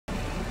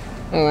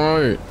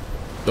Alright.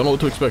 Don't know what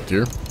to expect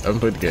here. I haven't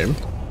played the game.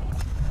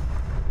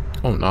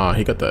 Oh nah,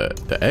 he got the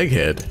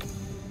egghead.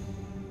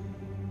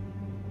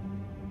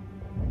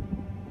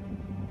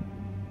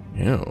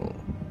 Ew.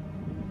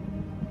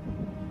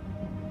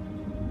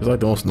 It's like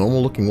the most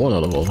normal looking one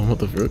out of all of them. What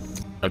the frick?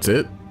 That's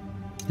it?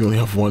 You only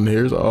have one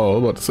here? Oh, I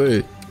was about to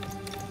say.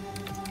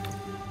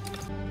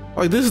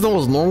 Like, this is the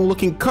most normal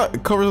looking cut.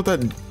 It covers up that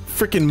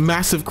freaking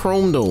massive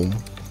chrome dome.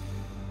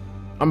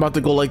 I'm about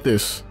to go like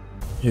this.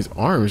 His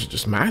arms are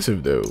just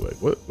massive though. Like,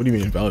 what do you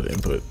mean invalid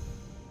input?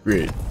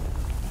 Create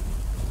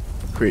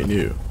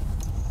new.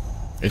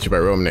 Enter by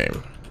room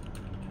name.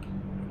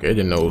 Okay, I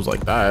didn't know it was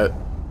like that.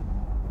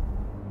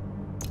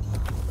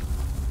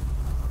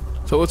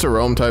 So it's a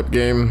Rome type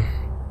game.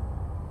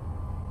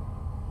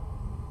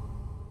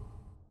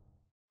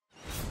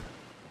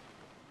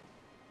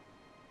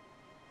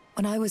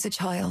 When I was a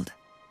child,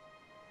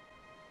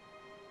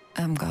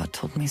 God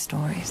told me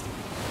stories.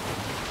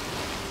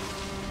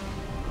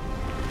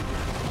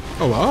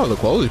 Oh wow, the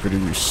quality is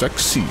pretty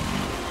sexy.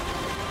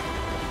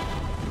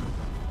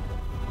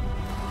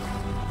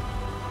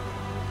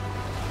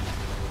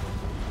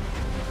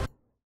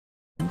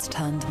 It's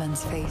turned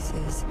men's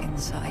faces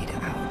inside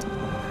out.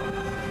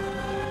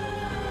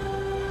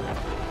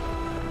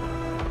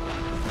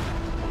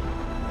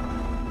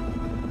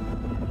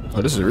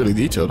 Oh, this is really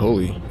detailed,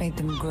 holy. Made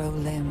them grow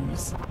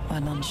limbs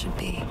where none should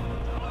be.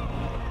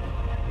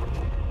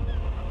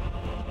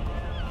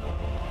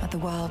 But the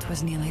world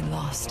was nearly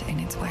lost in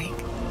its wake.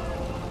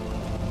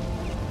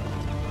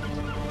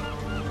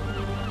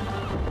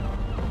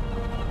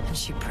 And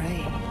she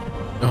prayed.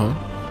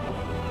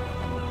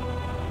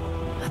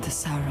 That the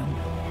Sarum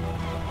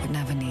would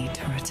never need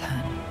to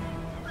return.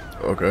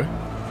 Okay.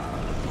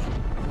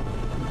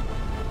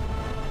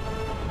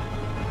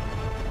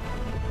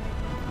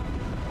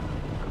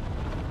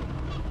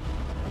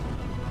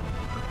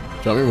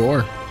 Tell me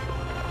more.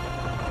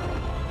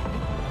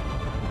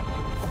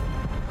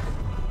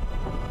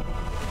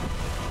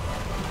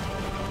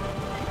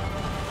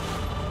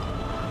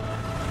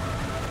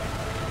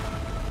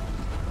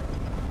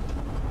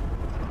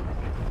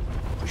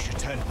 We should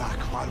turn back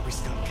while we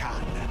still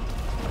can.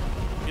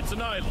 It's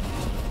an island,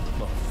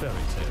 not a fairy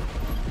tale.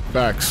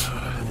 Facts.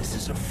 This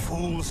is a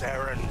fool's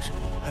errand.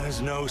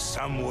 There's no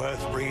sum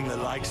worth bringing the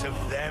likes of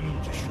them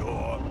to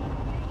shore.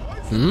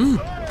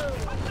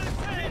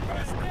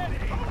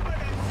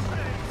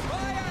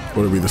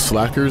 Would it be the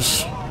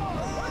slackers? Oh,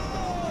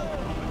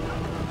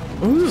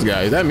 who's this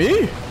guy? Is that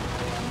me?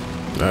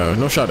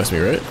 No shot, that's me,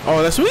 right?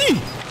 Oh, that's me!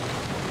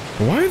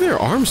 Why are their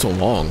arms so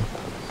long?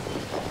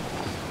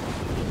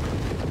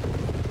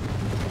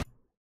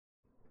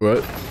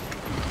 What?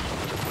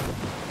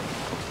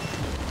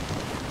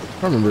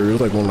 I remember it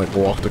was like one like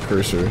walk the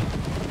cursor.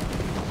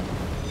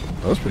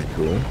 That was pretty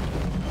cool.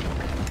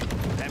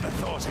 Never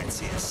thought I'd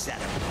see a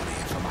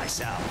ceremony for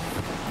myself.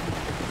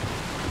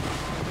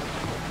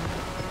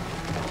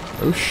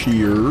 Oh,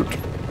 sheared.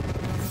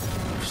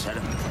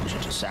 Ceremony function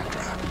to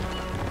Sacra.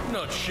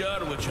 Not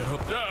sure what you're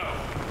hooked up.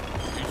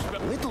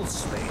 Little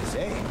space,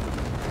 eh?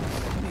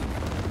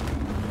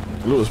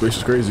 Little space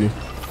is crazy.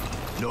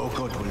 No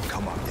good will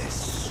come of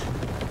this.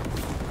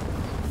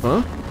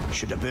 Huh?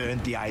 Should have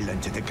burned the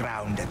island to the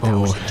ground a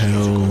Oh, thousand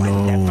years hell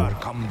ago and no. never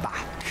come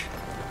back.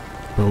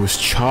 Bro, it's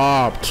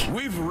chopped.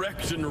 We've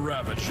wrecked and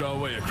ravaged our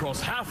way across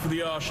half of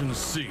the Ocean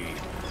Sea,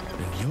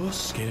 and you're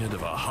scared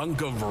of a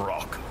hunk of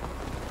rock.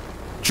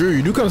 Drew,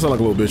 you do kind of sound like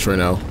a little bitch right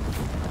now.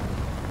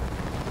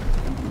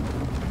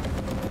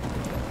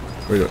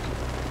 Wait up.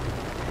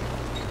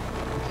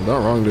 You're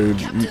not wrong, dude.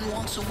 Captain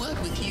wants a word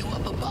with you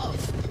up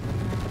above.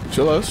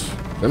 Chill us.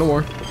 Say no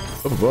more.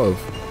 Up above.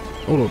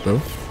 Hold up, though.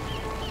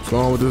 What's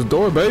going on with this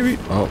door, baby?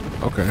 Oh,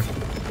 okay.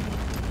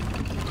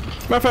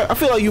 Matter of fact, I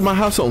feel like you might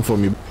have something for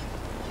me.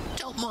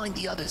 Don't mind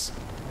the others.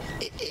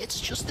 It's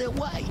just their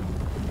way.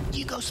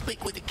 You go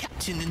speak with the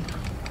captain and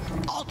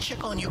I'll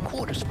check on your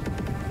quarters.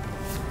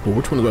 Well,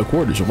 which one is my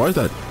quarters? Why is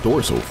that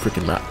door so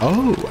freaking mad?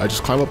 Oh, I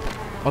just climb up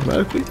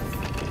automatically?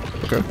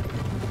 Okay.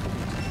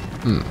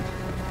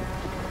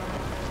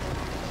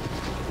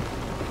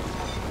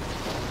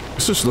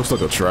 This just looks like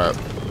a trap.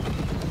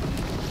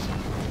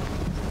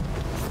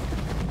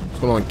 What's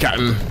going on,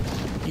 Captain?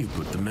 You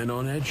put the men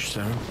on edge,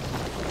 Sam.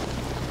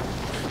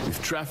 We've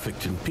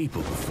trafficked in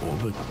people before,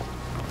 but,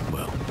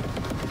 well,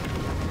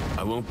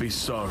 I won't be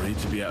sorry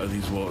to be out of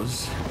these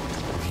waters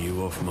with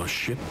you off my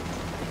ship.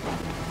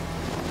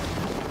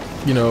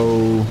 You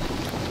know,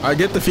 I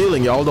get the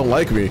feeling y'all don't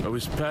like me. I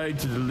was paid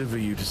to deliver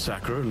you to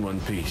Sacra in one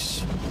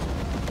piece,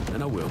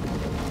 and I will.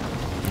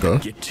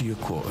 Okay. Get to your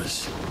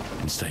quarters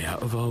and stay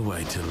out of our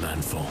way till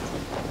landfall.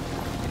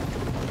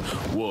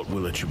 Wart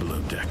will let you below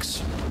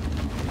decks.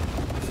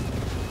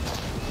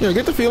 Yeah, I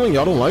get the feeling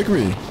y'all don't like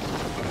me.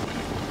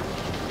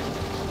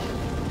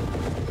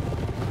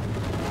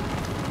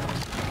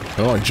 I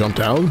don't like jump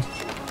down?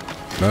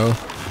 No.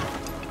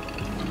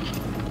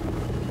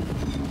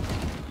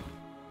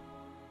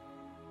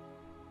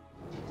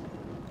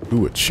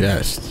 Ooh, a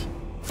chest.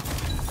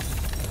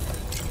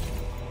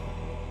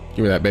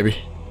 Give me that, baby.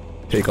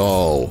 Take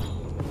all.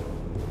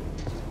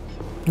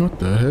 What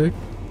the heck?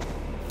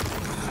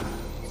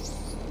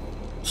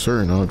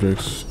 Certain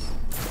objects.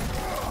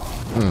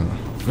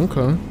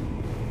 Okay.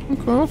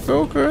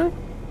 Okay.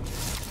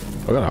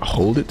 I gotta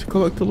hold it to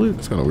collect the loot?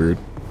 That's kind of weird.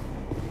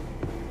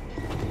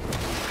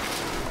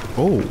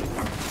 Oh.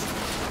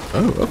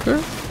 Oh,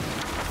 okay.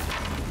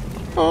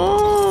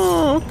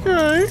 Oh,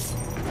 okay.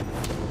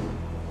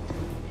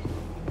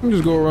 Let me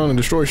just go around and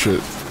destroy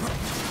shit.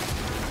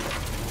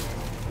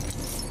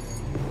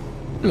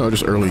 You know,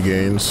 just early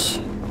gains.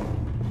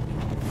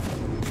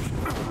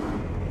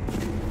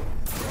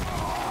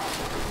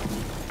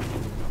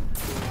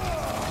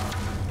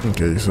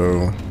 Okay,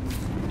 so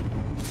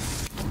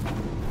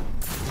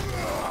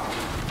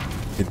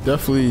it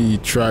definitely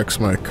tracks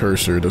my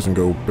cursor. It doesn't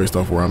go based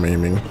off where I'm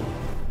aiming.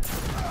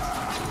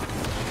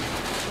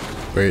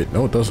 Wait,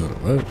 no it doesn't.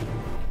 What?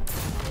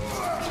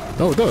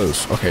 No, it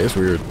does. Okay, it's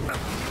weird.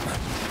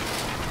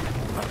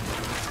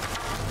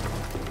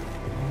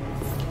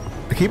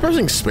 I keep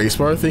pressing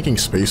spacebar, thinking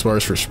spacebar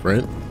is for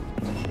sprint.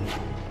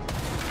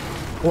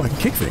 Oh, I can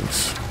kick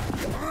things.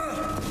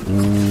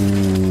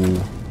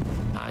 Ooh.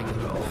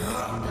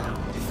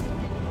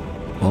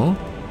 Huh?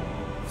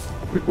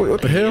 Wait,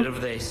 what the hell?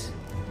 Of this.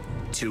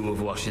 2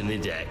 of washing the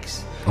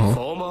decks,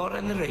 4 more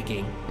in the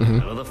rigging,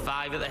 another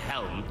 5 at the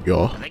helm,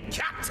 Yeah. and the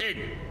captain.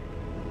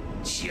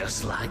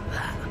 Just like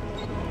that.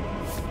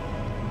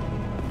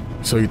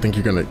 So you think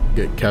you're gonna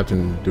get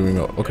captain doing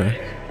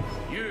okay?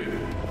 You,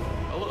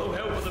 a little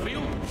help with the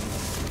meal?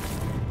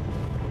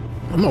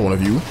 I'm not one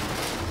of you.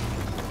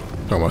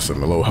 Talking about some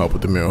little help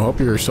with the meal. Help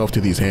yourself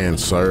to these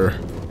hands, sir.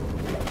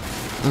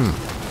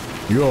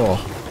 Yeah.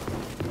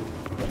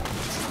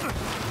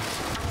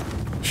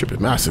 Ship is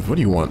massive. What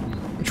do you want?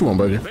 What you want,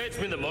 buddy? Fetch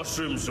me the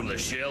mushrooms from the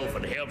shelf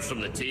and herbs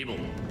from the table.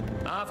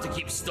 I have to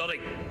keep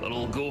stirring, or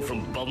it'll go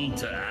from burn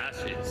to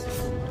ashes.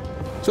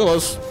 Still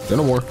us. Say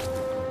no more.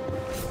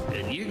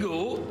 In you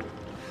go,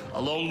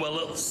 along with a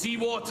little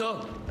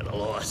seawater and a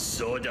lot of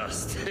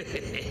sawdust.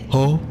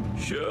 Huh?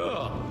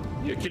 Sure,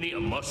 you can eat a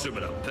mushroom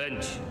in a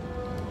pinch,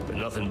 but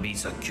nothing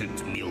beats a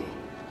cooked meal.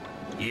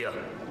 Here,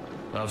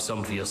 have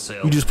some for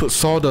yourself. You just put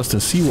sawdust in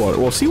seawater.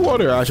 Well,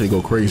 seawater actually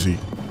go crazy.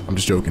 I'm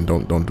just joking.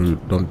 Don't do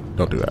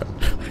that.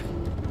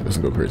 It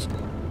doesn't go crazy.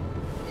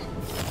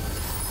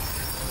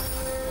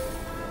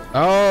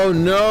 Oh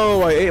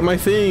no! I ate my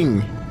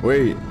thing.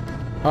 Wait.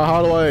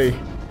 How do I?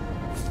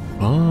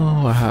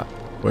 Oh,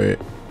 wait.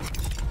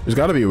 There's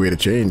got to be a way to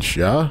change.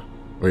 Yeah.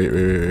 Wait.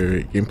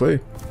 Gameplay.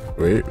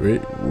 Wait.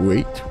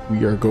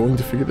 We are going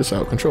to figure this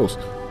out. Controls.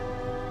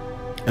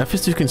 F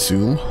is to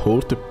consume.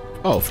 Hold to.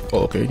 Oh,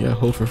 okay. Yeah.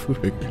 Hold for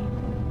food picker.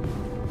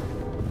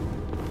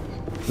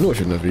 No, I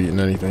shouldn't have eaten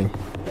anything.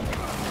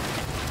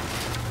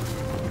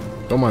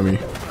 Don't mind me.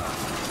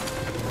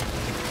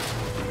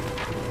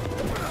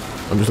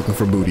 I'm just looking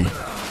for booty.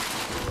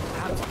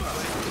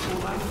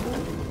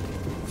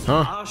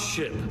 Huh? Our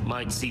ship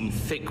might seem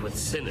thick with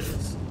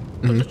sinners,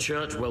 but the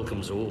church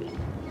welcomes all.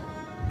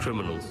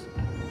 Criminals,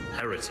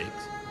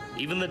 heretics,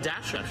 even the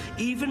Dasher,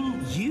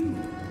 even you.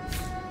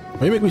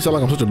 Why you make me sound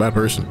like I'm such a bad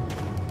person?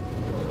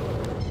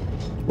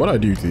 What'd I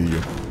do to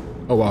you?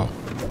 Oh wow.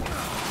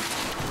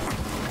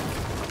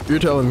 You're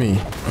telling me.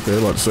 Okay, I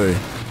was about to say,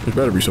 there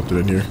better be something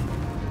in here.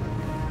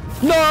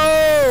 No!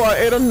 I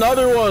ate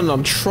another one!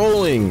 I'm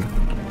trolling.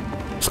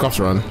 Scuff's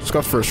run.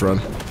 Scuff's first run.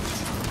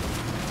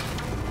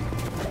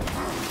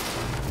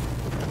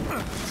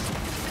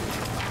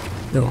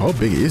 Yo, how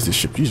big is this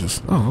ship?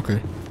 Jesus. Oh,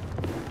 okay.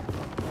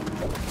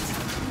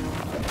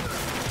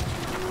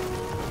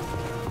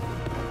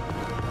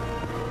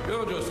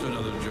 You're just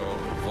another job,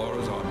 as far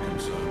as I'm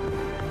concerned.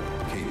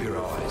 Keep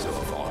your eyes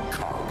off our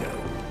cargo,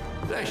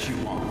 unless you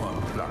want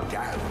one plucked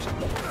out.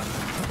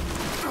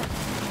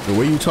 The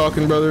way you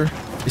talking, brother?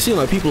 It seems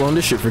like people on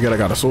this ship forget I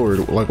got a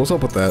sword. Like, what's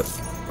up with that?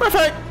 Matter of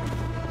fact,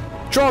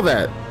 draw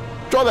that.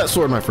 Draw that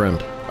sword, my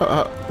friend.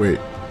 Wait.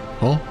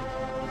 Huh?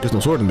 There's no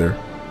sword in there.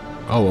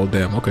 Oh, well,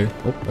 damn. Okay.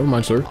 Oh, never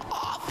mind, sir.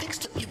 I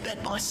fixed up your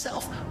bed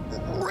myself.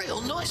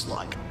 Real nice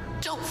like.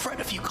 Don't fret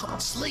if you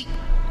can't sleep.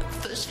 The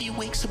first few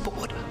weeks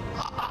aboard,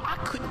 I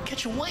couldn't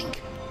catch a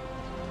wink.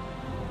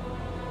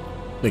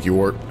 Thank you,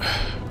 Wart.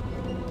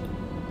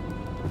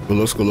 Good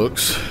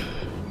looks.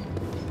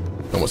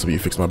 That must be you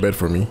fixed my bed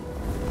for me.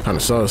 Kind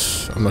of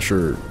sus. I'm not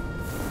sure.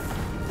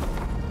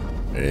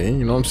 Hey,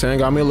 you know what I'm saying?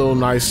 Got me a little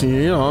nice,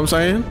 you know what I'm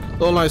saying? A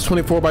little nice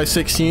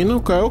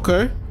 24x16.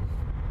 Okay.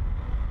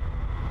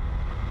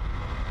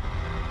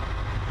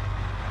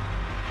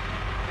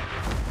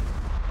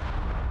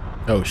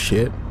 Oh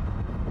shit.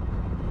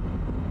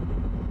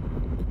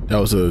 That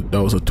was a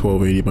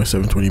 1280 by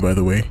 720, by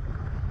the way.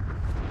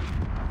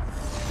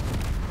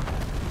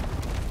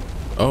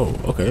 Oh,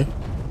 okay.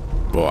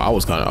 Well, I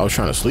was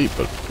trying to sleep,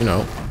 but you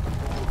know.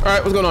 All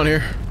right, what's going on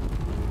here?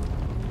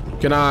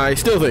 Can I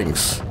steal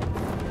things?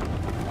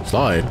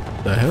 Slide.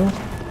 The hell?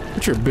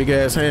 Put your big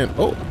ass hand.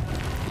 Oh,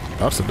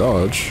 that's a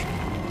dodge.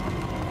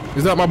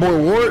 Is that my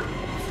boy Ward?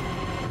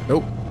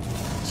 Nope.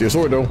 See a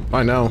sword though.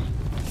 Fine now.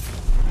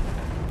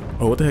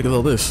 Oh, what the heck is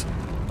all this?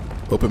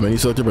 Open menu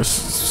selector by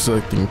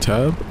selecting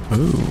tab.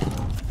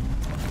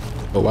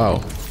 Oh. Oh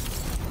wow.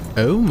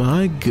 Oh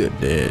my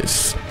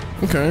goodness.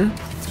 Okay.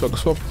 So I can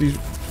swap these.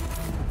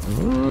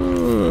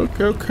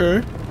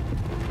 Okay.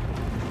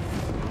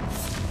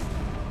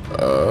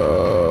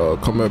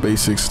 Combat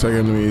basics, attack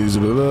enemies,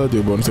 blah, blah,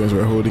 do bonus damage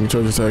by holding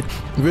charge attack.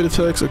 Evade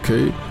attacks,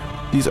 okay.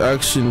 These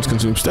actions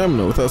consume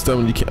stamina. Without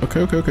stamina, you can't.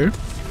 Okay.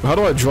 How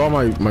do I draw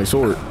my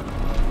sword?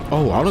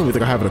 Oh, I don't even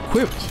think I have it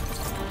equipped.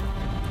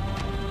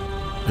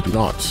 I do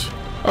not.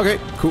 Okay,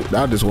 cool.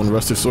 That is one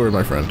rusted sword,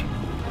 my friend.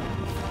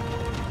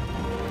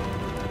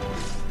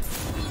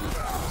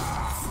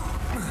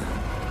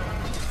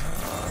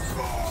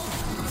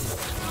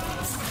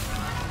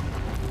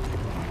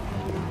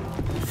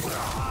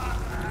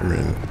 I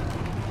mean,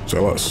 say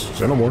less.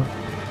 Say no more.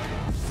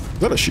 Is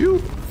that a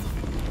shield?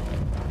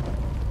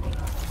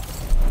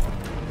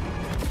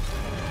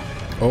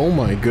 Oh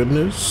my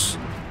goodness.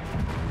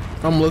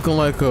 I'm looking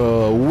like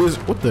a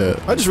wizard. What the?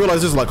 I just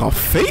realized there's like a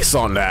face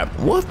on that.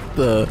 What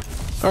the?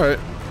 All right.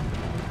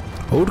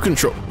 Hold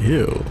control.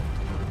 Ew.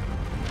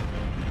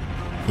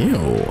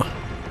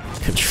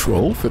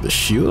 Control for the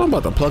shield? I'm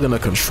about to plug in a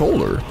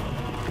controller.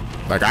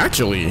 Like,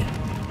 actually.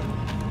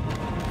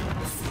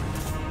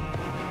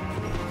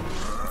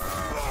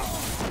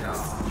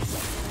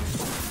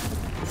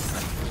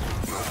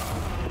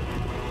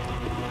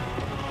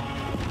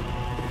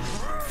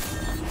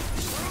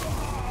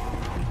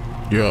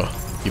 Yeah,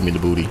 give me the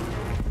booty.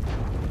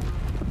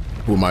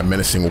 With my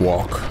menacing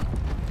walk.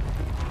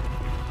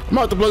 I'm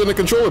about to plug in the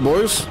controller,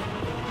 boys.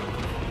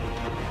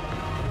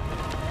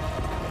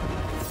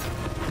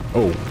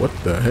 Oh, what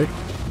the heck?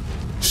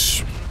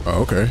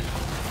 Oh, okay.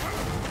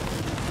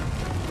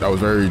 That was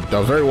very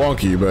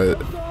wonky,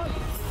 but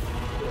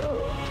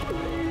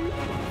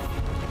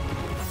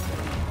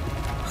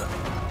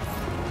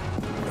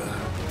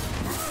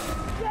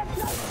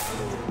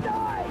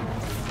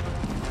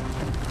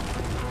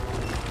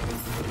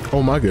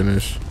oh my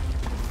goodness.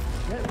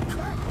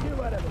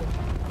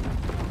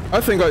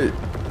 I think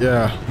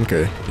yeah,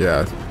 okay.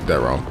 Yeah, that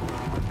wrong.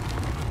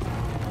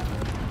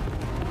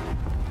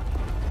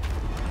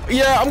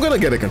 Yeah, I'm gonna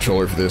get a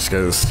controller for this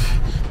because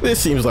this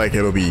seems like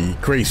it'll be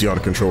crazy on a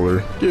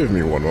controller. Give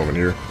me one moment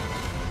here.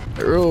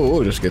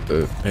 We'll just get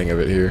the hang of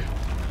it here.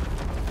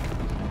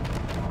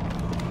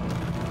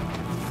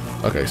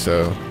 Okay,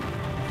 so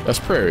that's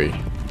prairie.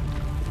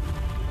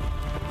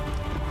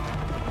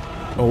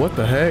 Oh, what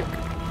the heck?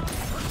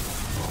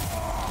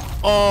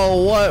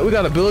 Oh, what? We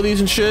got abilities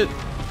and shit?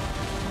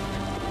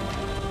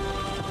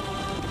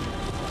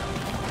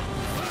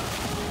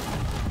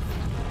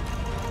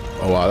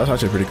 Oh, wow. That's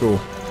actually pretty cool.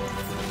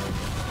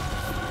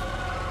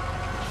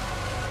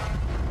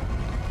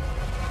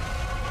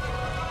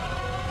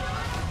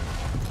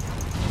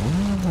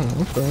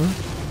 Oh, okay.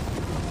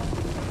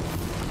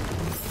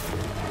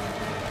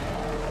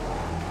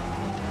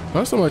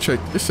 Last time I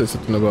checked, this said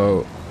something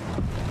about...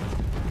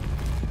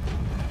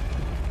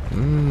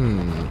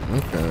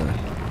 okay.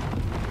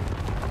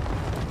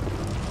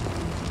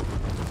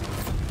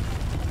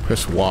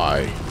 Press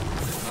Y.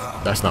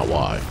 That's not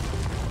Y.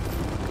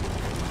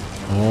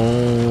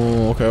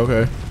 Oh,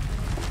 okay.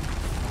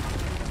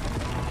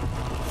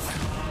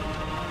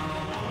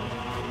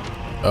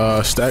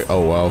 Stack.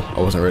 Oh, wow. I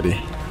wasn't ready.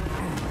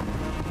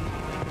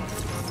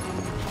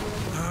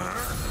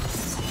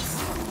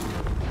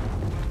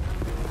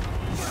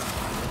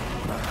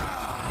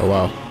 Oh,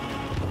 wow.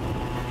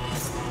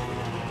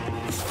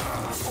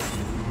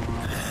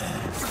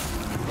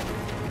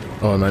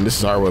 Oh, man, this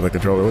is hard with a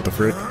controller. What the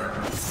frick?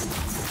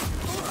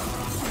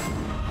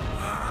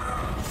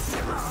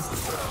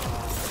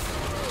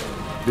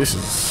 This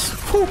is...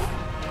 whew.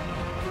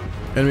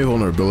 Enemy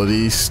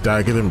vulnerability.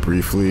 Stagger them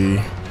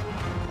briefly.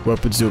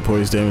 Weapons deal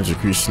poise damage,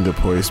 increasing the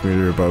poise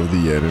meter above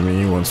the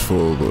enemy. Once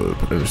full,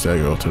 the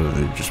stagger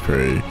alternative, just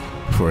pray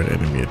before an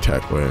enemy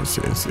attack lands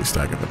to instantly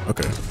stagger them.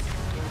 Okay.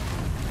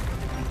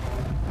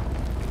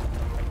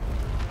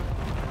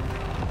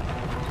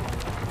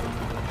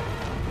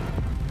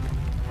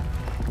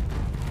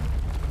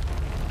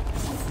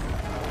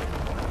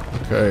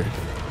 Okay.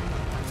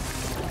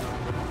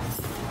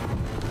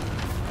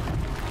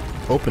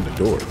 Open the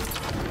door.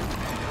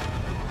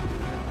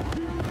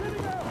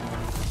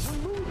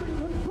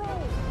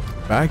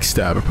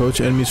 Backstab. Approach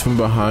enemies from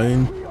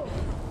behind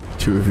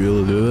to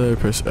reveal the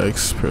press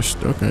X. Press.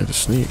 Okay, to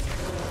sneak.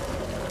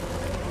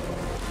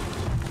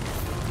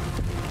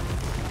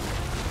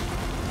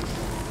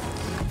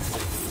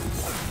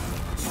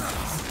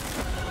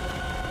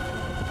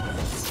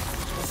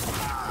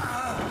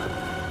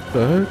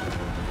 The heck?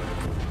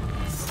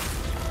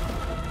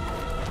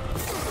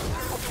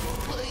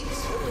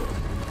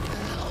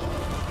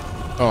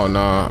 Oh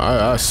nah,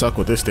 I suck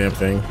with this damn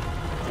thing.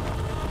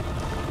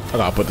 I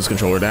gotta put this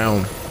controller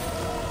down.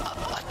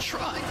 I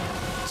tried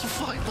to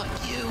fight like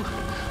you,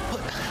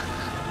 but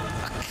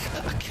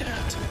I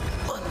can't.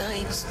 My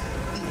name's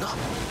not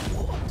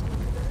what.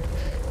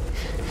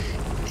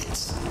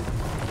 It's...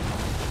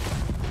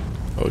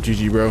 Oh,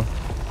 GG, bro.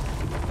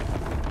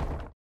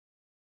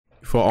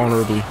 You fought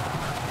honorably.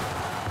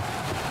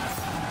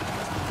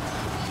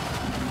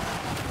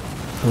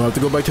 I'll have to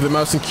go back to the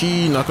mouse and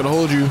key. Not gonna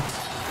hold you.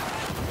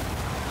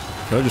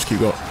 Can I just keep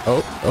going?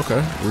 Oh,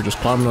 okay. We're just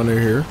climbing under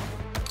here.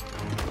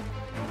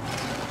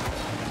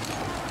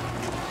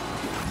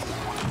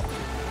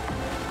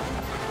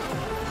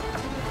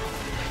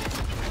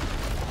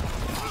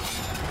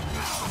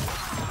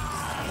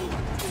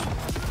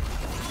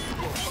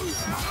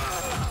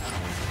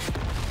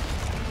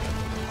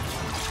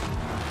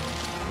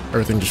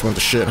 Everything just went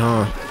to shit,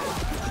 huh?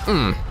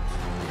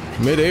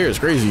 Mid-air is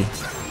crazy.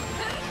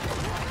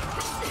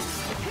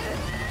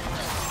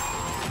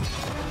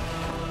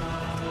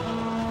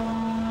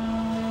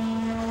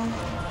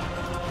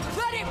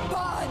 Let it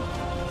burn!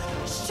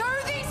 Show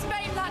these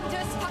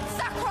mainlanders that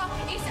Sakra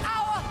is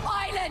our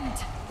island!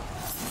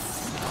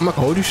 I'm not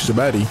gonna hold you, she's a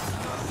baddie.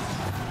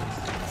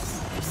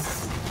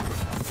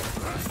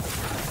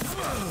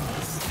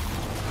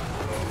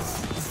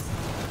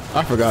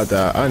 I forgot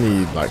that I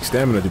need like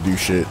stamina to do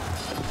shit.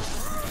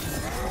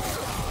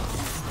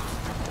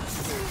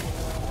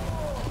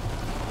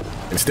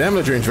 And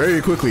stamina drains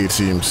very quickly, it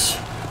seems.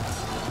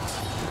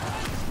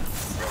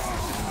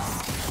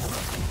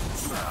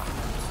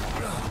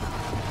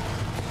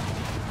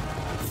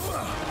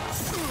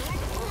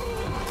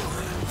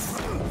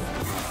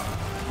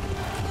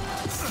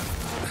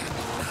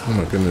 Oh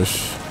my goodness.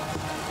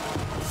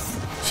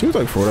 Seems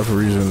like for whatever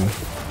reason,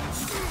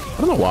 I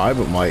don't know why,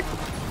 but like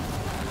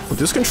with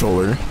this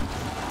controller,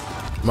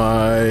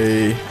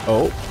 my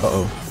oh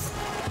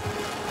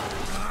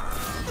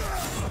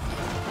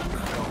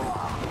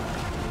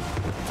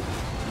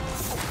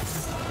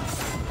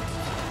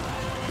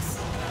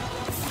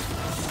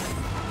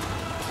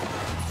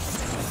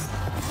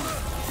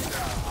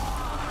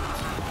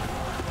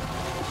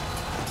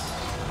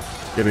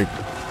get a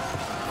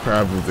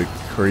crab with the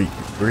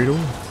cradle.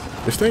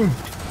 This thing.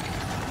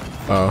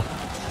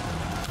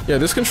 Yeah,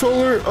 this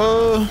controller.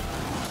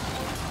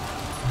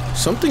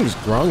 Something's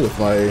wrong with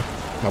my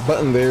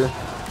button there,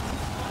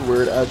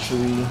 where it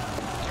actually.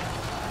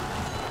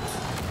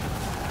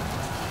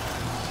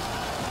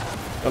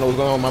 I don't know what's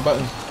going on with my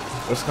button.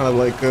 It's kind of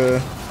like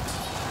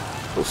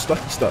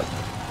stuck.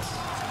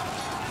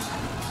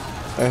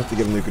 I have to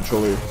get a new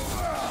controller.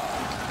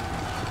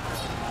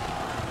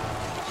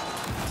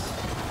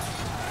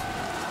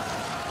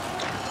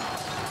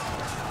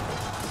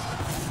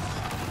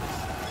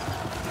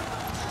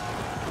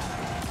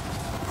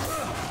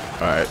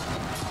 Alright.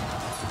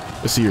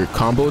 Let's see your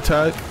combo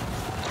attack.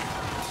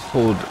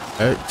 Hold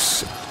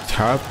X,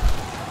 tap.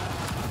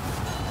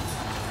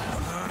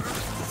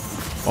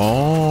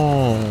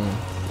 Oh.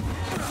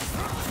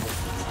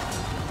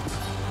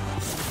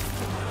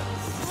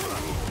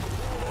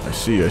 I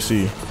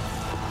see.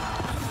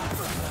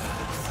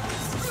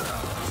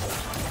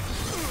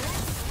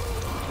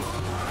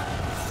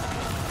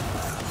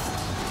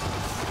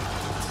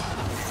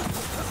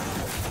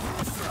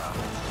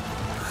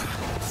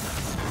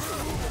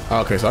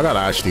 Okay, so I gotta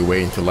actually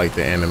wait until like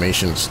the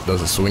animations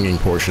does a swinging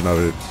portion of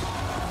it.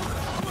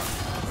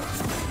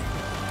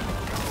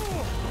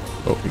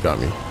 Oh, you got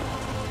me.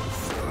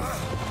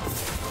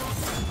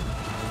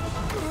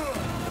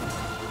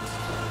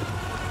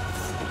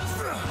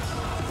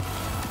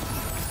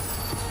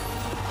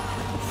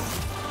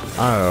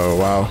 Oh,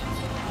 wow.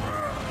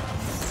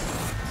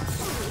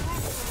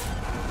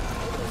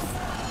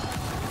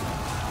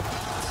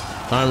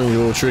 Timing's a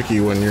little tricky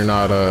when you're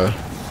not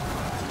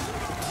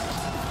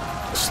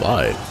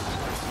slide.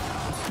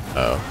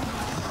 Oh.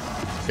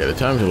 Yeah, the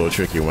time's a little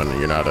tricky when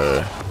you're not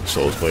a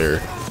Souls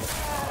player.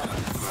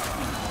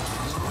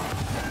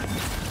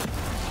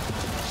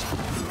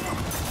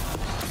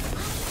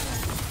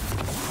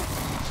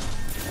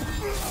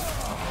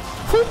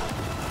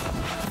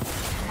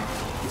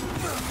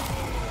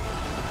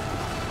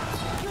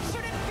 You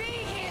shouldn't be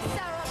here,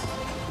 Sarah.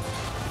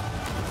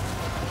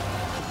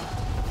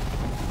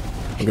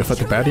 I'm gonna fight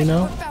the baddie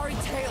now? Fairy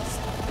tales.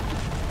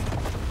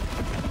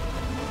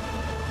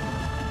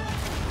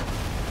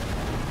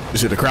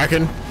 Is it the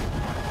Kraken?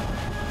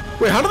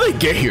 Wait, how do they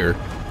get here?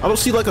 I don't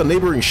see like a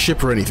neighboring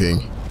ship or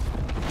anything.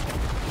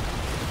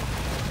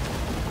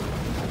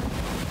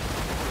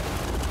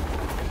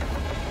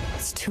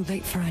 It's too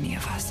late for any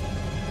of us.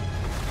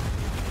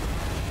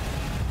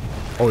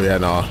 Oh yeah,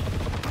 nah.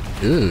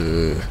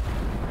 Ew.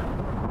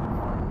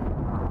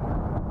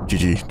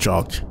 GG,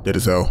 chalked, dead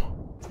as hell.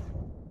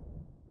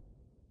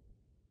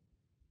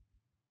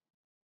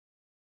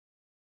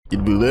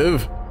 Did we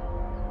live?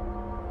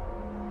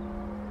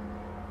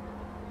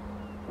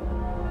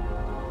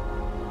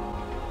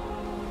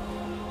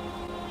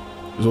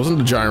 This wasn't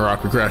the giant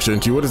rock we crashed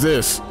into. What is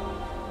this?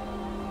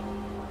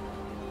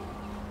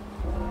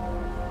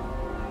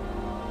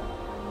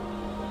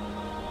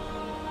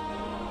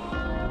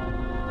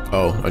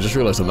 Oh, I just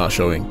realized I'm not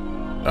showing.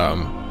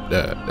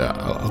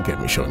 I'll get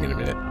me showing in a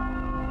minute.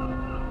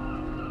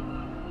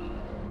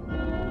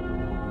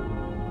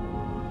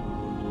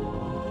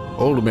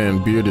 Old man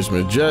beard is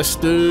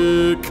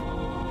majestic.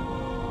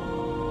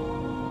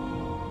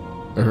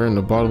 Her in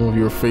the bottom of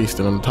your face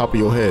and on the top of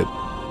your head.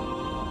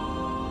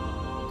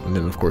 And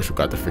then of course we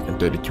got the freaking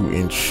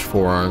 32-inch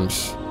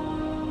forearms.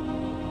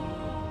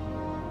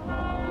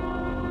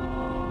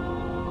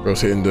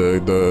 Bro's hitting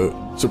the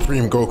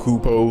Supreme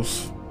Goku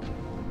pose.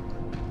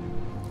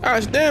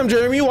 Gosh damn,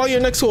 Jeremy, why your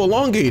neck so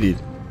elongated?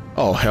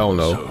 Oh, hell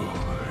no. So,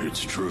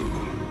 it's true.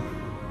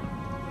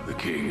 The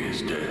king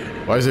is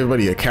dead. Why is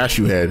everybody a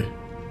cashew head?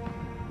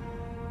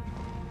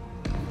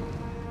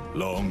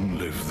 Long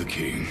live the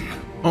king.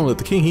 Oh, let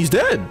the king, he's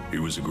dead. He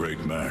was a great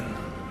man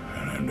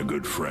and a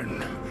good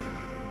friend.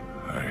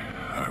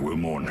 I will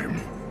mourn him.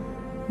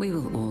 We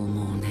will all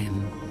mourn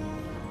him.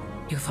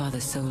 Your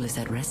father's soul is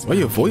at rest. Why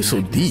now your in voice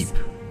so madness.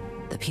 deep?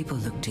 The people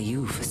look to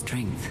you for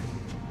strength.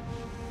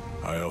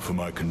 I offer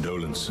my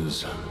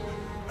condolences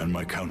and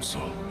my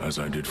counsel, as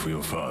I did for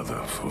your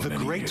father for The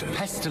many great years.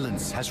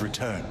 pestilence has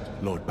returned,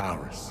 Lord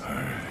Bowers.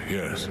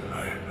 Yes,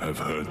 I have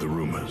heard the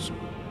rumors.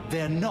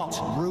 They're not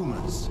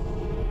rumors.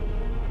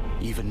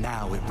 Even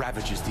now, it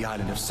ravages the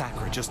island of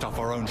Sacra just off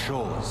our own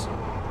shores,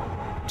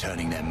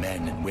 turning their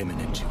men and women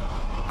into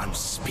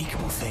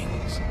unspeakable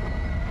things.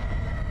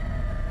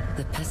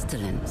 The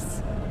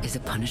pestilence is a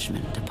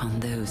punishment upon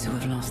those who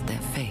have lost their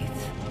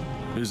faith.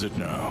 Is it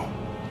now?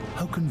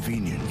 How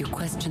convenient. You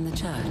question the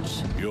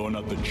church. You're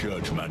not the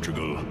church,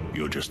 Madrigal.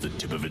 You're just the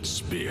tip of its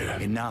spear.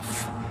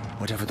 Enough.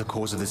 Whatever the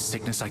cause of this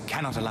sickness, I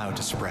cannot allow it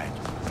to spread.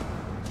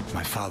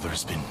 My father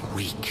has been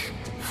weak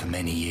for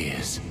many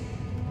years.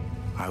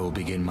 I will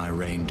begin my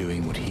reign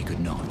doing what he could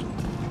not.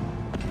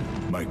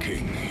 My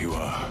king, you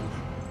are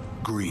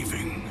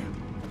grieving.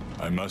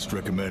 I must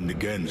recommend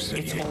against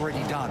It's any...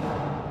 already done.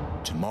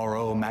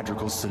 Tomorrow,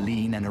 Madrigal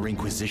Celine and her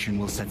Inquisition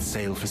will set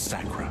sail for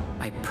Sacra.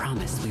 I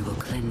promise we will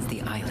cleanse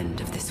the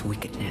island of this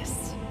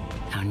wickedness.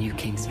 Our new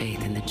king's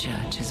faith in the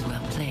church is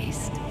well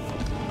placed.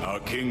 Our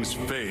king's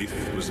faith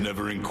was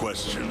never in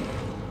question.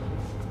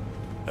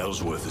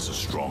 Ellsworth is a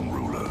strong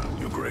ruler,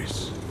 your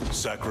grace.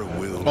 Sacra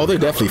will... Oh, they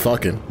definitely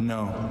fucking.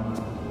 No.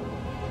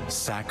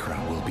 Sacra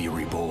will be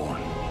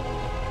reborn.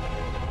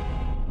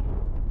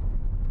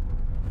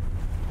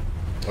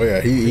 Oh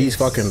yeah, he's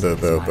fucking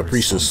the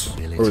priestess,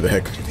 whoever the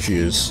heck she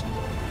is.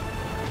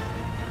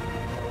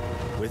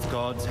 With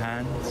God's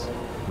hands,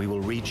 we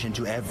will reach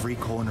into every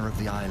corner of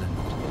the island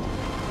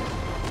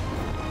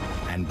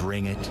and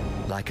bring it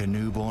like a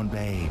newborn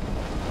babe,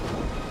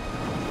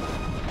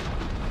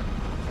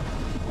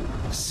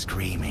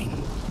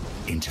 screaming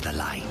into the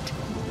light.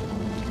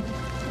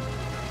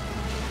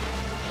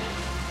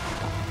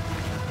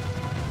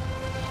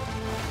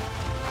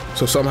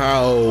 So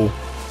somehow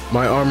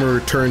my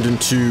armor turned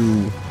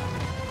into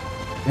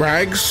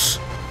rags.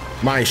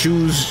 My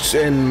shoes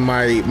and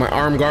my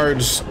arm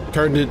guards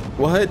turned it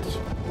what?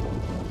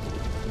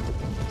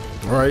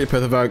 All right,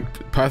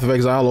 Path of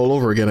Exile all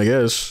over again, I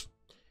guess.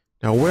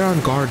 Now where on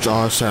guards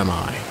am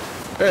I?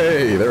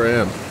 Hey, there I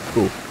am.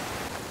 Cool.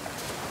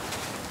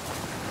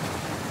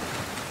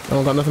 I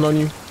don't got nothing on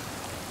you?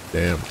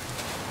 Damn.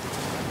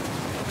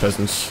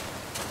 Peasants.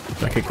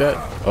 Can I kick that?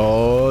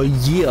 Oh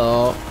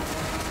yeah.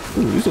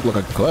 Ooh, these look like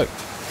I can collect.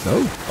 No?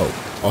 Oh,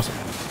 awesome.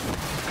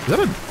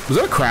 Was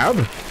that a crab?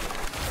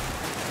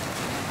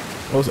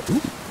 What was it?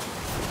 Ooh.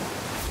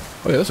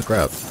 Oh yeah, that's a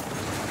crab.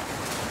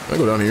 Can I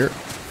go down here?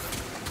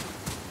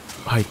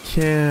 I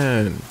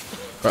can.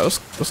 Alright,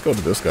 let's go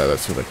to this guy that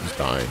seems like he's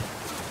dying.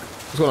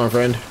 What's going on,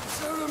 friend?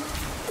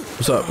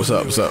 What's up? What's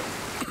up? What's up?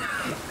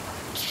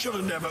 Should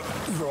have never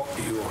brought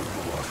you on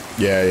board.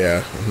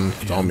 Yeah.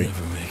 It's on me.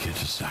 Never make it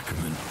to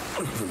Sacrament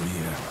from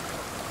here.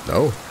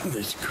 No.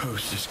 This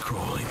coast is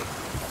crawling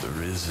with the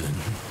risen.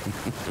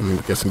 I'm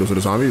guessing those are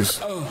the zombies.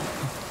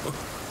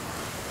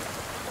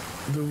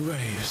 The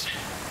waves.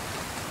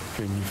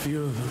 Can you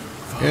feel them?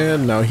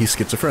 And now he's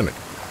schizophrenic.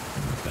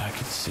 We're back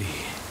at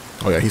sea.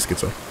 Oh yeah, he's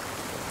schizo.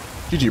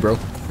 GG, bro.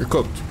 You're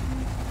cooked.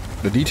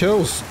 The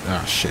details?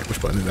 Ah, shit.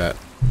 Which button is that?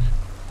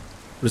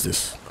 What is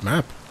this? A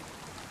map?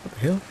 What the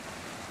hell?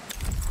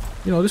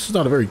 You know, this is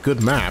not a very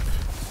good map.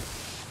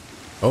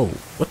 Oh,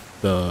 what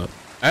the?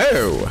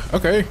 Oh,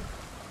 okay.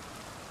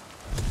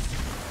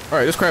 All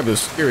right, this crab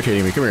is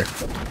irritating me. Come here.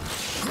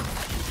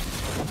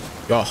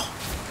 Oh.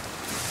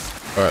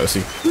 All right, let's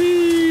see.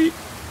 Whee!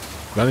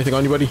 Got anything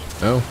on you, buddy?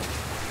 No?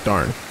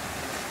 Darn.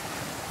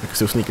 I can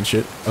still sneak and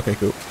shit. Okay,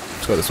 cool.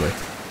 Let's go this way.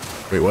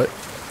 Wait, what?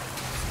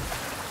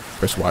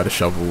 Press Y to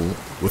shovel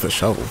with a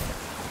shovel.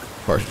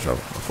 Partial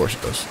shovel. Of course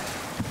it does.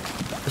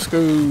 Let's go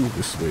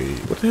this way.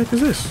 What the heck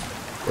is this?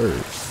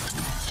 Word.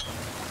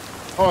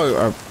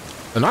 Oh,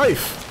 a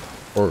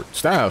knife or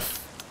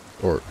staff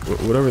or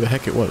whatever the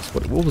heck it was.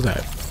 What was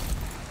that?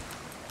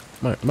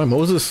 Am I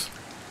Moses?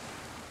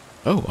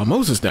 Oh, I'm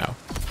Moses now.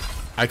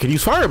 I can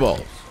use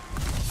fireballs.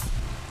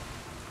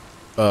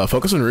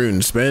 Focus on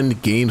runes.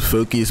 Spend gain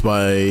focus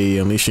by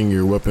unleashing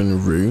your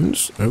weapon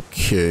runes.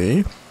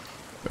 Okay.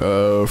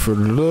 For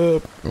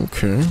the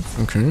okay.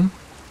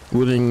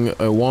 Wielding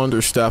a wand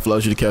or staff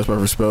allows you to cast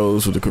powerful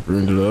spells with the equipped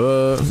rune.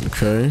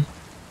 Okay.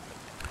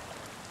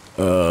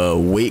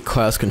 Weight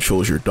class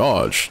controls your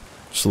dodge.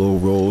 Slow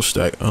roll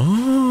stack.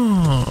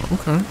 Oh,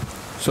 okay.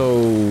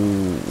 So,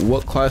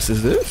 what class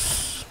is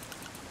this?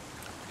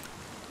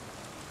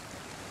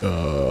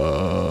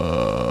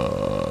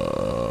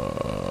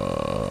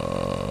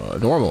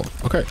 Normal.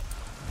 Okay.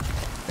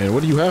 And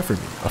what do you have for me?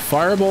 A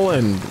fireball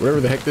and whatever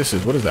the heck this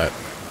is. What is that?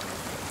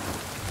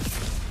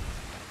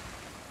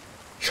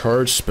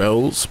 Charged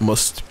spells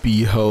must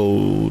be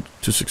held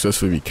to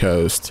successfully be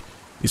cast.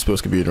 These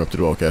spells can be interrupted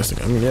while casting.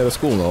 I mean, yeah, that's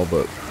cool and all,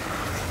 but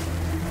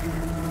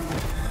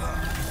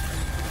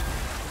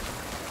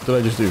what did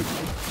I just do?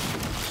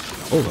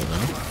 Hold on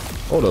now.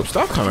 Hold up.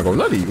 Stop kind of going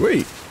nutty.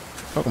 Wait.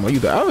 Talking about you,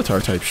 the Avatar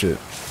type shit.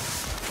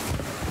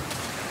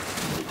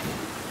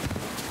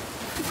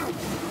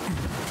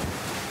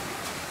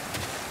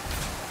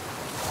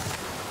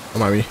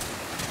 Come on, me.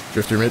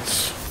 Drifter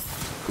mitts.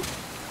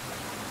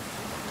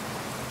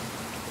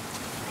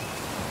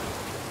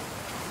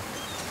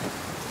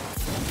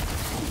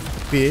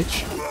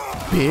 Bitch.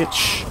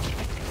 Bitch.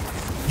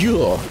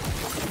 Yeah.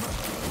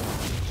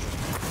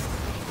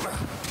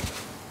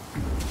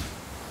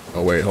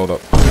 Oh, wait. Hold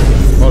up.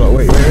 Hold up.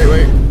 Wait.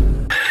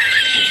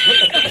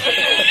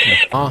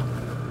 Huh?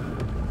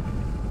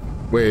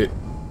 Wait.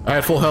 I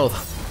had full health.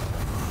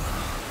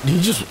 Did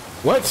you just...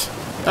 What?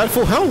 I had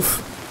full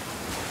health.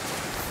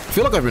 I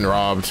feel like I've been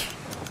robbed.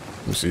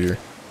 Let me see here.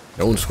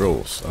 Known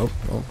scrolls. Oh,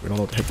 we don't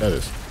know what the heck that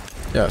is.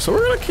 Yeah, so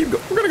we're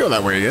gonna go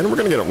that way again. We're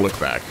gonna get a look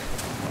back.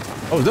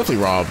 I was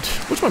definitely robbed.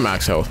 What's my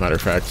max health, matter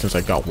of fact, since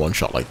I got one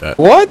shot like that?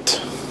 What?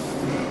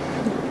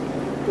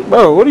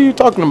 Bro, what are you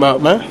talking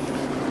about, man?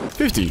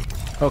 50.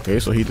 Okay,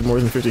 so he did more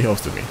than 50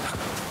 health to me.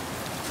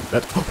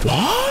 That...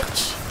 What?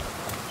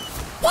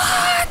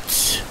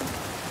 What?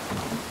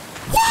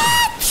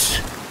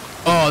 What?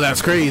 Oh,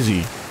 that's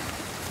crazy.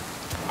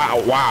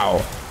 Oh,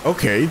 wow.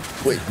 Okay.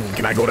 Wait,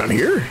 can I go down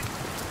here?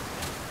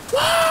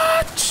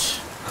 What?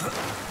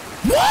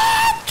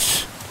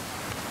 What?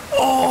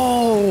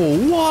 Oh,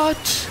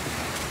 what?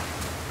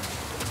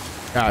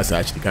 That's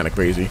actually kind of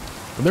crazy.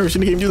 I've never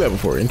seen a game do that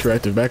before.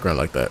 Interactive background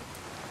like that.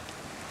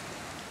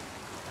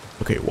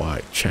 Okay,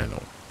 why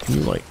channel? Can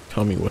you like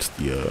tell me what's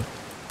the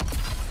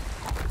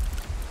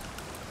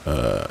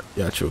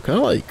yeah, true. Can I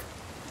like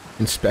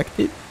inspect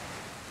it?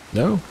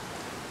 No.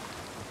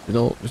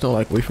 There's no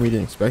like way for me to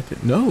inspect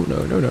it. No.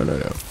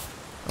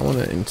 I want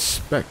to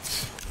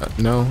inspect.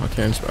 No, I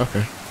can't inspect.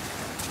 Okay,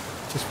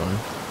 it's fine.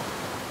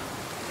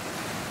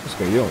 Let's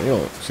go. You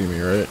don't see me,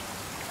 right?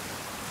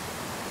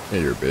 Yeah,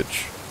 you're a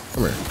bitch.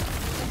 Come here.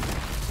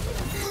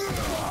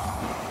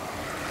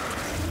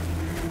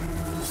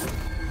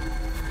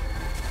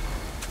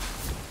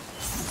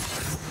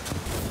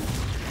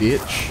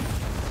 Bitch.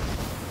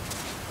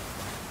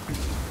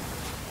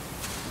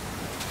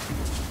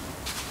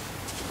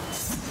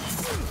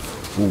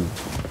 Ooh.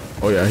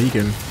 Oh yeah, he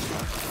can.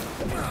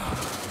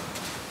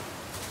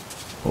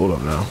 Hold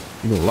up now.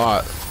 You know a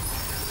lot.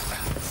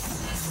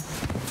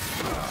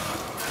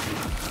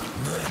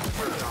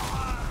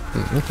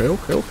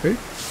 Okay.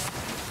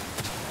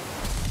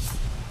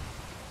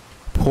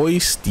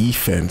 Poise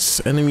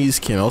defense. Enemies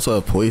can also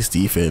have poise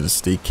defense.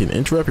 They can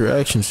interrupt your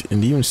actions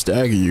and even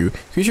stagger you.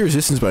 Increase your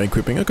resistance by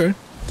equipping. Okay.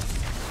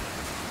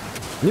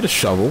 I need a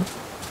shovel.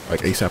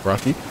 Like ASAP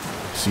Rocky.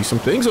 See some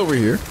things over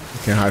here.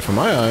 Can't hide from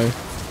my eye.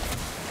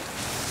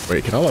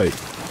 Wait, can I like...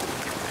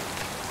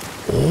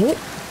 Oh!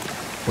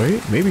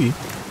 Wait, maybe.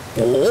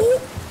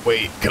 Oh!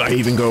 Wait, can I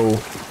even go...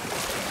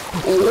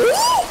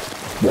 Oh!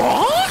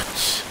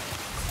 What?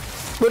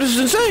 But this is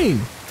insane!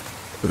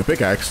 With a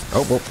pickaxe.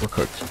 Oh, well, we're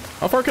cooked.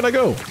 How far can I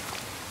go?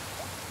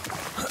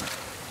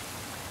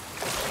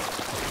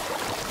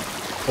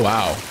 Oh,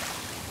 wow.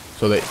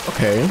 So they...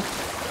 Okay.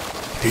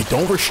 They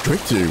don't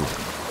restrict you.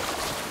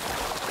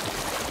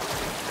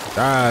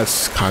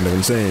 That's kind of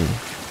insane.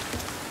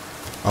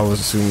 I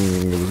was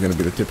assuming it was going to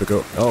be the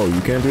typical, oh,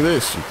 you can't do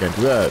this, you can't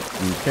do that,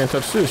 you can't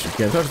touch this, you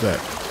can't touch that.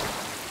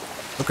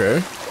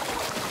 Okay.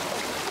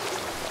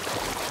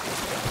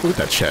 Look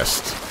at that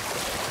chest.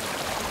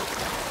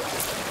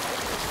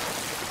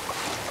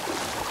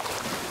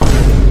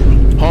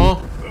 Huh?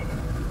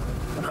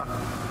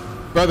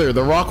 Brother,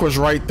 the rock was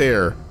right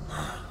there.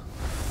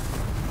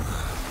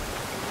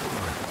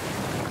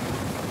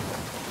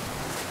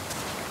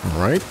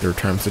 Alright, third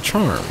time's the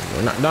charm.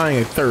 We're not dying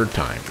a third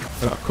time.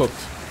 I got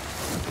cooked.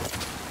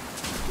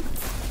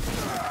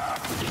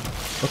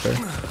 Okay.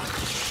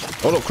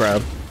 Hold up,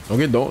 crab. Don't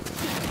get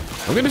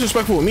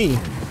disrespectful with me.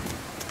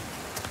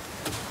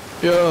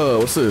 Yo,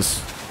 what's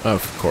this?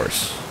 Of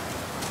course.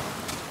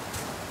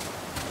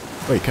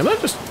 Wait, can I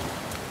just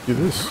do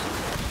this?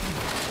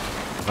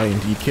 I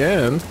indeed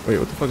can. Wait,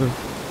 what the fuck is...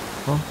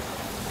 Huh?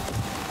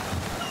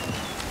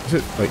 Is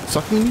it like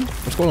sucking me?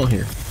 What's going on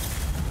here?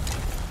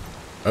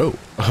 Oh.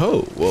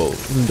 Oh, well,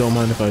 don't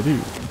mind if I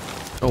do.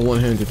 A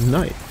one-handed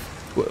knife.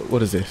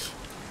 What is this?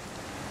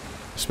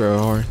 Sparrow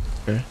horn.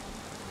 Okay.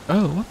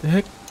 Oh, what the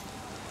heck?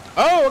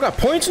 Oh, I got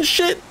points and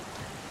shit?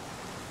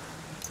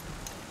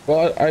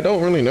 Well, I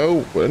don't really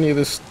know what any of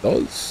this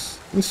does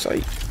in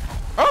sight.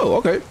 Oh,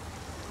 okay.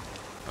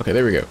 Okay,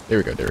 there we go.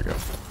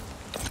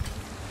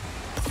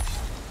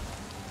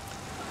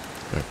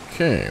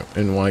 Okay,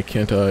 and why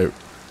can't I...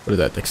 What is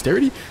that,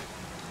 dexterity?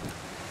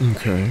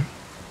 Okay.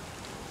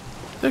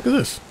 What the heck is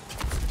this?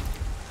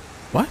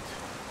 What?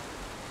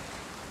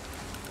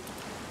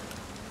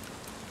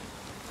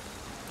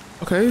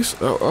 Okay,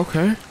 so,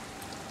 okay.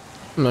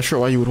 I'm not sure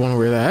why you would want to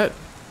wear that.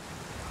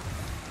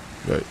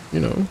 But, you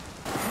know.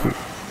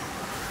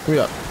 Let me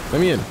up.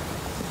 Let me in.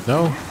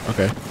 No?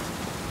 Okay.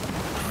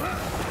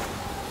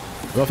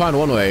 I'll find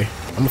one way.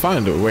 I'm gonna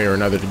find a way or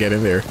another to get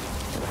in there.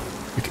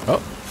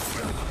 Oh.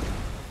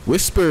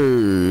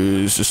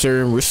 Whispers.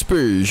 Certain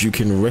whispers. You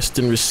can rest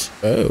and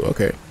oh,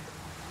 okay.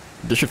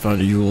 This should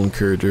find you will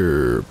incur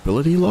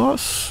durability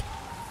loss.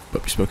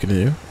 But be spoken to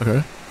you.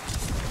 Okay.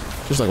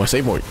 Just like my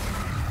save point.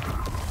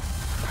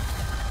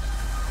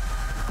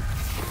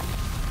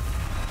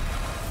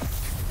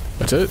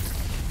 That's it.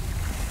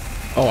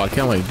 Oh, I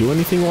can't like do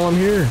anything while I'm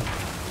here.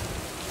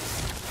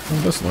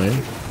 Oh, that's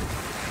lame.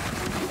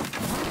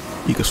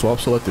 You can swap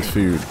selected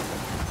food.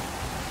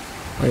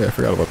 Oh yeah, I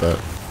forgot about that.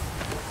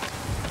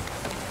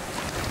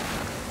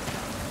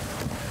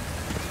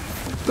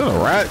 Is that a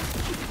rat?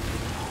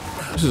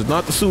 This is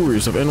not the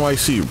sewers of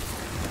NYC.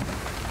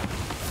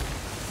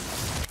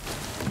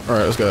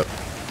 Alright, let's go.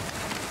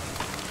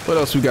 What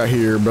else we got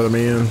here, brother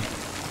man?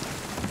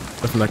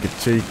 Nothing I could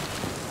take.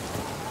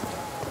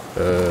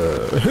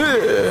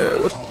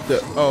 What the?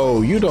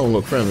 Oh, you don't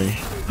look friendly.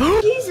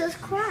 Jesus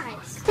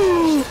Christ.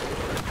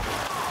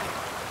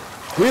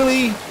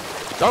 Really?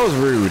 That was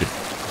rude.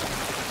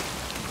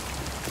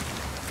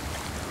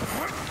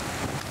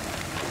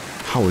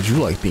 How would you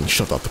like being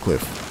shoved off the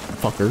cliff,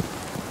 fucker?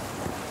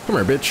 Come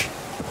here, bitch.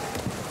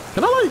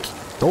 Can I like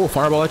throw a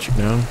fireball at you?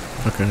 No.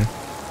 Okay.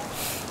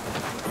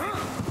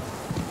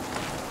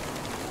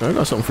 I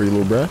got something for you,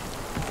 little bruh.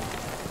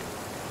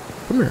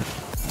 Come here.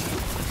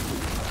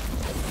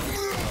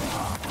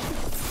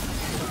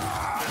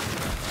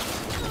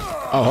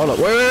 Oh, hold up.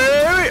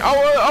 Wait.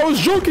 I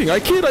was joking. I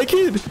kid.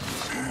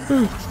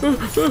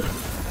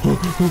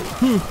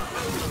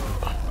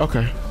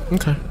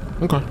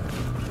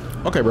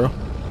 Okay, bro.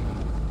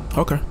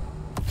 Okay.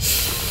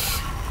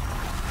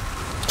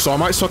 So I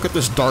might suck at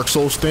this Dark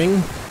Souls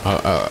thing.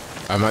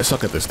 I might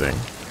suck at this thing,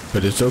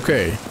 but it's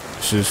okay.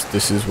 It's just,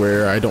 this is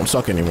where I don't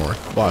suck anymore.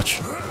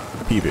 Watch.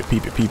 Peep it,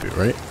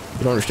 right?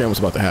 You don't understand what's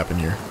about to happen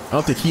here. I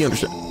don't think he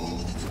understands.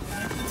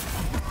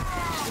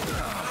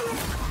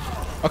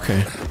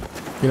 Okay.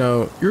 You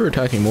know, you're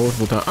attacking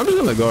multiple times. I'm just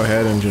gonna go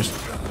ahead and just...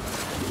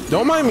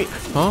 Don't mind me.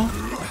 Huh?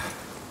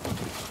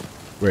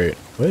 Wait,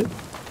 what?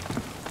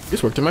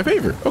 This worked in my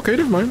favor. Okay,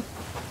 never mind.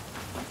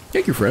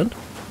 Thank you, friend.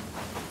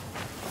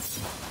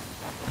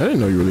 I didn't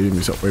know you were leading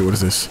me so. Wait, what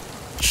is this?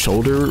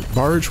 Shoulder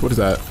barge? What is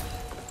that?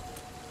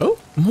 Oh,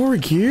 more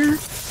gear?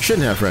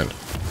 Shouldn't have, friend.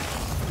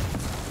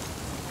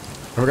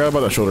 I forgot about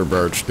that shoulder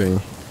barge thing.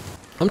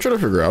 I'm trying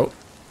to figure out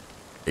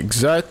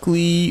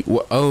exactly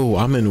what. Oh,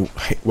 I'm in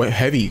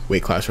heavy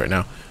weight class right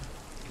now.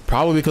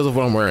 Probably because of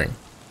what I'm wearing.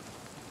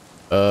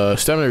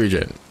 Stamina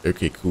regen.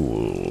 Okay,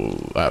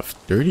 cool. I have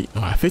 30.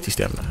 Oh, I have 50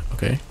 stamina.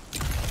 Okay.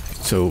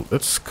 So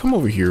let's come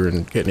over here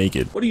and get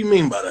naked. What do you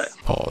mean by that?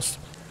 Pause.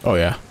 Oh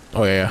yeah.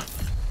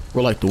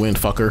 We're like the wind,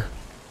 fucker.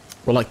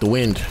 We're like the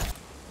wind.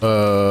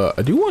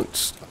 I do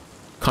want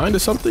kind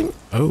of something.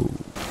 Oh.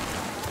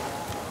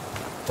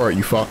 All right,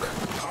 you fuck.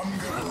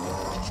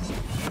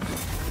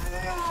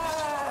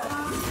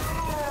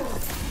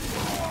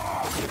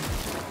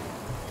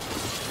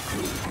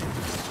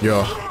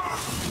 Yeah.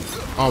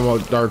 I'm a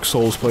Dark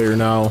Souls player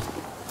now.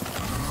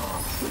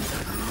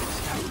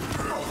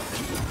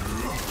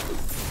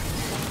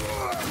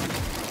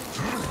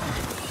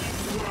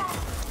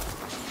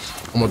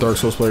 I'm a Dark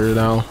Souls player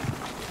now.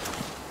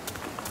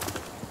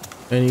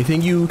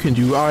 Anything you can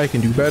do, I can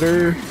do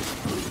better.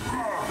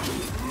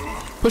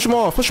 Push him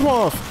off,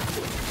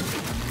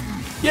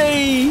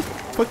 Yay!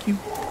 Fuck you.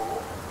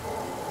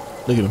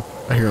 Look at him.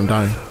 I hear him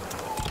dying.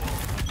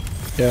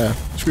 Yeah,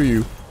 screw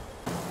you.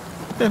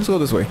 Yeah, let's go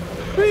this way.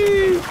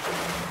 Whee!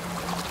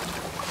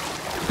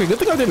 Okay, good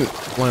thing I didn't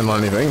land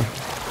on anything.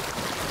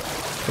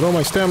 Although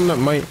my stamina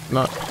might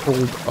not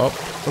hold up.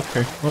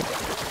 Okay, well.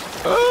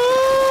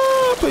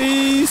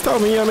 Please tell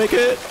me I make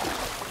it.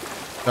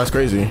 That's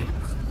crazy.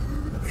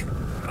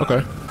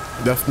 Okay.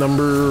 Death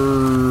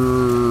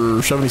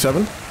number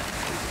 77.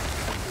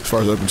 As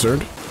far as I'm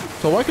concerned.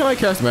 So why can't I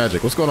cast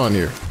magic? What's going on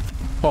here?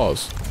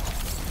 Pause.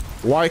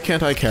 Why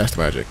can't I cast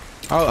magic?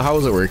 How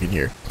is it working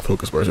here?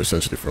 Focus bars are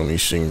essentially for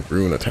unleashing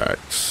rune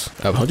attacks.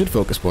 I have 100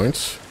 focus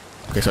points.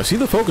 Okay, so I see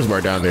the focus bar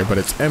down there, but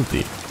it's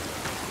empty.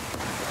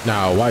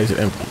 Now, why is it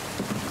empty?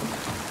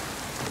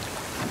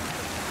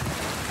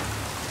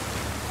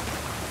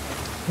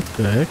 What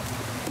the heck?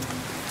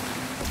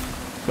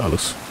 That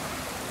looks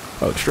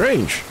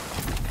strange.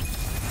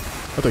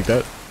 I'll take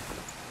that.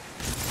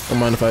 Don't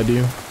mind if I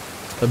do.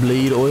 A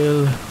blade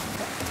oil.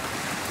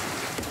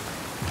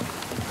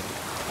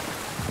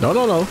 No,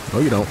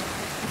 you don't.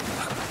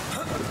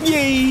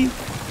 Yay!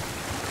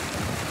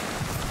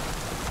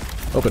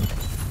 Open.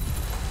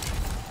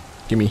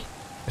 Gimme.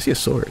 I see a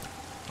sword.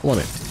 I want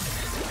it.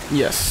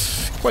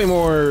 Yes.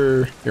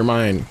 Claymore, you're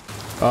mine.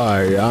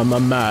 I am a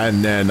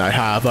man and I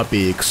have a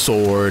big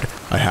sword.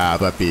 I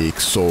have a big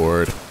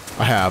sword.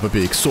 I have a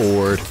big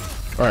sword.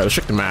 Alright, let's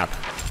check the map.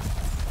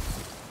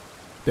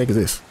 What the heck is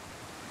this?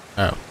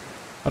 Oh.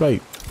 How do I...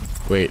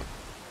 Wait.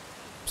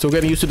 Still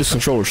getting used to this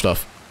controller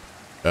stuff.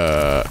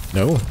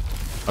 No.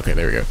 Okay,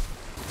 there we go.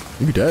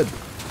 You dead?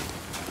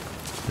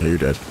 Yeah, you're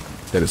dead.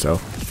 Dead as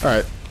hell. All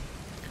right.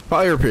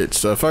 Fire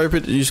pits. Fire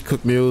pit used to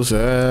cook meals.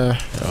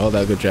 All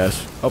that good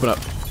jazz. Open up.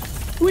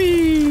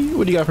 Whee!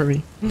 What do you got for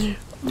me?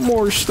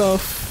 More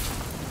stuff.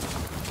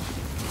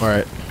 All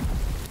right.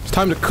 It's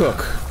time to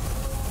cook.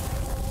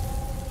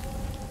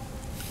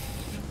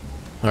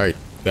 All right,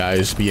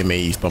 guys, be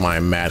amazed by my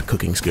mad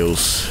cooking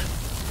skills.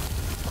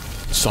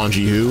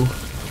 Sanji who?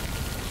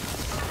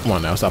 Come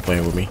on now, stop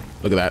playing with me.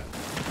 Look at that.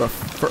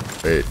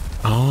 Wait.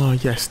 Oh,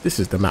 yes, this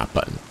is the map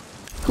button.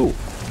 Cool.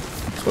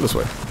 Let's go this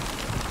way.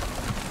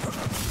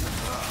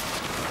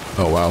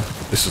 Oh, wow.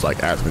 This is like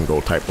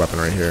Asmongold type weapon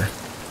right here.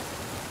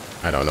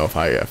 I don't know if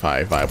I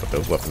vibe with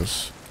those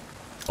weapons.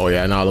 Oh,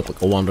 yeah, now I look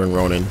like a wandering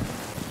Ronin.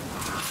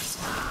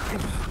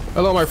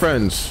 Hello, my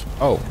friends.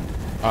 Oh,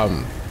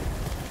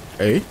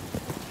 hey.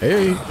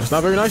 Hey, that's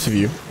not very nice of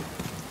you.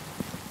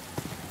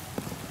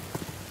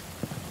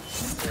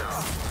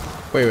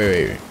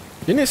 Wait.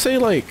 Didn't it say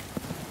like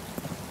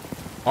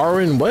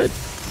Arin what?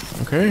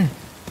 Okay.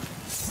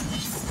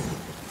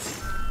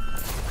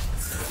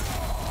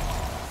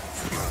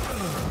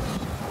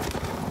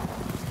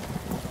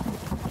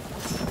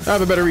 I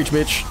have a better reach,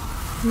 bitch.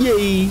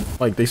 Yay!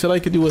 Like they said I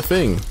could do a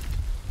thing.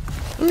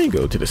 Let me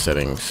go to the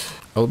settings.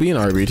 I'll be an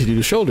RB to do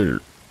the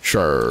shoulder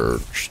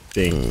charge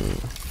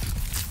thing.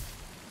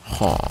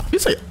 Huh. You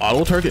say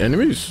auto target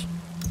enemies?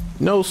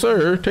 No,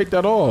 sir. Take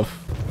that off.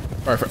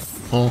 All right.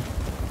 Huh.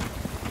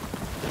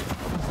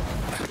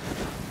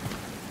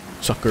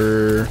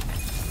 Sucker.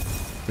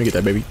 Let me get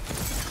that, baby.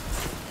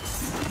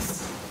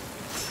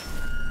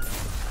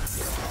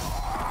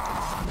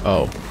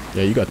 Oh,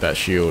 yeah, you got that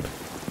shield.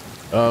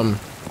 Well,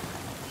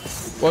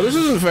 this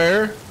isn't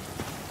fair.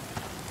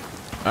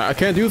 I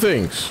can't do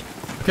things.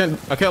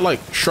 I can't like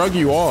shrug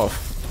you off.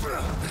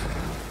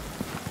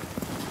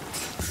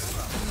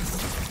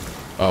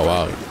 Oh,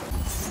 wow.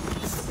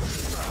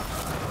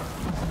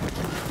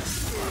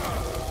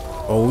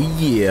 Oh,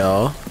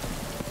 yeah.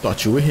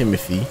 Thought you were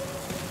Himothy.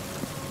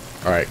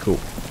 Alright, cool.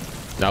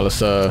 Now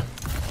let's, go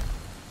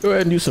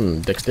ahead and do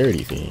some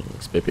dexterity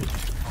things, baby.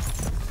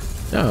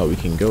 Now we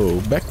can go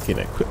back and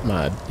equip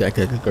my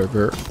dagger.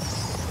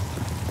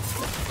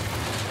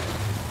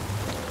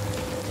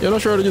 Yeah, I'm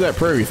not sure how to do that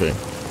prairie thing.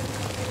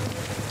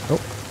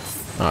 Oh.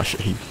 Ah, shit,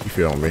 he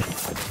fell on me.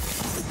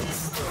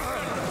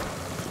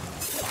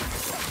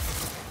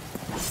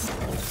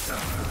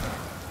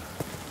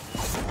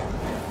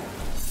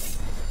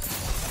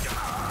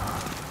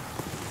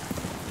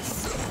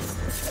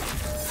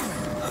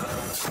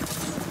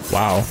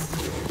 Wow.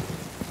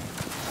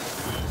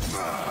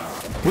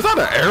 Was that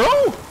an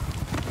arrow?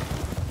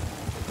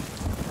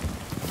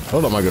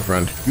 Hold on, my good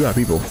friend. You got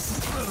people.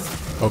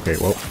 Okay,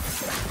 well.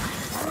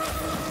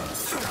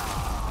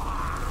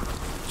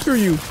 Screw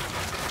you.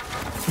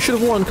 You should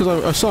have won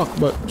because I suck,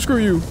 but screw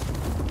you.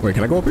 Wait,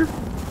 can I go up here?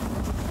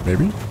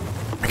 Maybe.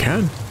 I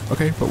can.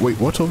 Okay, but wait,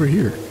 what's over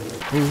here?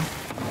 Ooh.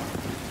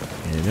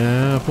 An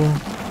apple.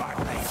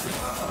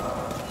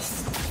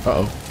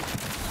 Uh-oh.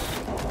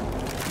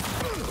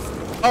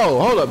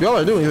 Oh, hold up. Y'all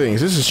are doing things.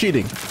 This is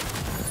cheating.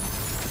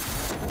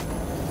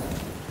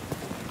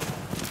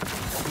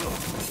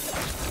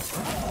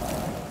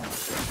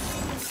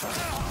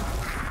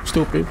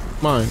 Stupid.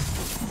 Mine.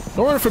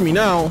 Don't run from me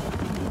now.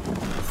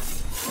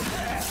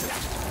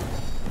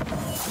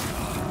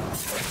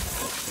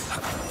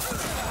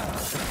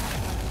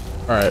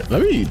 Alright,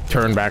 let me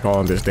turn back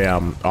on this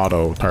damn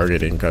auto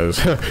targeting because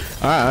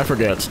I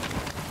forget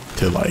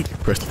to like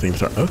press the thing to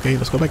start. Okay,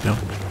 let's go back now.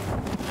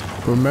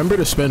 Remember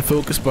to spend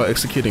focus by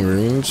executing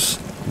runes.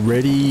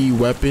 Ready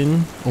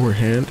weapon or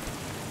hand.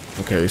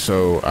 Okay,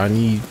 so I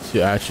need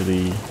to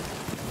actually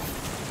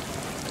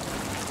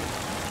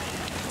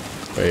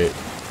wait.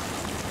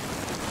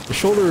 The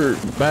shoulder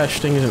bash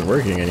thing isn't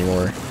working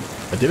anymore.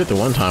 I did it the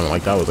one time,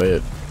 like that was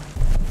it.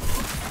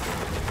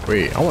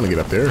 Wait, I want to get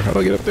up there. How do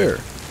I get up there?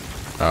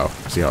 Oh,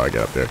 I see how I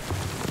get up there.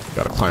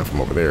 Gotta climb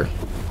from over there.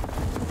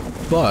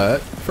 But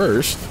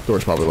first,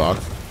 door's probably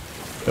locked.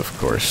 Of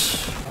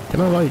course.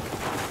 Can I like?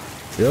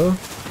 Yeah.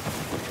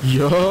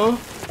 Yeah.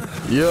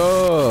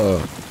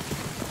 Yeah.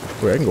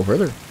 Wait, I can go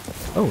further.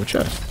 Oh, a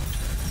chest.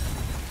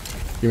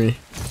 Give me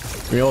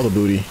all the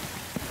booty.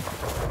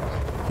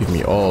 Give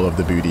me all of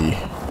the booty.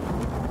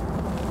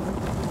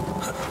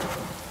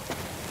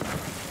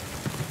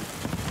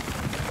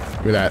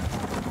 Look at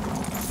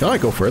that. Can I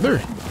go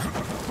further?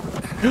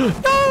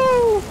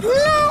 No!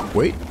 No!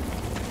 Wait.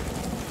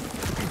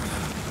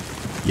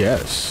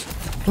 Yes.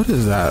 What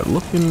is that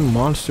looking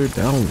monster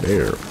down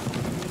there?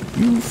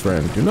 You,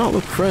 friend, do not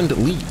look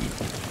friendly.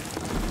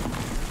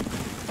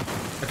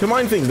 I can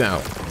mine things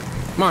now.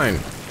 Mine.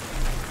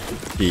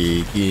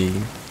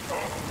 Digging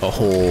a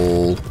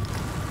hole.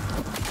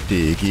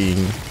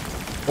 Digging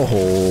a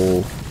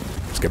hole.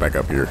 Let's get back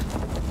up here.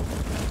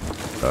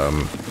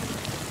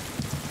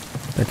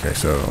 Okay,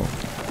 so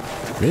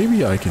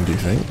maybe I can do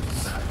things.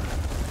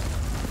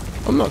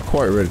 I'm not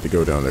quite ready to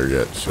go down there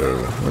yet, so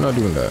we're not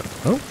doing that.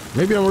 Oh,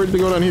 maybe I'm ready to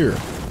go down here.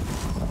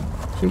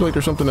 Seems like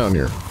there's something down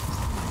here.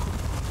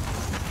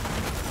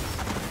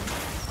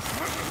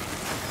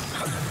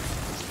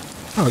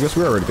 Oh, I guess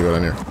we are ready to go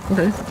down here.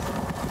 Okay.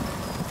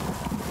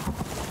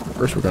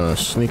 First, we're gonna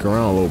sneak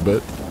around a little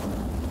bit.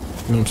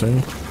 You know what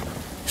I'm saying?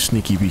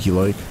 Sneaky beaky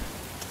like.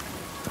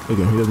 Look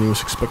at him, he doesn't even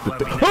expect the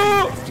thing.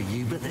 Oh!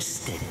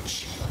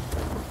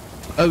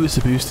 I was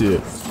supposed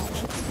to.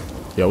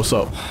 Yeah, what's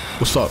up?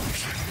 What's up?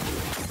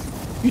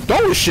 You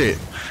throwing shit?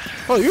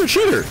 Oh, you're a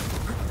cheater.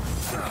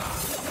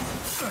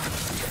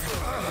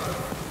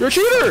 You're a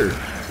cheater. You're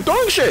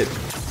throwing shit.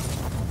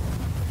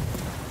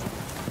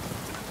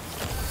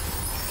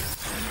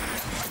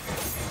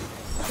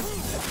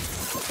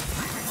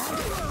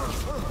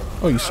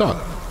 Oh, you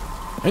suck.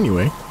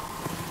 Anyway.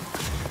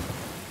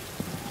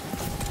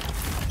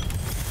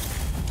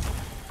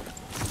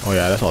 Oh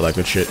yeah, that's all that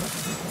good shit.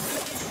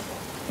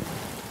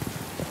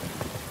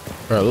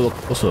 Alright,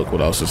 let's look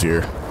what else is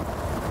here.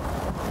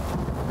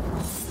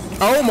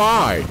 Oh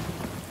my!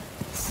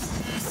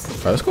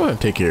 Alright, let's go ahead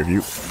and take care of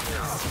you.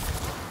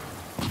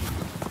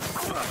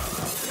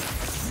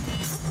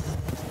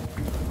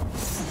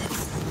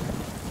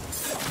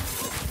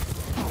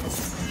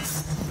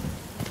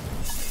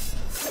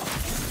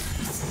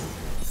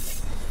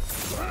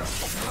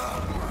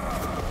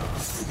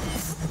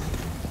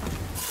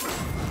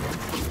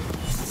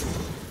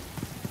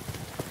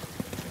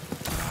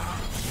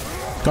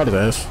 Got his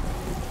ass.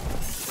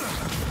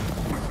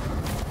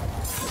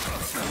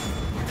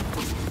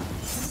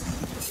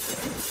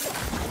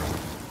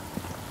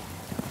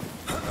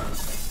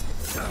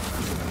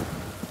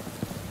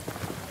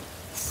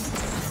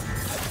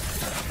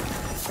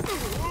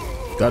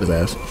 Got his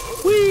ass.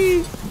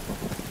 Whee!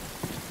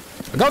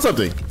 I got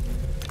something.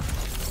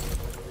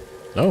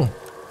 No.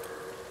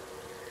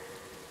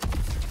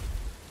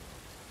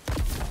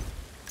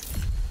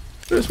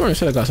 This morning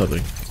said I got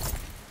something.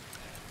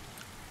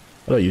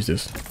 How do I use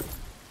this?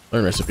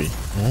 Learn recipe.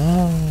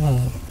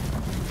 Oh.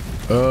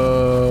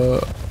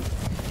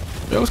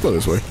 Yeah, let's go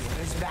this way.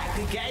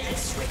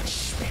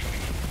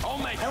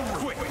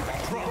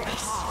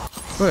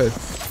 Go ahead.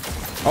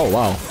 Oh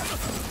wow.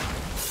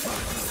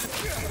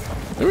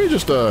 Let me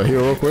just heal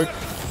real quick.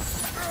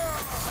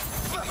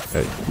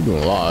 Hey, you're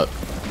doing a lot.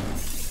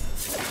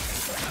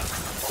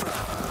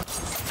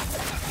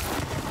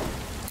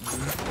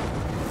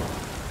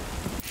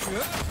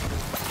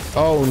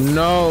 Oh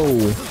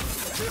no.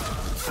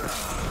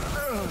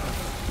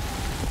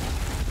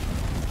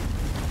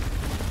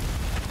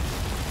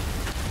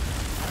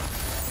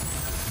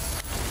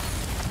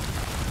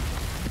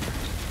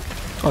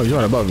 Oh, he's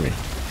right above me.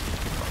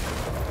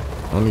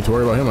 I don't need to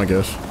worry about him, I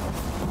guess.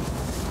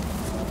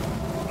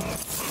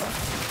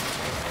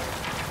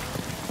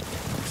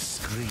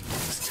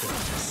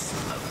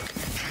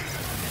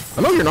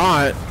 I know you're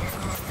not.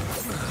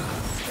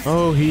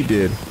 Oh, he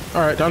did.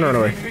 All right, time to run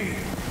away.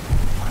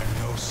 I'm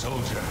no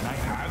soldier and I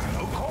have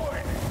no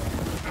coin.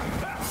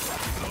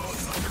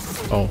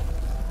 Oh.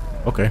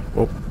 Okay.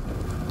 Well,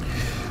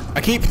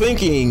 I keep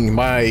thinking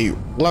my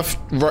left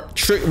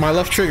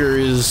trigger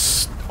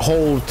is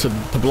hold to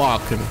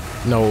block, and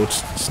no,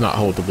 it's not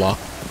hold to block.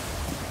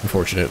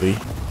 Unfortunately.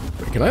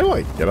 Wait, can I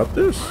like get up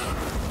this?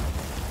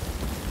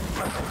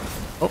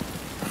 Oh.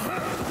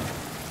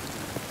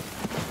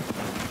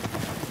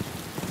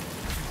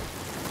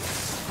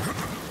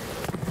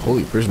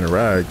 Holy prisoner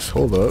rags.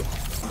 Hold up.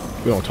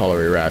 We don't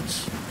tolerate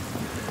rats.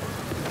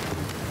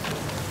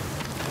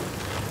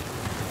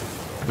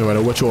 No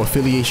matter what your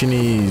affiliation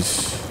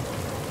is.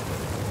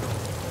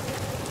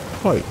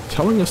 Like,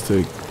 telling us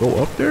to go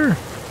up there?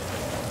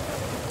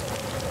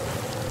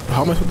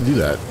 How am I supposed to do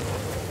that?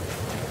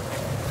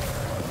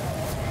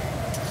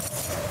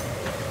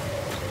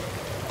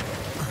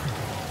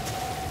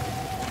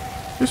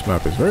 This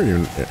map is very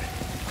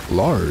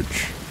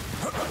large.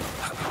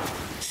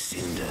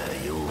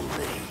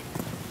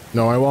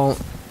 No, I won't.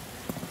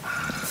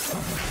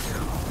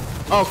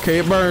 Okay,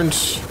 it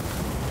burns.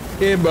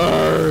 It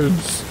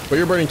burns. But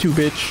you're burning too,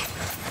 bitch.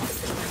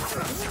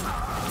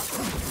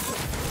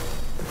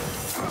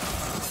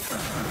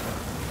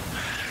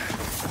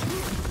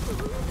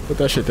 Put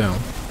that shit down,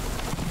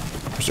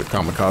 Mr.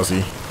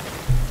 Kamikaze.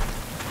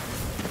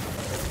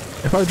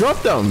 If I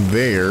drop down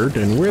there,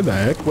 then where the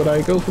heck would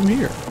I go from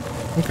here?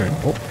 Okay,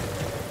 well,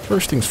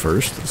 first things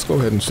first, let's go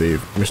ahead and save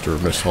Mr.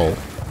 or Miss Hull.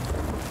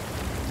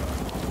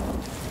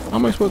 How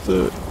am I supposed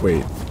to...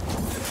 Wait.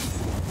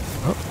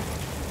 Oh.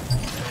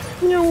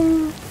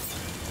 No.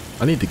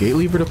 I need the gate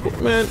lever to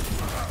put... Man.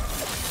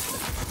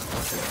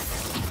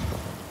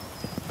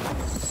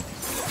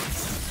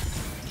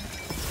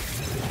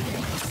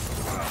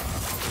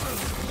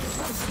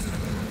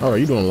 Alright,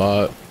 you're doing a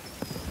lot.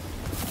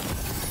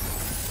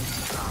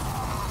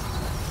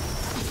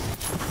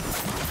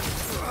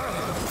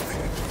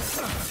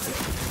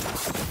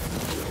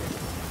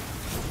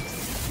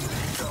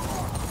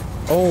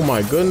 Oh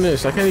my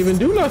goodness, I can't even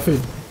do nothing.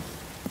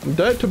 I'm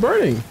dead to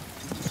burning.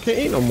 I can't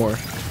eat no more.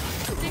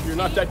 You're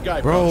not that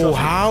guy, bro.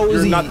 How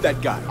is he? You're not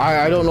that guy.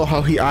 I don't know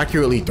how he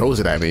accurately throws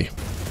it at me.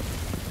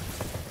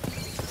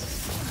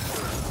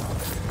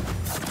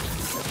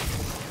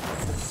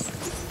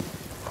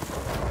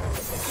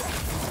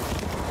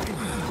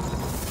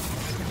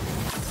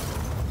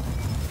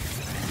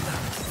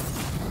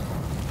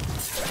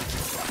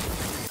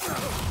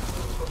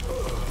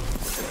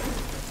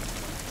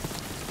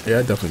 Yeah,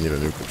 I definitely need a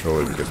new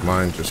controller because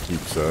mine just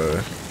keeps,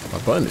 my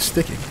button is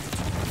sticking.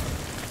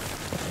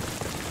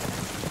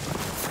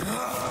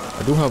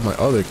 I do have my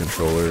other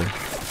controller. I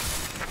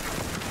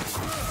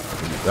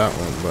can use that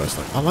one, but it's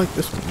like, I like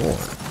this one more.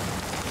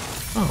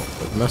 Oh,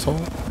 like mess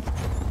hall?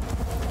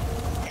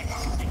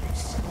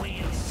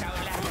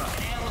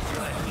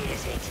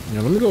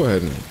 Yeah, let me go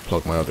ahead and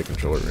plug my other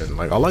controller in.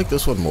 Like, I like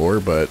this one more,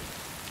 but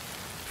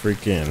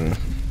freaking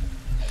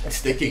it's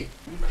sticking.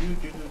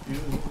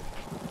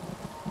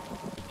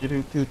 All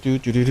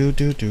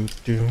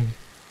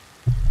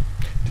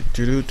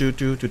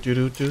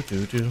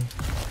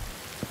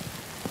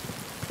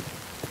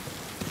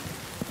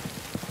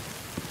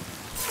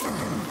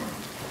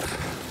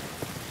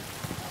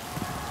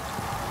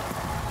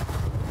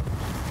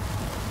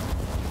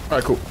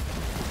right, cool.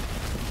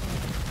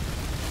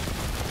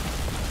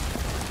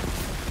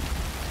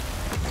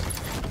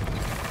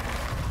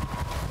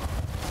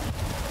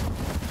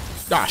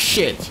 Ah,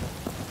 shit.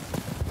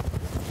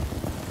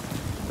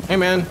 Hey,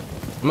 man.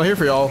 I'm not here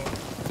for y'all.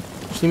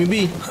 Just leave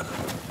me be.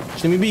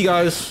 Just leave me be,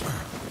 guys.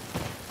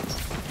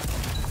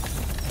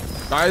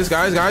 Guys.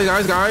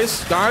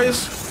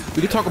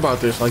 We can talk about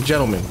this like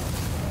gentlemen.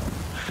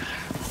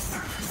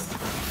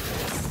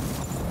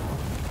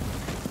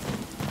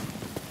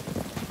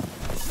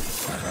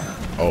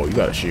 Oh, you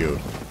got a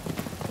shield.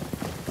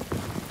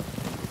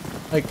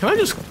 Like, can I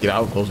just get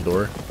out and close the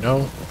door?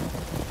 No?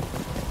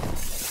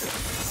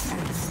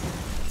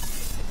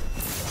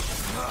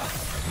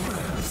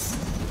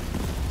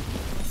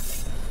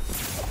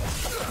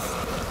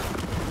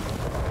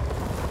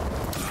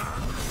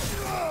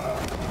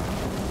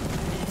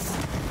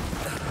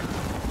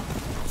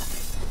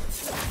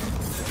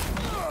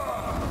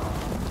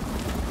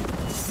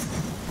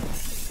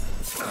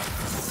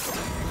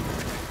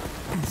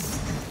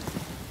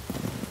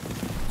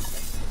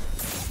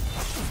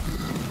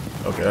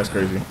 Okay, that's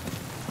crazy.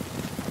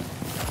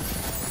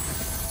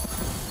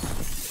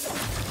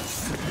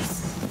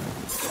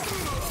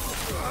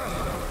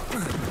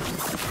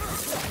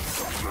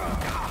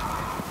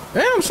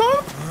 Damn, son.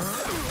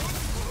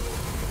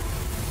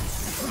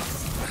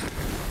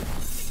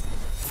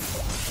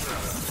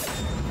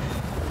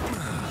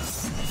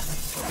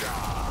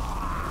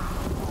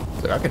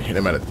 Like, I can hit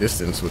him at a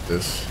distance with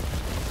this.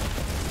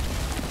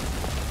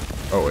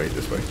 Oh wait,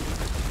 this way.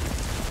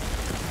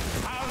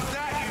 How's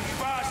that, you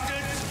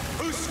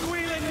bastards? Who's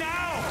squealing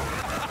now?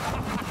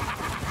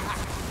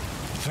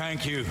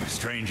 Thank you,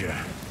 stranger.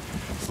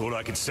 Thought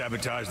I could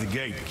sabotage the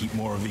gate to keep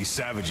more of these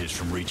savages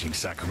from reaching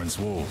Sacrament's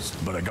walls.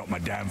 But I got my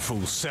damn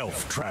fool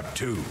self trapped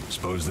too.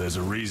 Suppose there's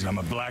a reason I'm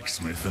a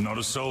blacksmith and not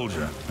a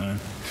soldier, huh?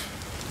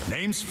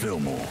 Name's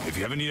Fillmore. If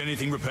you ever need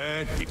anything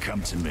repaired, you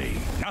come to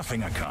me.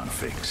 Nothing I can't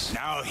fix.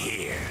 Now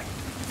here.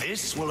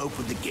 This will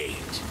open the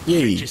gate.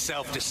 Yay. Get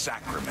yourself to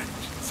Sacrament.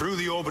 Through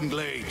the Auburn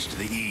Glades to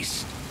the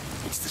east.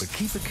 It's the... But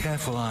keep a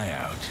careful eye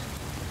out.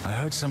 I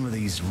heard some of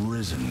these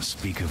Risen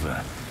speak of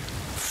a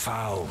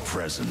foul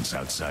presence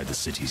outside the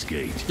city's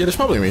gate. Yeah, that's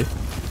probably me.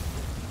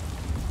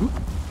 Ooh.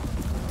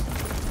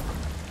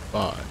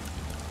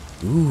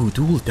 5. Ooh,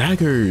 dual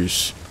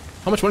daggers.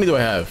 How much money do I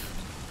have?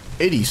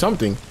 80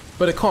 something.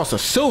 But it costs a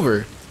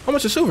silver. How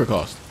much does silver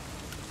cost?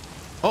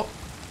 Oh,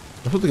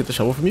 I'm supposed to get the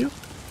shovel from you?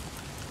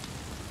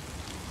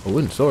 A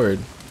wooden sword.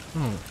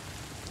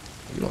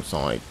 You don't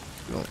sound like,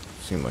 you don't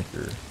seem like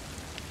you're...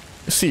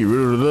 Let's see,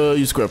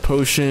 use to craft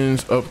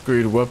potions,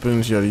 upgrade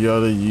weapons, yada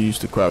yada, use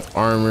to craft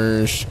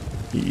armors,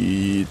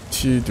 the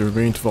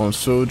remain to fallen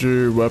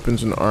soldier,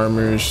 weapons and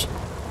armors,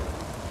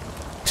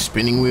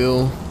 spinning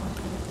wheel,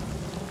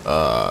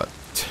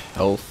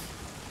 health.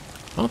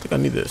 I don't think I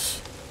need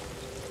this.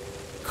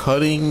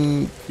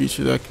 Cutting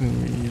creature that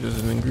can read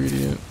as an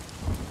ingredient.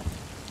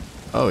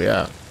 Oh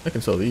yeah, I can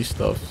sell these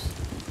stuffs.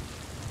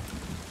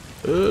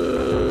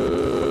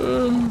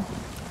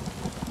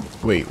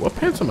 Wait, what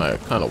pants am I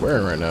kind of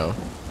wearing right now?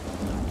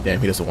 Damn,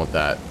 he doesn't want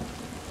that.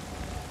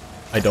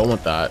 I don't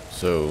want that,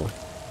 so...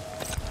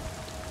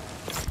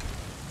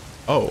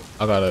 Oh,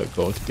 I gotta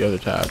go to the other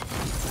tab.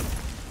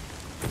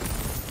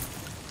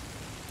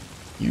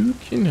 You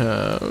can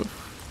have...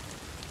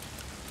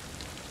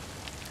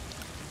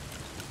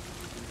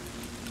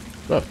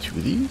 Do I have 2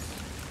 of these?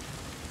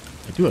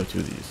 I do have 2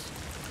 of these.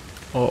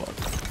 Oh,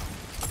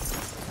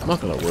 I'm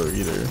not gonna worry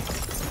either.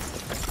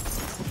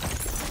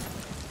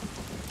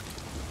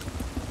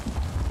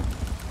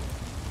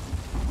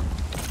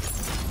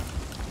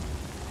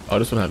 Oh,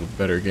 this one had a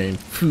better gain.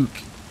 Fook.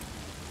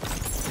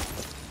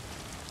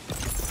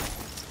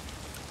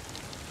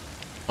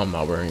 I'm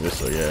not wearing this,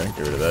 so yeah, get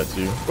rid of that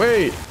too.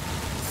 Wait!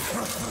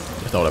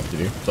 That's not what I have to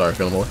do. Sorry,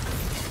 Fillmore.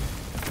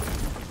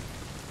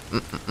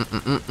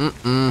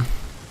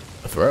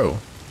 A throw.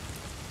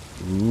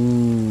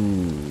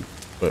 Ooh.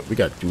 But we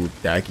got dual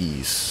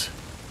daggies.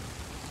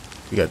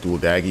 We got dual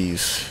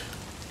daggies.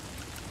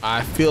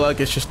 I feel like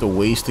it's just a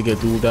waste to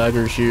get dual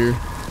daggers here.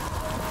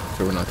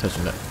 So we're not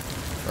touching that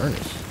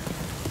furnace.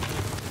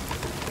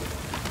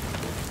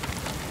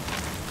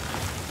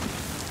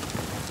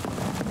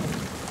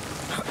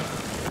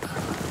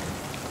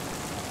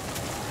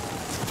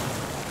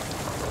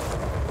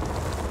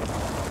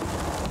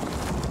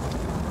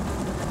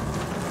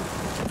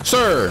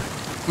 Sir,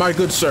 my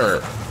good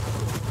sir,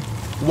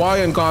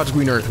 why on God's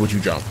green earth would you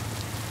jump?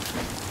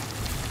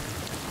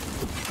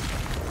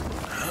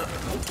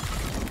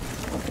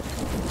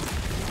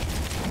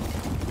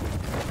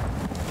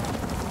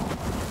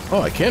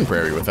 Oh, I can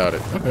parry without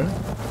it. Okay.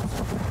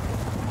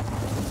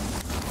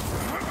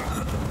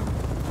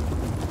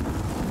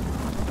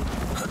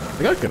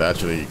 I think I could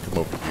actually come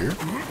over here.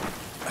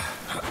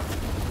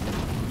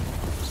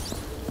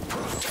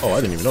 Oh,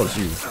 I didn't even notice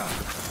you.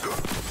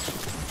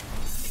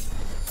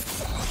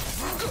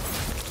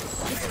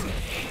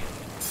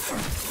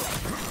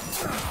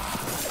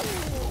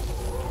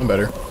 I'm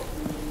better.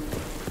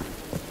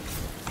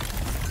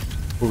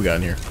 What we got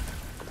in here?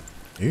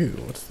 Ew,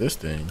 what's this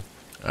thing?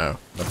 Oh,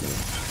 nothing.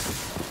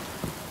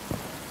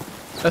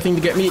 Nothing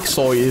to get me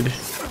excited.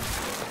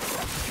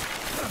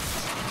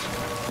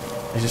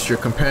 Is this your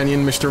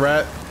companion, Mr.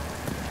 Rat?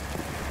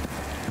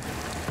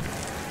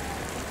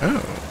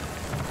 Oh.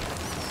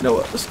 No,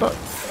 it's not.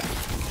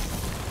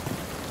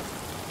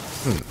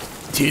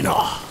 Dinner.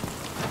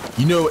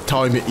 You know what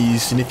time it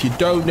is, and if you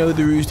don't know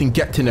the rules, then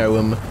get to know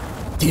them.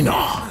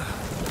 Dinner.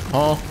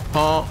 What?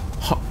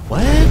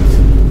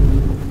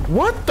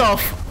 What the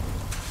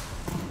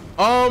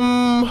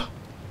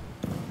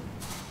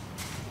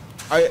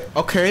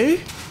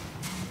okay.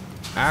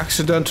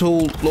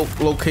 Accidental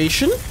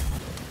location?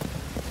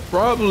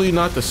 Probably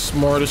not the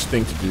smartest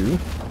thing to do,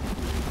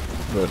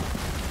 but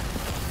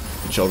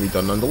it shall be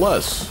done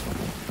nonetheless.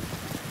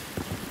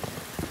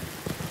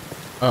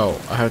 Oh,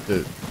 I have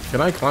to... Can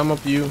I climb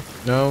up you?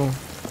 No?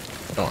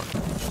 Darn.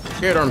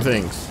 Scared arm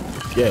things.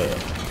 Yeah.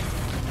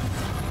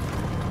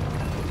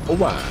 Oh,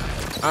 wow.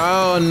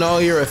 Oh, no,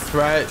 you're a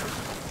threat.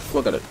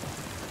 Look at it.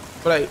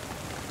 But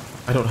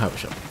I don't have a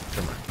shovel.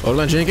 Never mind. Hold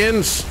on,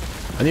 Jenkins.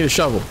 I need a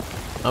shovel.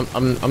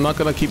 I'm not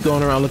gonna keep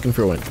going around looking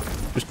for one.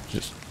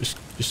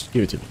 Just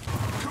give it to me.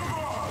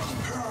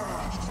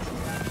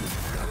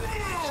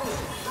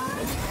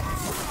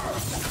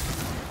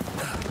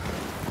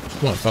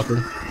 Come on,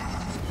 fucker.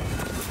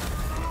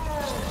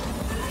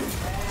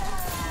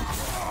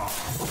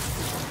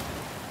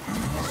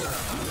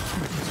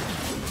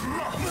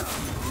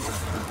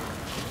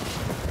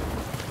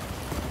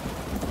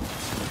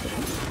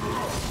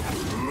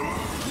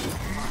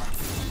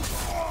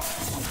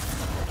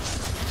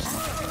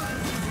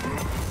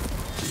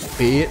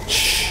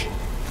 Bitch.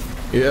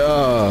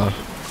 Yeah.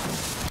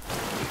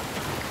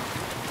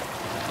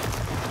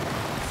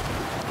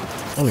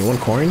 Only one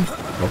coin?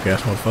 Okay,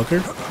 that's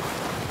motherfucker.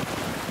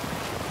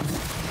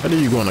 How do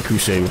you go on a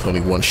crusade with only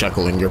one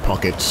shekel in your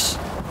pockets?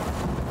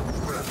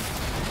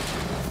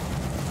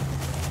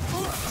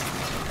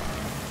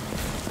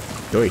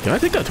 Wait, can I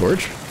take that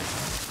torch?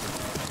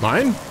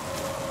 Mine?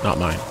 Not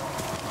mine.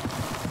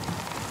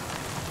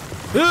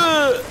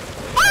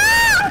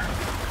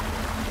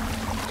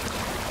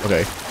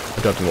 Okay,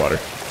 I dumped in water.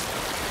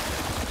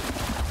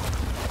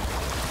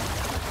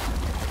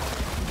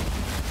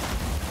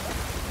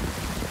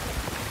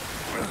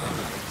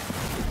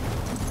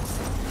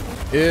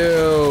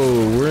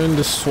 Ew, we're in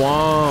the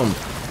swamp.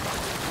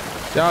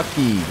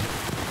 Yucky.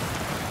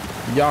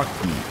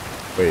 Yucky.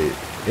 Wait,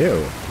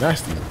 ew,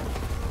 nasty.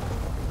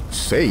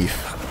 Safe?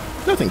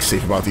 Nothing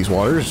safe about these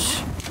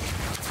waters.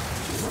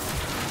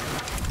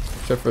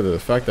 Except for the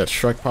fact that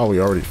Shrek probably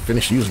already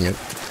finished using it.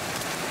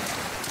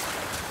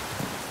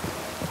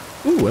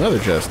 Ooh, another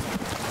chest.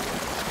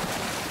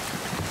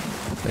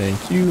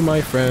 Thank you,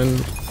 my friend.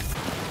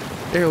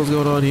 What the hell's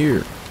going on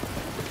here?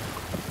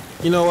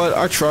 You know what?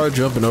 I tried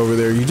jumping over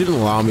there. You didn't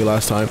allow me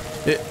last time.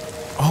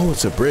 Oh,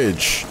 it's a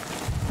bridge.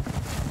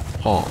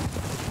 Huh.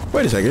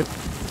 Wait a second.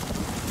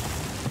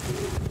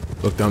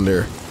 Look down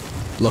there.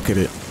 Look at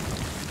it.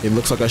 It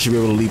looks like I should be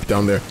able to leap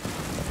down there.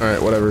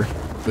 Alright, whatever.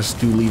 Let's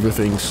do lever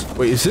things.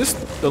 Wait, is this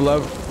the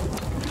lever?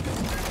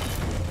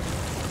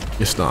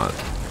 It's not.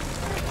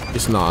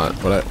 It's not,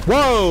 but I...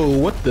 Whoa!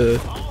 What the...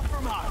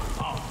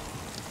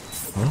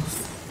 Huh?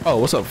 Oh,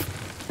 what's up?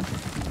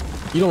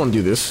 You don't want to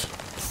do this.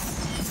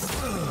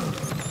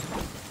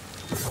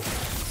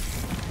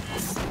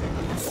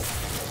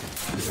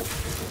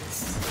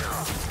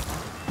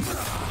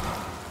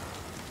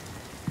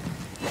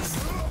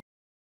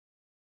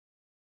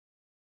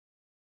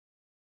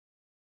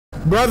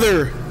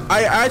 Brother,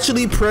 I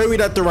actually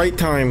parried at the right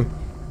time.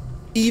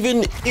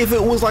 Even if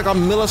it was like a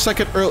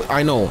millisecond early.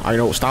 I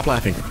know. Stop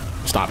laughing.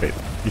 Stop it.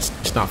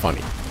 It's not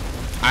funny.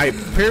 I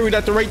parried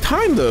at the right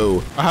time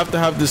though. I have to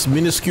have this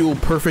minuscule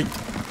perfect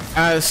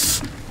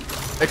ass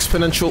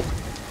exponential.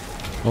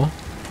 Oh.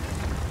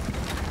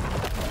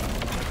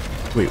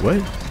 Wait,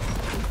 what?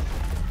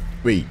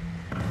 Wait.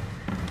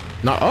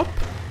 Not up?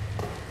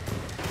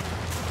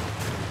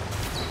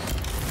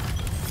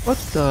 What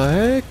the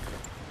heck?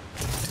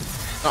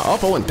 Not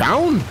up, I went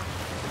down?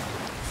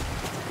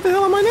 What the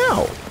hell am I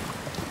now?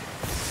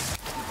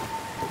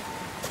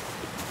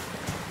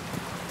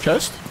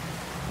 Chest?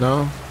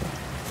 No.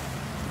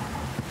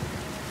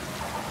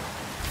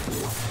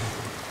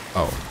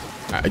 Oh,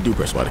 I do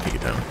press Y to kick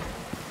it down.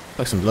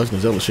 Like some Legend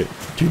of Zelda shit.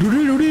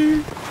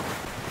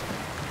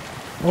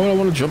 Oh, I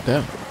want to jump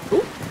down.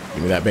 Ooh,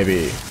 give me that,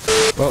 baby.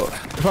 Well,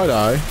 if I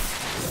die,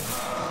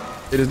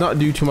 it is not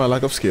due to my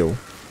lack of skill.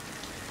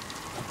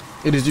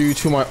 It is due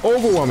to my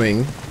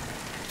overwhelming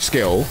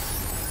skill.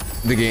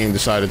 The game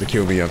decided to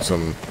kill me on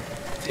some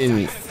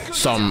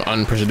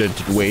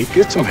unprecedented way.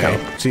 Get some help.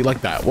 See,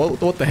 like that.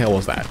 What the hell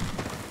was that?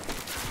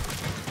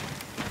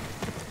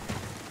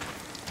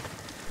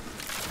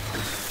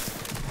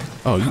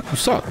 Oh, you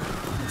suck.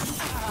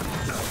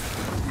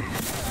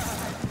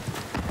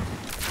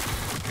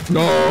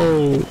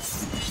 No.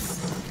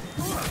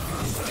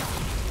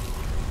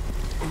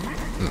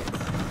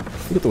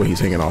 Look at the way he's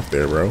hanging off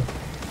there, bro.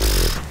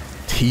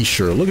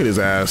 T-shirt. Look at his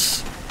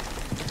ass.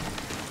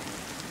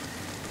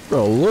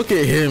 Bro, look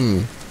at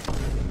him.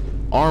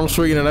 Arm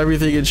swinging and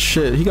everything and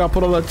shit. He got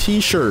put on a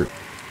t-shirt.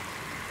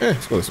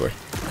 Let's go this way.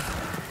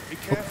 Be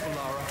careful,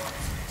 Lara.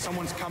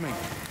 Someone's coming.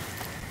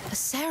 A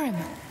serum.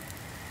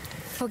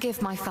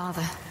 Forgive my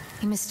father.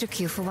 He mistook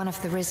you for one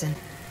of the risen.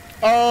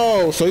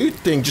 Oh, so you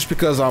think just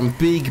because I'm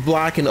big,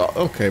 black, and...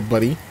 Okay,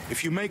 buddy.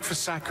 If you make for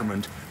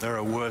Sacrament, there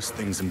are worse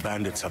things than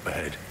bandits up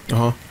ahead.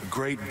 Uh-huh. A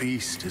great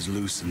beast is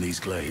loose in these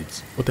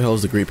glades. What the hell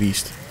is the Great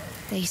Beast?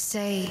 They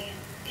say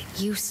it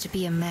used to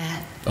be a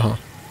man. Uh-huh.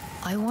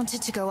 I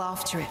wanted to go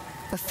after it,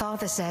 but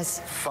father says...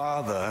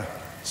 Father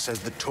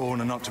says the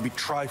Torn are not to be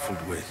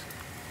trifled with.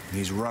 And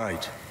he's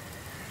right.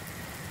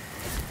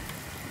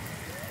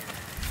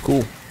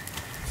 Cool.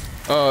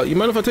 You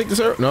mind if I take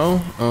this arrow?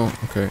 No? Oh,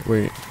 okay,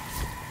 wait.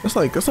 That's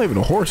not even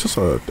a horse.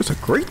 That's a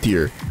great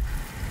deer.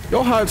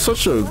 Y'all had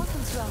such a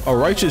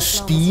righteous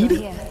steed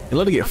and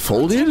let it get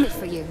folded?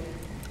 For you.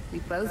 We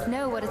both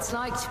know what it's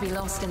like to be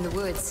lost in the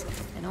woods,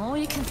 and all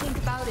you can think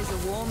about is a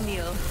warm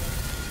meal.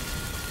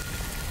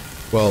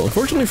 Well,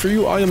 unfortunately for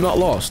you, I am not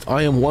lost.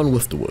 I am one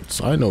with the woods.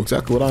 I know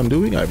exactly what I'm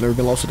doing. I've never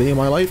been lost a day in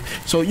my life.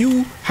 So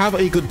you have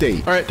a good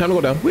day. All right, time to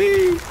go down.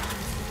 Whee!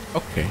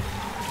 Okay.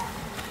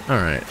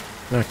 All right.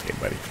 Okay,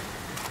 buddy.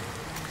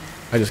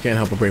 I just can't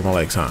help but break my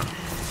legs, huh?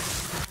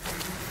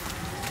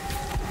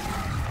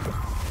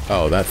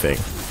 Oh, that thing.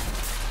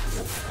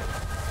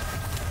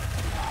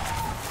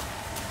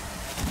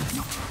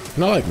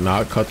 Can I like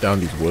not cut down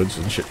these woods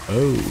and shit?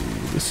 Oh,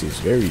 this is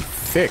very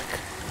thick.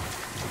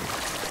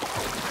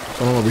 What's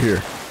going on over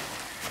here?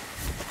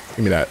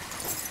 Give me that.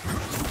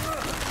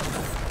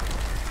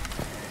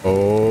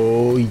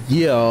 Oh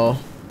yeah.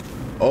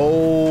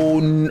 Oh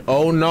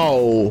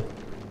no.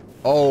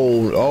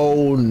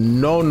 Oh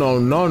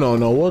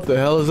no. What the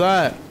hell is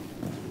that?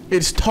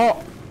 It's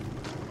tall.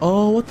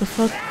 Oh, what the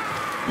fuck?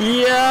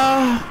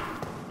 Yeah.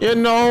 Yeah,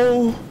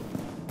 no.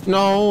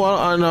 No,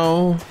 I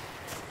know.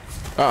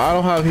 I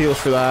don't have heals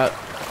for that.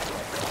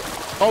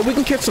 Oh, we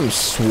can catch some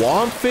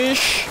swamp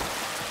fish.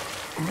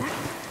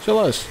 Show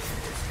us.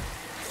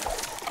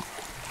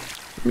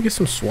 Let me get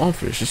some swamp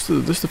fish. This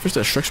the fish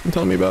that Shrek's been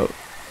telling me about.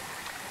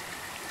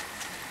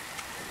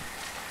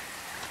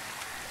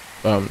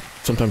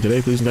 Sometime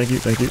today, please.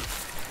 Thank you.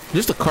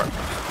 Just a carp.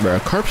 Bro,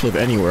 carps live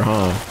anywhere,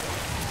 huh?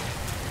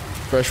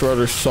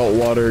 Freshwater, salt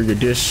water, your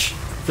dish,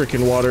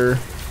 freaking water,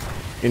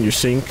 in your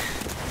sink,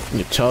 in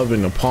your tub,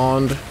 in the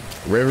pond,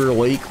 river,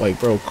 lake. Like,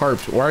 bro,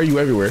 carps. Why are you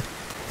everywhere?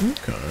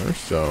 Okay,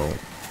 so.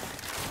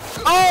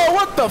 Oh,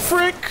 what the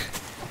frick?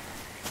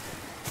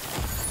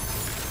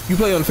 You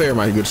play unfair,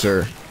 my good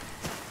sir.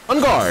 On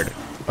guard.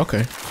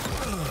 Okay.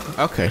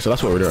 Okay, so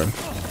that's what we're doing.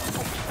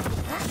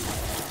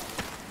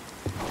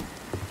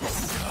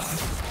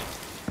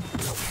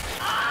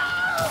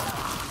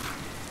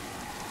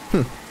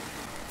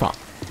 Fuck.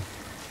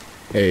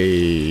 Hey,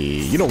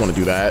 you don't want to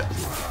do that.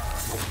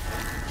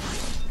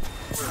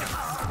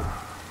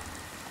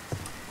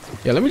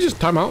 Yeah, let me just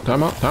time out.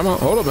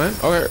 Hold up, man.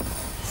 Okay.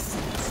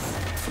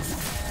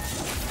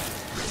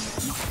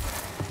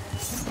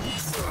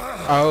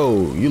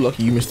 Oh, you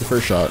lucky you missed the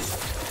first shot.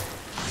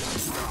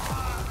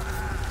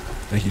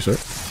 Thank you, sir.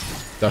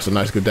 That's a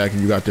nice good dagger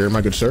you got there,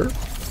 my good sir.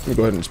 Let me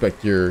go ahead and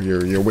inspect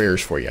your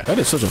wares for you. That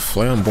is such a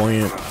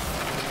flamboyant.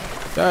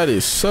 That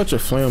is such a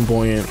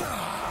flamboyant.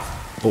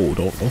 Oh,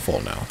 don't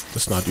fall now.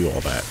 Let's not do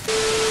all that.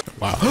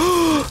 Wow.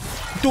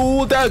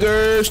 Dual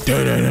daggers.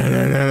 Dual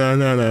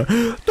daggers.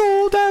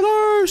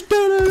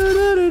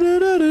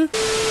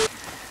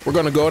 We're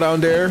gonna go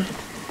down there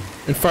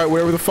and fight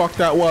wherever the fuck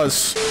that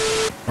was.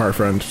 All right,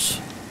 friends.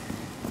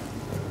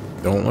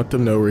 Don't let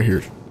them know we're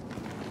here.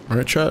 All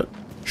right, chat.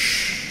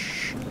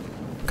 Shh.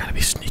 Gotta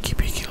be sneaky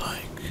peeky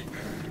like.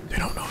 They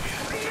don't know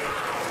yet.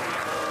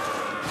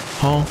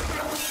 Huh?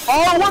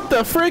 Oh, what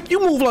the frick? You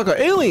move like an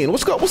alien.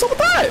 What's up with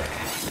that?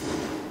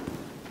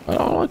 I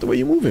don't like the way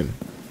you're moving.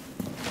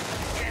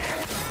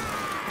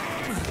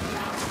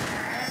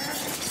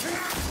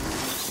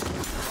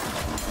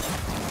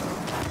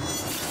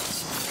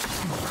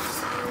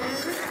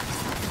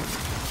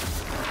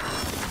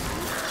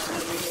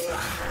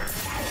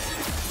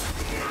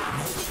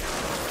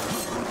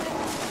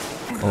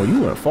 Oh,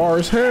 you went far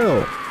as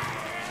hell.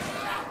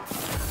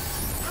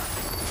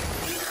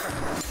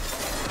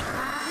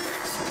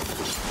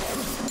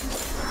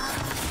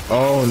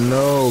 Oh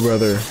no,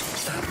 brother.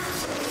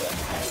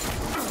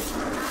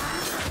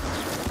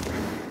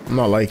 I'm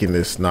not liking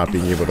this, not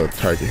being able to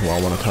target who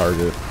I want to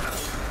target.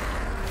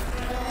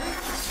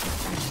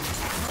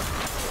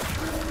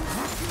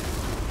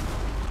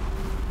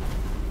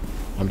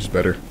 I'm just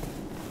better.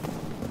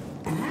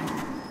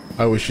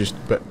 I was just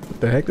what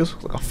the heck? This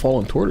looks like a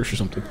fallen tortoise or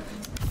something.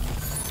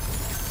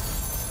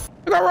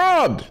 I got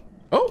robbed!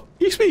 Oh,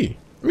 XP.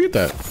 Let me get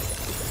that.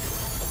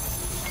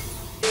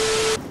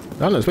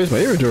 Not enough space in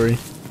my inventory.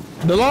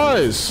 The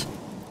lies!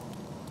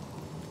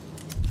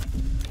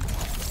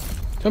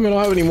 Tell me I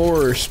don't have any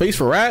more space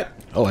for rat?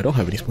 Oh, I don't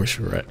have any space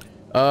for rat.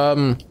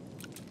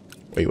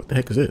 Wait, what the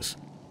heck is this?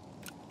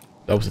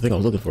 That was the thing I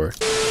was looking for.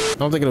 I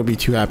don't think it'll be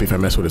too happy if I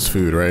mess with its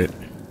food, right?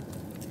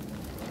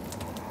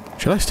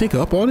 Should I sneak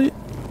up on it?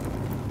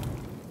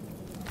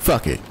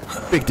 Fuck it.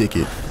 Big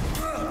ticket.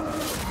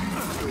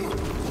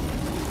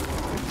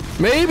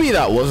 Maybe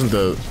that wasn't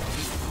the...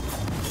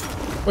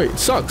 Wait, it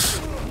sucks.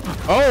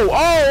 Oh,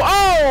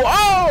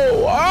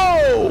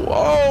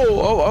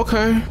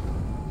 okay.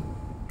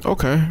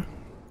 Okay.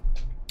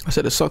 I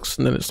said it sucks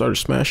and then it started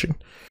smashing.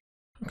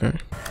 Okay.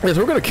 Yeah,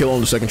 so we're gonna kill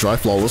on the second try,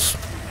 flawless.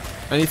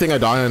 Anything I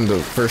die on the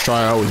first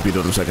try, I always beat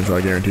on the second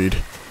try, guaranteed.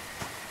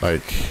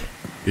 Like,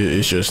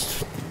 it's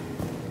just...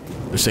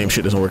 the same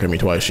shit doesn't work at me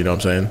twice, you know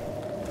what I'm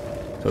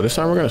saying? So this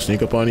time we're gonna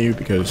sneak up on you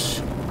because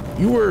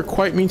you were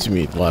quite mean to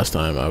me the last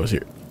time I was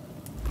here.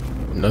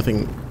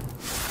 Nothing...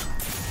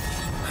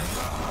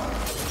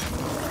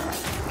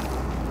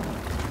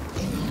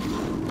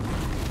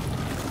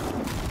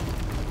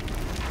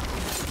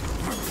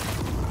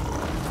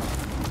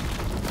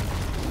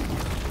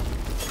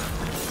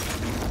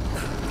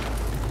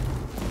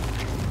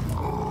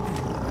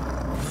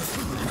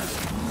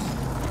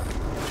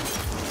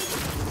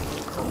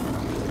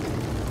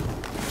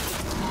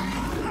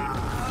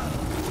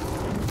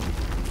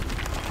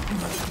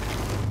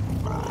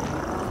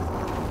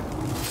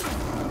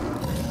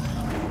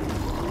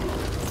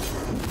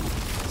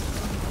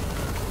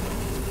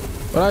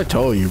 But I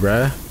told you,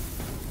 bruh.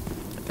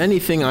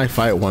 Anything I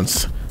fight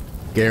once,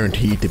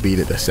 guaranteed to beat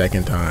it the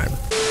second time.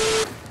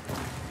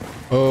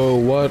 Oh,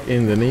 what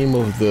in the name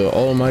of the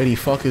almighty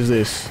fuck is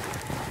this?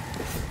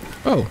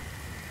 Oh.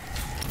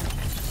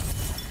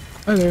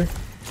 Hi there.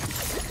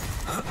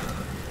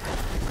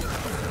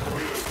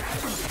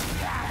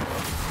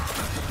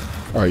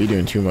 Alright, you're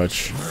doing too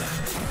much.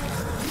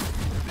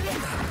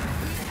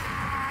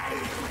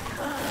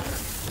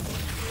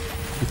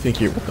 You think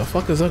you're... what the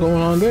fuck is that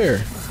going on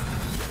there?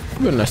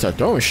 You better not start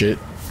throwing shit.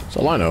 That's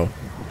all I know.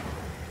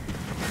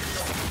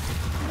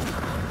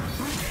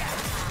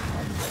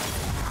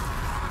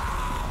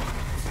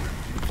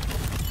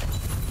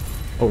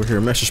 Over here,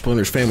 Master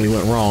Splinter's family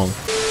went wrong.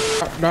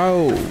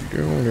 No.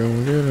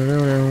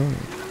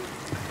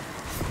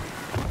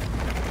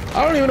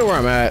 I don't even know where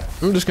I'm at.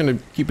 I'm just gonna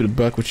keep it a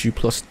buck with you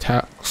plus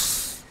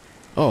tax.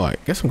 Oh, I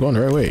guess I'm going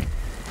the right way.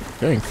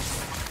 Dang.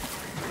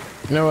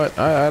 You know what?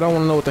 I don't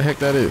want to know what the heck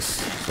that is.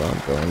 So I'm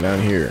going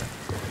down here.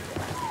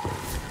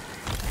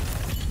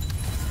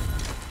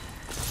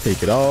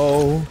 Take it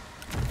all.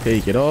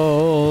 Take it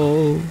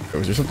all. Oh,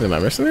 is there something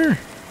I'm missing there?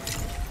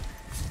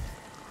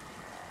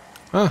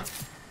 Huh.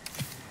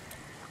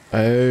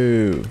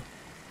 Oh.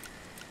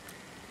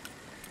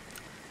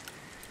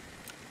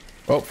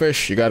 Oh,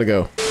 fish, you gotta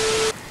go.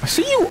 I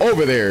see you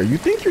over there. You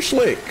think you're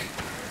slick.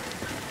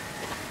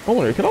 I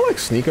wonder, can I like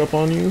sneak up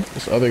on you?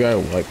 This other guy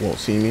like won't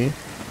see me.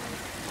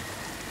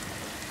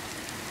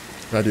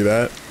 Can I do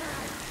that?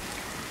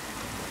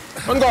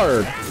 On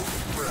guard.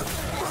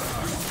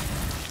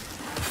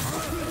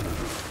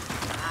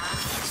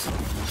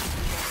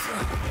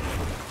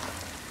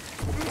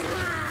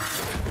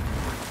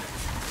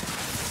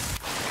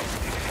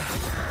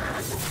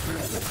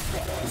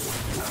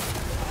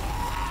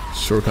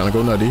 Sure, kind of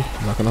go nutty.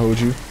 I'm not gonna hold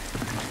you.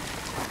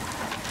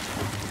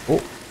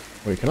 Oh,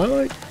 wait, can I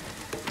like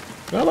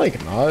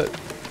not?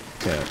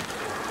 Can't.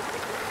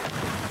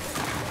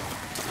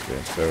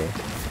 Okay, so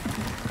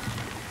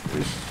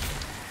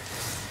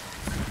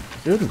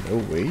there's no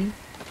way.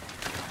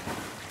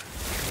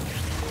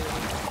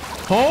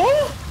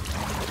 Huh?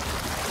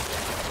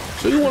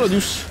 So you want to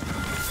do?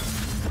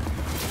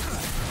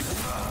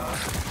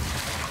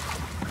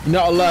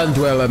 Not a land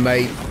dweller,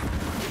 mate.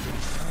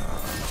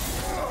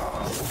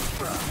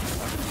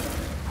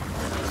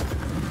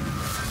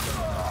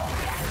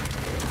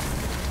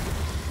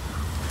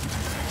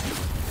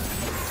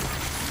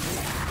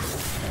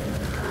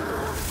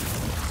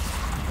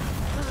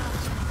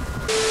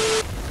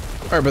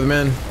 Alright, brother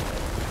man.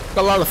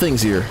 Got a lot of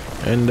things here.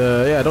 And,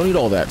 yeah, I don't need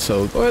all that,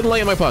 so go ahead and lay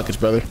in my pockets,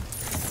 brother.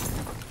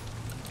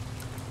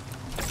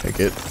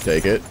 Take it,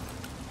 take it,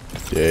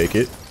 take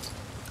it.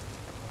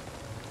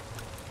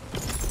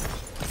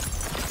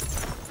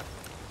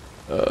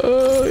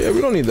 Yeah,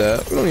 we don't need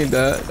that. We don't need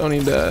that. Don't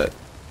need that.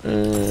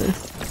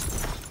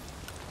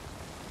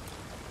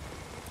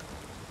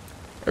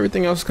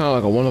 Everything else is kind of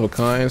like a one of a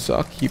kind, so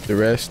I'll keep the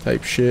rest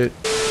type shit.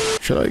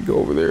 Should I go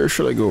over there?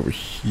 Should I go over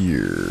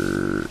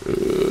here?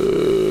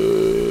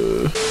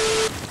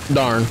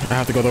 Darn, I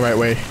have to go the right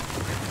way.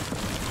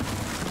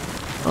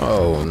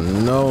 Oh,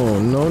 no,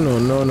 no, no,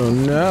 no, no,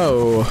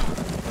 no.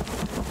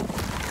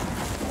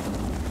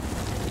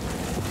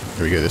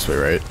 Here we go this way,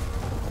 right?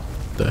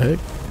 The heck?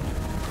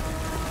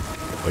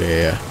 Oh,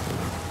 yeah.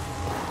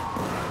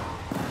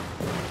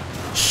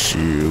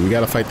 Shoot, we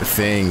gotta fight the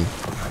thing.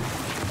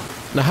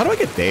 Now, how do I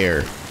get there?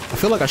 I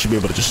feel like I should be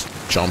able to just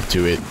jump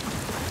to it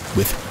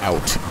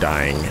without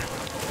dying,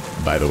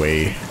 by the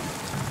way.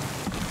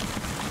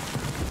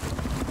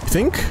 You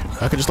think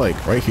I could just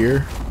like right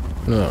here?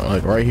 No,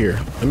 like right here.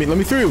 Let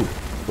me through.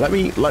 Let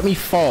me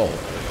fall.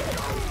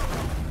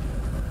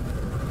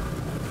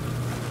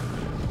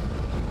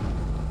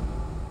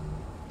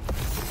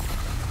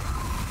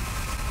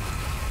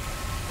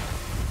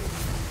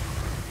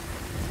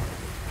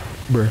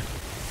 Bruh.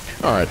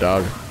 Alright,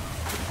 dog.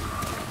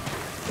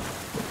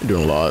 You're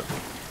doing a lot.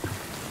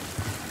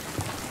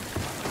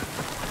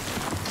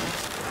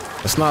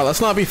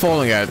 Let's not be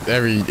falling at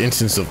every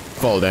instance of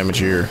fall damage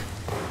here.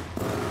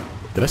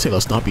 Did I say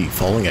let's not be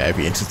falling at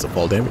every instance of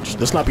fall damage?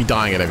 Let's not be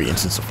dying at every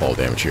instance of fall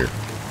damage here.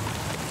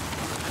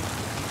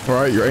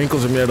 Alright, your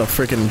ankles are made out of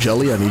freaking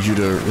jelly. I need you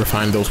to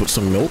refine those with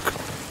some milk.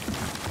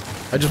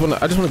 I just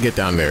wanna get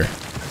down there.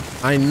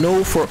 I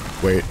know for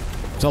wait,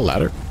 is that a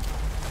ladder?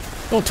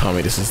 Don't tell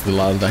me this is the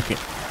ladder that can.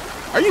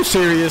 Are you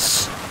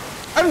serious?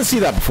 I didn't see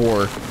that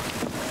before.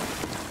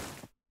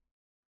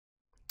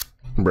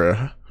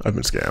 Bruh, I've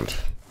been scammed.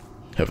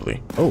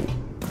 Heavily. Oh,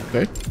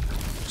 okay.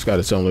 It's got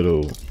its own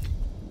little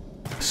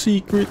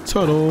secret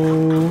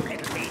tunnel.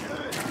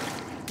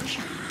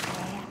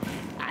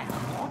 I'm a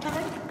mortal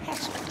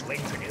peasant to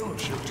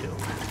introduce you to.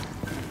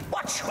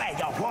 Watch where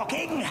you're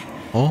walking.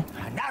 Oh.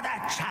 Another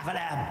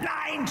traveler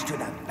blind to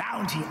the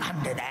bounty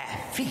under their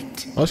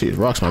feet. Oh, see,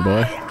 rocks, my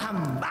boy. I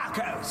am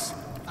Marcos,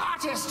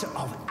 artist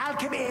of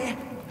alchemy,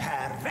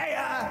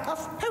 purveyor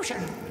of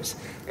potions.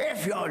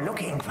 If you're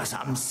looking for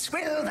some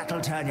swill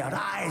that'll turn your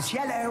eyes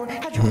yellow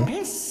and your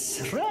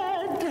piss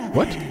red,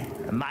 what?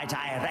 Might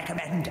I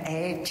recommend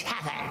a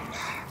tavern?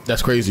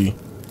 That's crazy.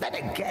 Then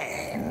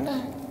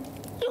again,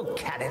 you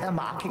carry the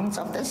markings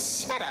of the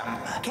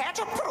serum. Care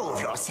to prove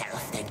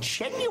yourself the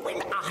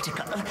genuine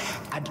article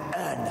and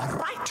earn the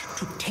right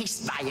to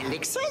taste my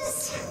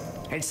elixirs?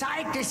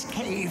 Inside this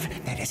cave,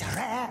 there is a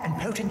rare and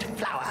potent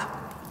flower,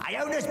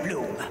 Iona's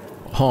bloom.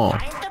 Huh.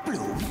 Find the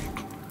bloom.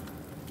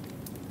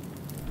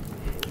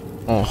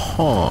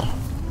 Uh-huh.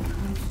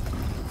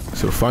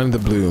 So find the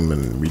bloom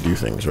and redo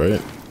things,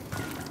 right?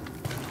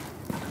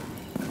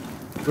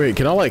 Wait,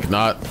 can I like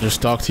not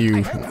just talk to you?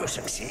 I hope you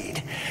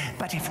succeed,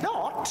 but if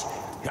not,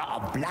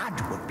 your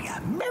blood would be a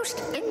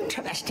most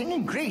interesting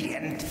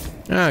ingredient.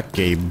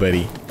 Okay,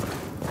 buddy.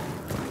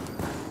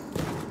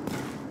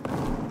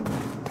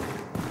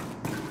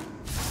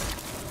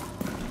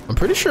 I'm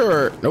pretty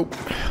sure. Nope.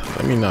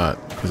 Let me not.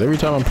 Because every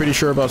time I'm pretty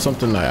sure about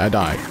something, I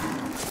die.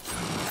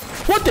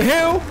 What the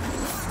hell?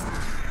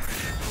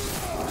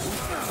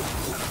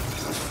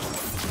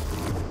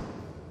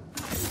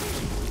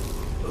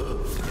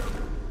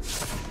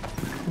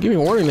 Give me a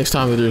warning next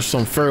time that there's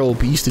some feral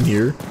beast in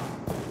here.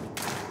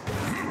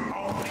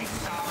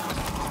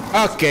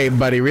 Okay,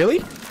 buddy,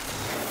 really?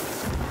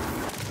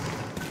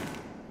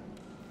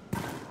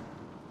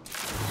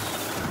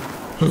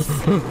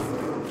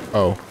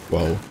 Oh,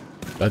 well,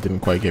 that didn't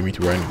quite get me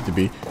to where I needed to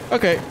be.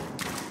 Okay,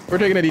 we're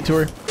taking a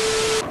detour.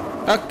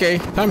 Okay,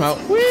 time out.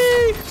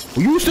 Whee!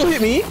 Will you still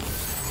hit me?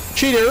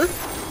 Cheater!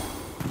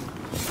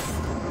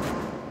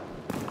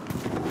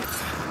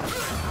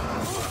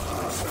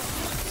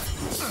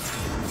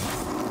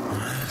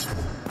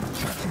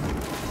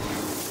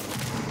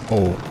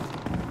 Oh,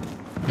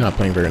 you're not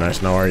playing very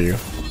nice now, are you?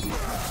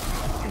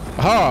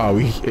 Aha,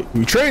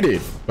 we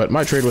traded, but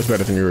my trade was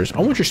better than yours.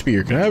 I want your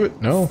spear. Can I have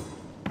it? No.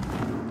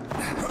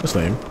 That's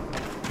lame.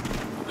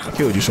 I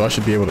killed you, so I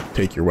should be able to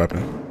take your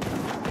weapon.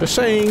 Just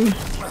saying.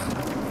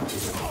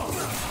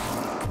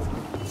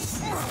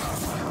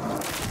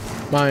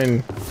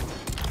 Mine.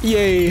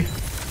 Yay.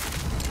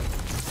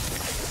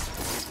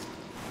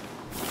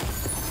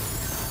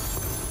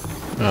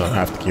 I don't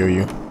have to kill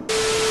you.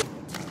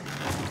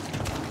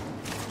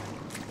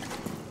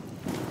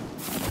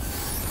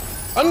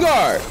 On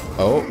guard!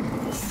 Oh.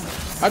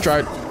 I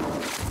tried.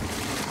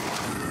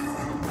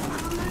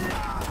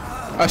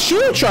 A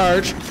shield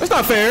charge? That's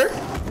not fair.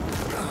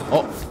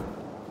 Oh.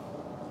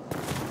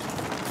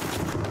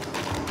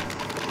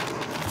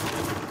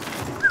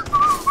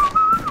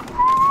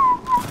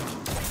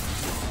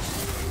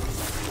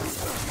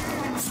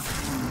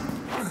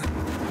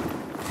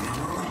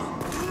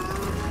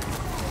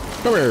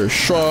 Come here,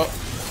 shut.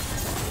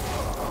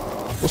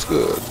 What's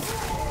good?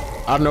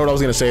 I don't know what I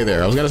was gonna say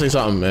there. I was gonna say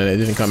something and it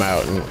didn't come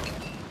out. And...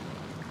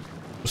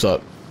 What's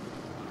up?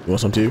 You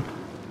want some too?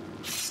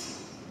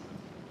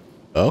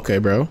 Okay,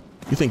 bro.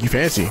 You think you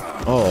fancy?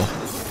 Oh.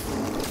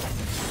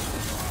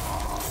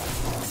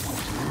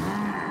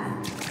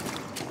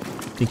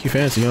 Think you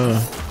fancy,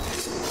 huh?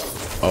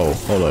 Oh,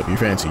 hold up. You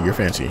fancy. You're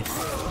fancy.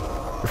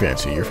 You're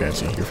fancy. You're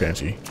fancy. You're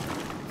fancy.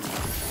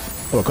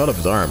 Oh, I cut off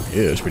his arm.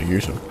 Yeah, it's pretty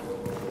gruesome.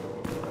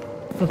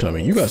 Don't tell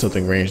me. You got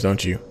something ranged,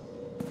 don't you?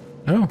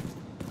 Oh.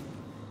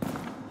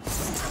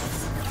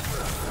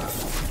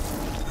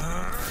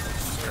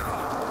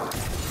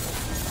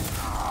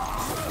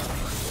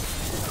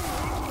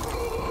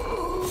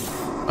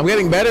 I'm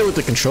getting better with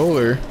the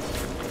controller.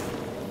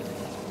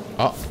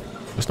 Oh,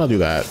 let's not do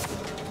that.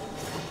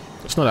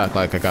 Let's not act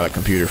like I got a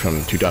computer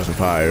from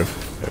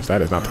 2005, because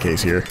that is not the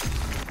case here.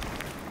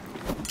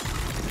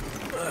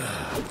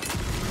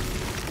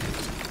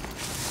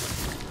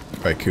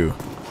 Alright, cool.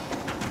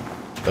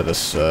 Let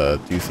us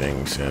do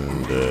things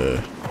and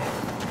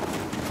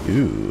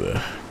ooh,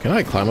 can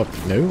I climb up?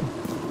 No.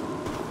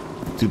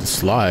 Do the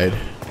slide.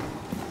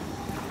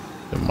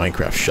 The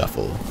Minecraft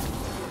shuffle.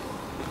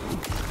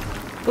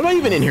 What am I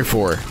even in here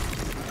for?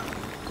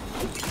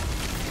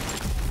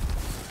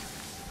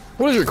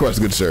 What is your request,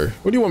 good sir?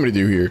 What do you want me to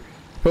do here?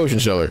 Potion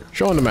seller.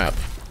 Show on the map.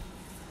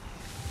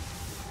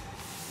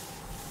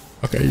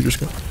 Okay, you're just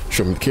gonna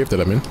show me the cave that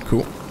I'm in.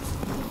 Cool.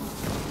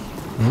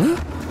 Hmm?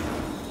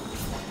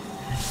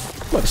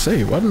 I'm about to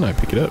say, why didn't I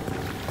pick it up?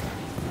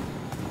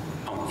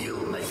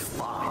 You'll make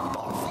fine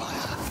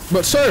bonfire.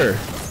 But sir!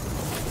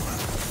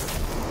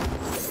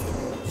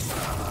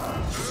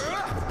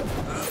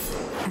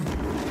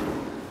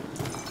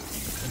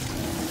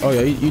 Oh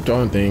yeah, you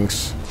throwing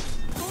things.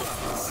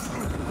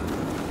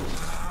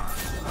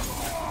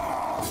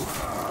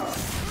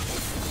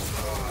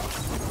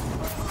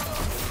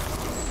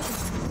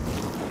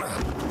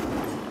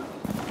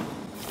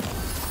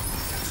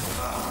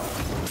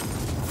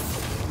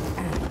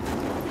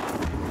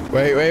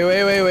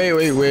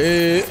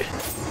 Wait.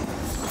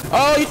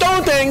 Oh, you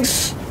throwing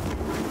things!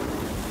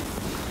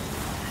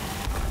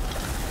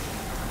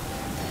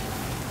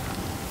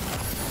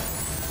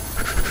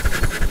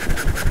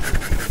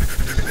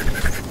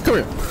 Come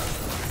here.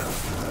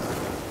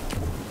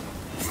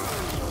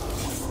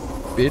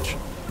 Bitch.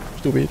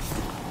 Stupid.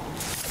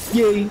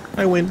 Yay,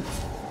 I win.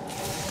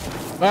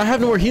 I have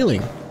no more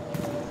healing.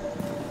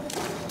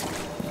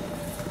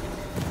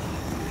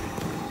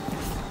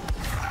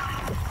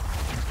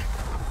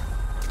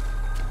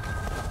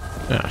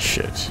 Ah,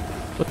 shit.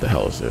 What the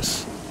hell is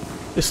this?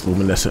 This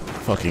luminescent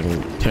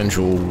fucking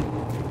tendril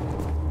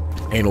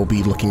anal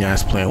bead looking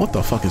ass plant. What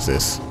the fuck is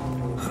this?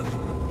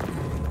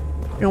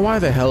 You know, why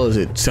the hell is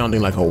it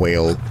sounding like a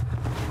whale?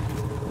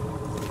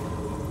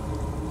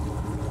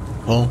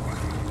 Oh.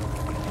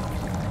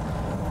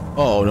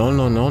 Oh,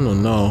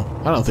 no.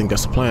 I don't think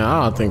that's the plant.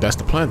 I don't think that's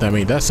the plant that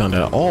made that sound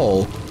at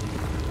all.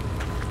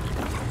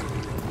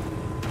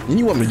 And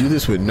you want me to do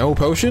this with no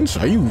potions?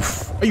 Are you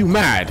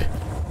mad?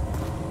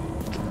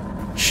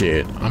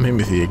 Shit, I'm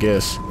Himothy, I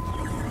guess.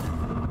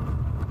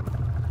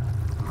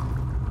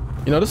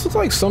 You know, this looks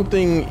like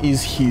something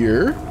is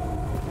here.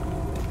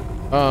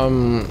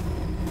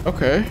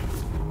 Okay.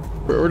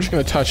 We're just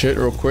gonna touch it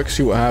real quick,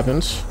 see what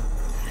happens.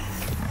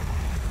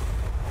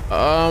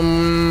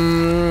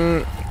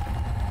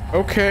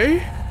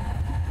 Okay.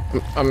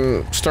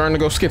 I'm starting to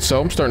go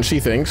schizo. I'm starting to see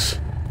things.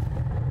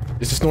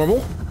 Is this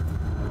normal?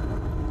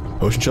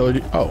 Potion chiller.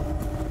 Oh,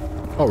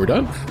 we're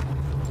done.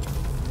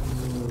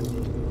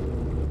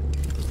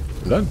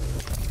 I'm done.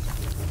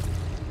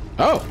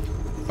 Oh,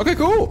 okay,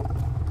 cool.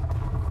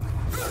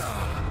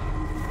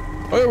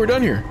 Oh yeah, we're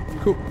done here.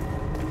 Cool.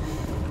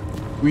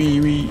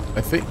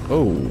 I think.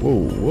 Oh,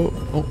 whoa.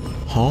 Oh,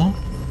 huh?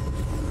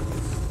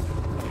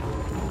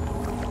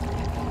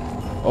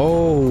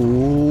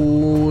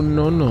 Oh,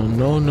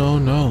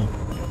 no.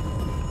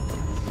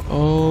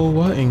 Oh,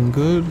 what in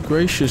good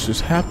gracious is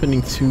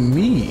happening to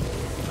me?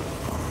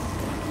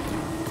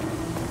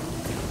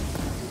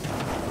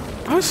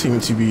 I seem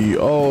to be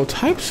all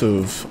types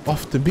of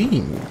off the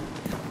beam.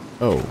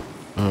 Oh,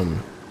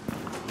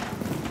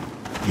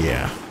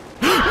 yeah.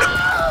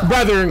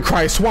 Brother in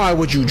Christ, why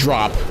would you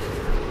drop?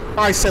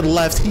 I said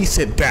left, he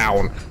said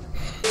down.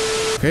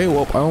 Okay,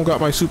 well, I don't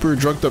got my super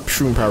drugged up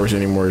shroom powers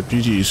anymore.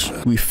 GG's.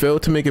 We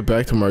failed to make it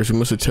back to Mars. We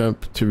must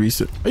attempt to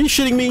reset. Are you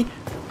shitting me?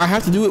 I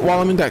have to do it while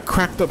I'm in that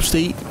cracked up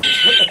state?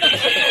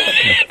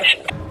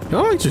 Can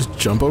I like just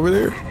jump over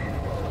there?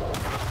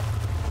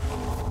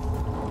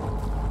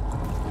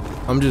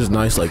 I'm just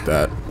nice like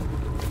that.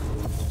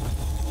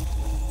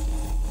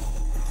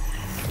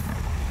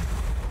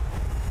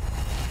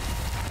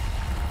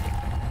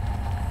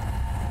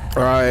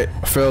 Alright,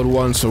 I failed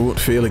once, so I won't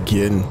fail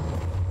again.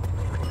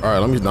 Alright,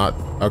 let me not...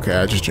 Okay,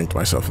 I just jinxed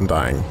myself and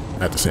dying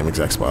at the same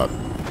exact spot.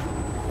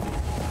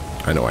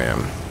 I know I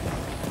am.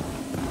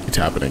 It's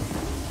happening.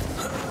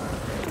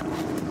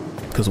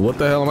 Because what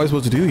the hell am I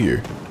supposed to do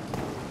here?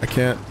 I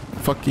can't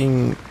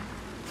fucking...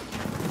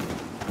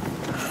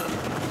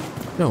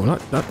 No,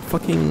 not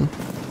fucking...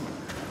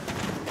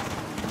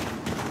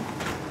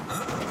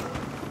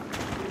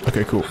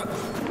 Okay, cool.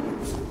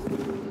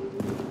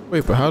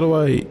 Wait, but how do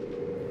I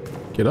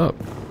get up?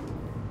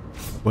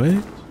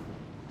 What?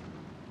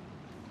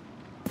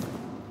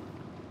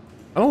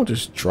 I don't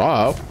just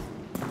drop.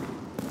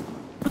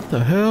 What the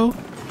hell?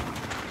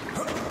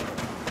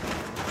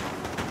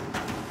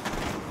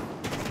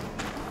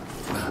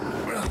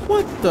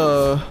 What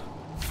the...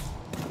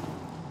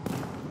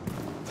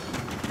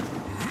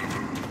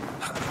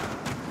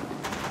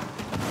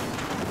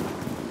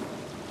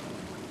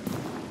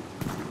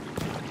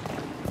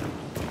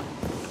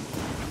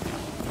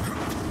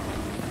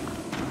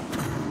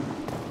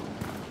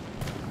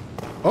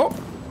 Oh,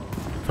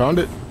 found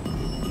it.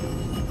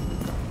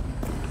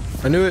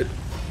 I knew it.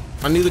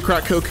 I knew the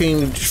crack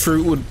cocaine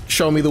fruit would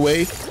show me the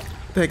way.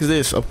 What the heck is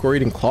this?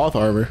 Upgrading cloth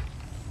armor.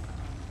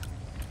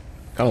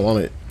 Kind of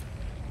want it.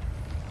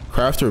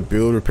 Craft or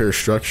build, repair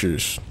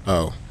structures.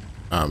 Oh,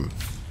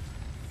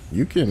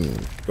 you can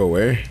go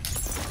away.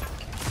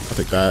 I'll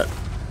take that.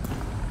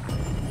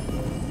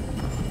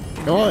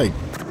 Oh,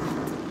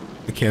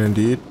 I can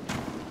indeed.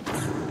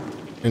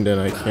 And then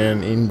I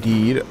can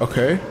indeed.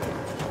 Okay.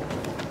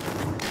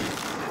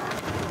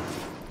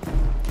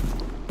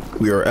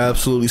 We are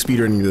absolutely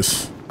speedrunning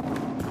this.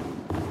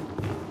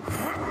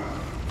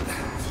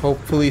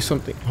 Hopefully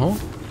something. Huh?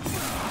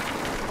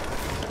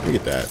 Let me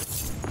get that.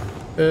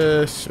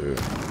 Sure.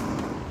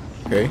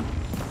 Okay.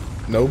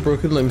 No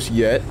broken limbs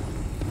yet.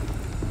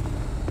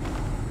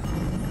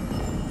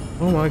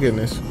 Oh my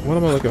goodness. What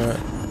am I looking at?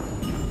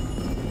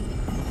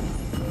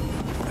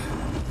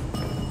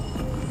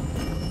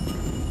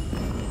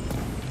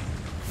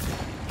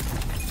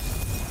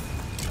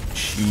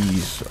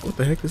 Jeez. What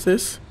the heck is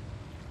this?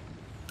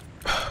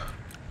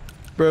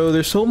 Bro,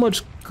 there's so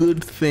much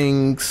good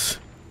things.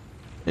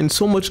 And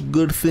so much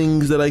good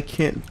things that I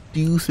can't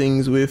do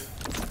things with.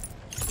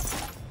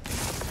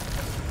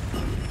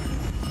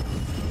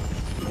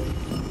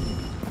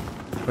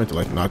 I have to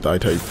like not die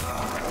type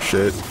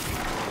shit.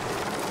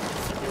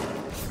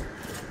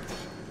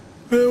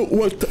 I don't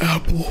want the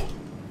apple.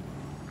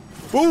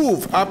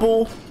 Move,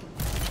 apple.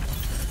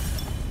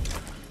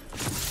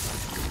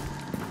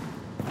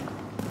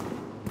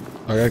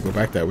 I gotta go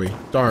back that way.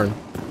 Darn.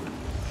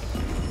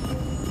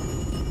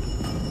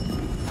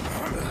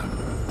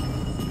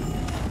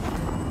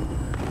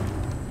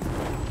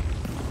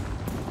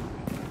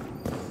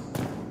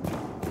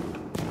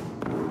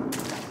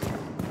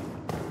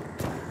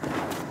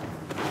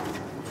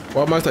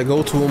 Why must I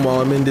go to him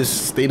while I'm in this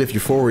state of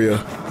euphoria?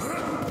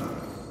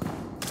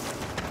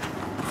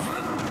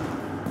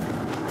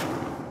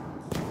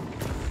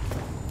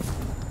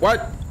 What?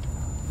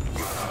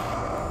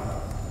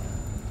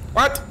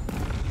 What?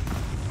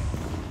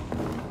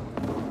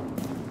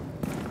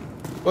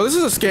 Well, this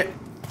is a scam.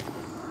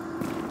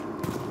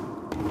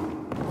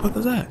 What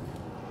was that?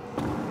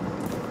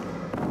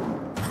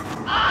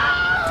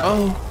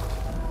 Oh.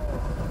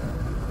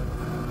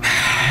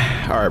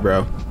 All right,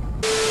 bro.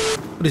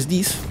 What is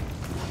these?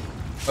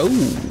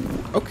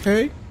 Oh,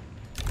 okay.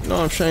 You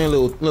know, I'm showing a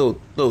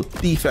little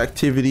thief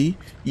activity.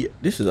 Yeah,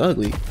 this is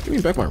ugly. Give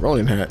me back my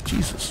rolling hat.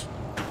 Jesus.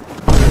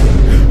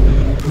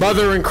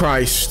 Brother in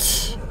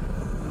Christ.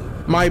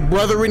 My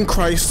brother in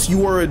Christ,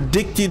 you are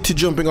addicted to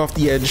jumping off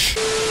the edge.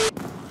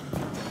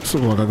 So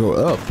long I go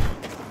up.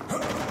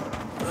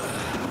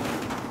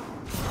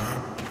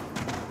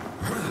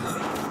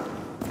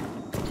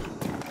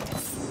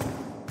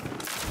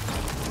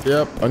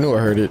 Yep, I knew I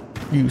heard it.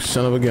 You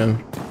son of a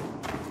gun.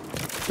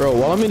 Bro,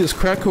 while I'm in this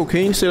crack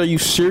cocaine state, are you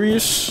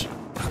serious?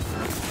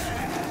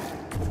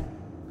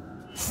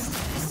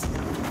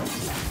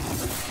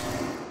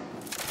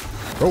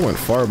 Bro went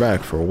far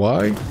back for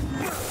why?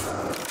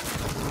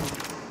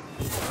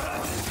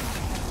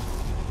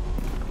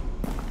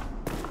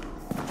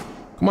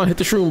 Come on, hit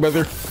the shroom,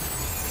 brother.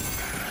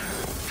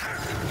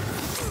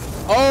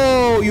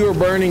 Oh, you're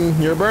burning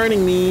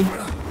me.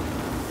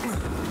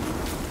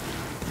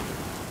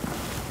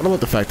 I don't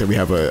want the fact that we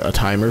have a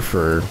timer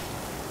for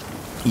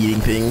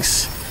eating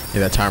things,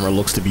 and that timer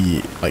looks to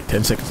be like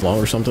 10 seconds long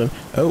or something.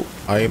 Oh,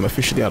 I am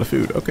officially out of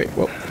food. Okay,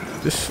 well,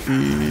 this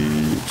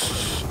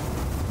is...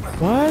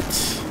 What?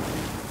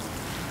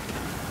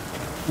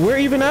 Where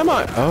even am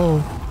I?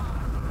 Oh.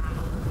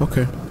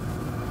 Okay.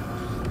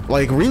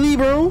 Like, really,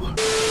 bro?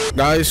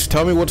 Guys,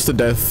 tell me what's the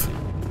death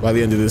by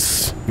the end of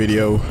this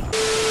video.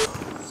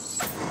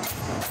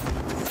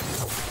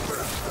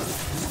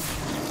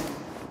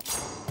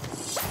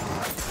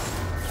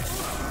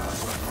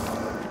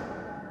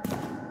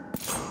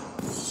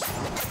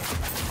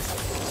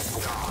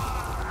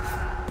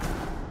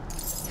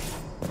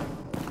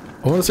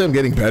 I want to say I'm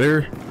getting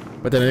better,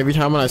 but then every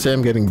time when I say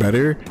I'm getting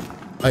better,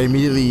 I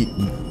immediately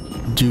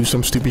do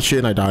some stupid shit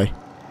and I die.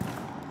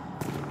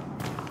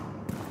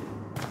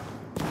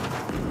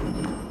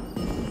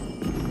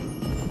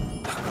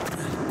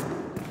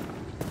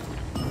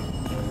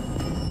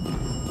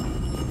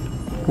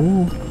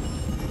 Ooh.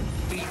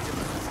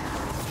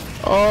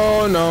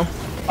 Oh no.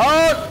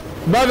 Oh,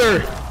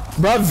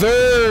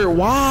 brother,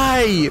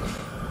 why?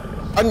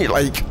 I need,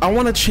 like, I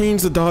want to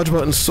change the dodge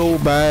button so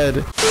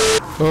bad.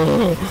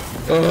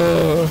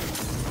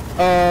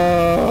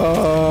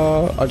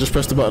 I just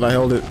pressed the button, I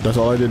held it. That's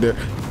all I did there.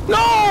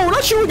 No,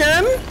 not you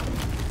again.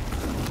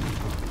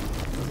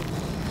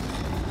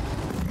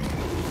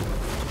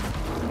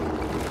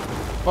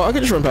 Oh, I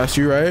can just run past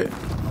you, right?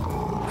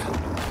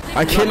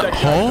 I can't.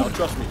 Huh? No,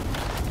 trust me.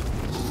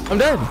 I'm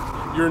dead.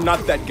 You're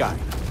not that guy.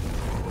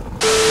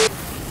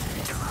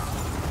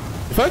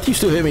 The fact you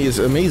still hit me is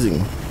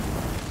amazing.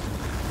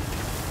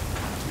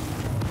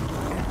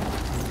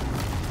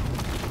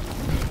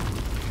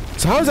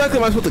 So how exactly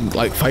am I supposed to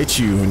like fight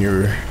you when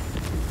you're...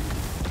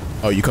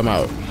 Oh, you come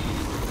out.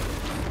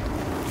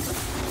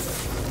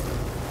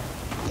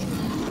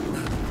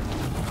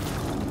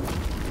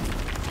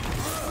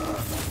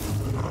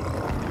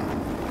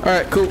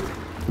 Alright, cool.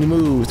 You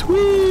moved.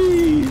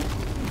 Whee!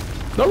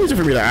 No reason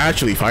for me to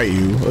actually fight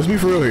you. Let's be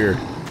for real here.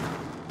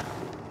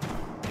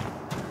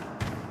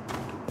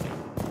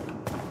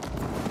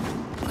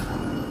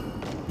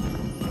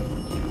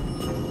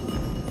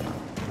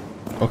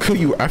 I'll kill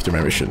you after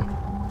my mission.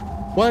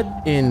 What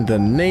in the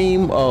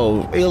name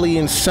of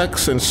alien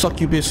sex and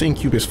succubus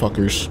incubus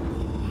fuckers?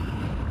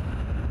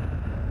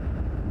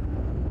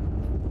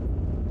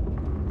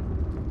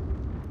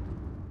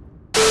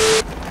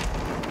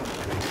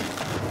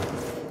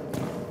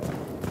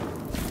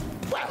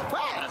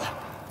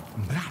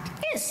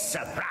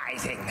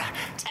 Surprising.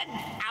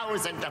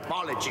 10,000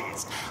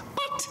 apologies.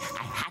 But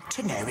I had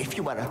to know if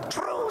you were a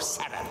true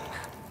Seven.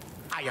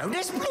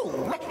 Iona's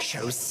bloom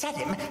shows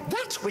Seven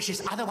that which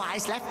is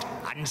otherwise left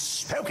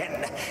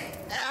unspoken,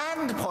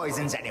 and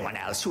poisons anyone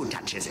else who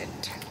touches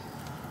it.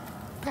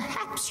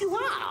 Perhaps you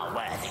are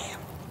worthy.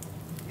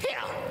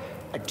 Here,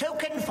 a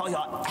token for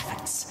your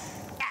efforts,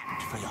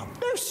 and for your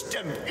most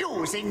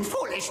amusing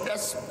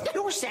foolishness.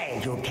 You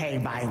say you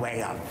came by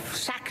way of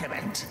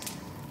sacrament.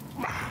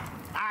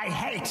 I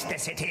hate the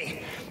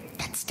city.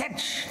 That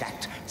stench,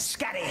 that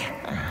scurry.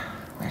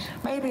 But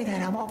maybe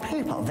there are more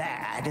people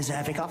there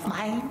deserving of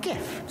my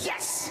gift.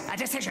 Yes, a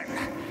decision.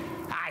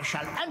 I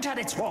shall enter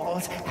its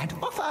walls and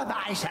offer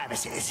my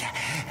services.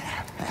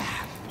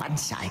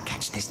 Once I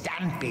catch this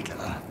damned beetle.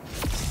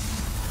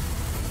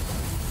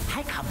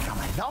 I come from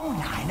a long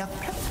line of...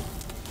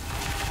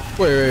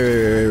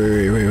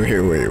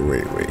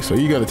 Wait. So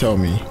you gotta tell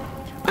me.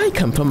 I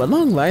come from a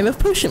long line of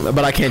potion,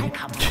 but I can't... I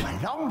come from a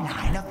long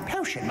line of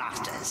potion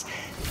masters.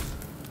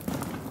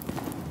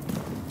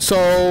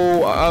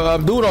 So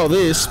I'm doing all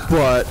this,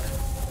 but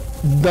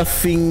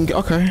nothing.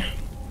 Okay.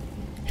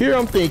 Here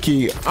I'm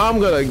thinking I'm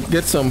gonna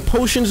get some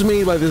potions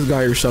made by this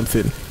guy or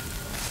something.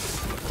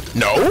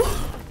 No,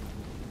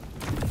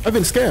 I've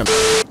been scammed.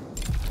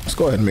 Let's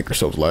go ahead and make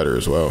ourselves lighter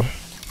as well.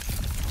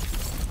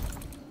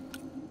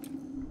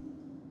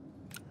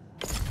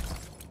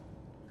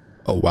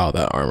 Oh wow,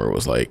 that armor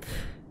was like,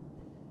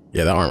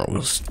 yeah, that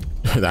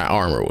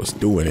armor was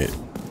doing it.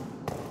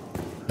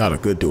 Not a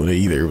good doing it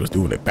either. It was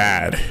doing it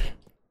bad.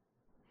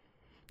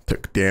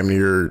 Took damn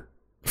near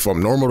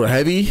from normal to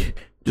heavy.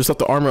 Just left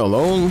the armor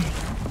alone.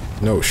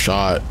 No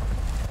shot.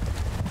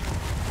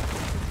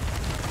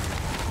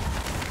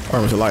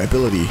 Armor's a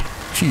liability.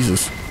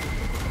 Jesus.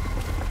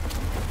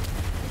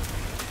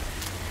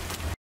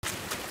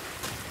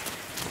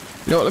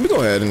 You know what, let me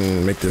go ahead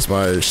and make this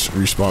my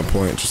respawn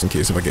point just in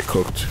case if I get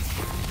cooked.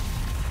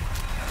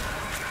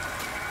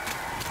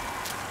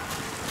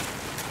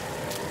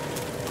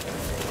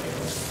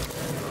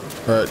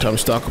 Alright, time to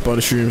stock up on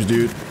the shrooms,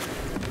 dude.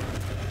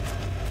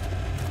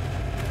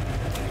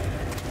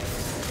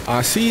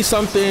 I see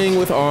something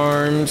with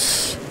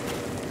arms.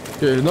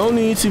 There's no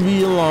need to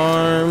be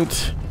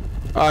alarmed.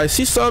 I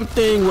see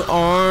something with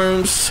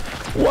arms.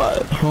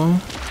 What? Huh?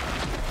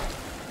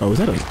 Oh, is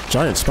that a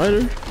giant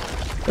spider?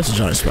 That's a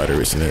giant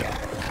spider, isn't it?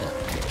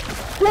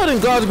 What in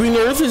God's green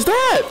earth is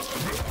that?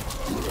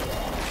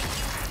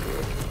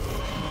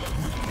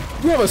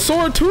 You have a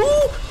sword too?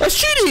 That's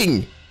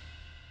cheating!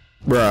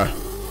 Bruh.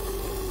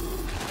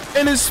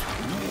 And it's...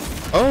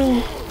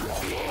 Oh.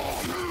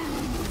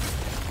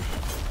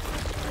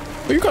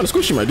 Oh, you're kind of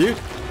squishy, my dude.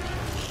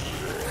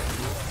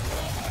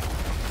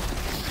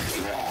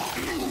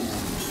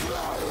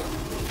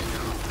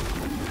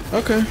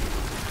 Okay.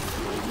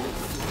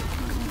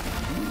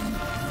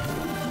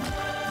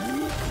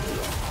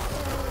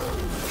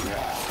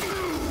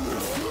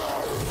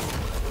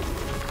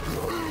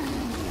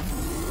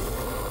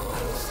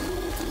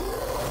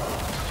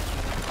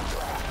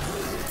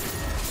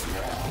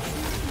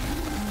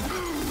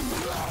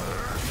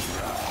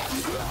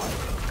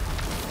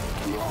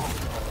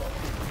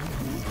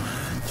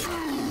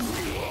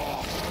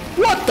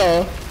 What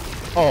the?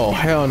 Oh,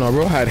 hell no,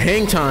 bro. Had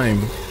hang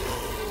time.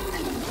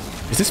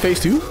 Is this phase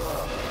 2?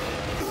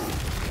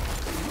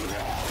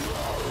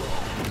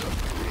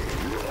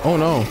 Oh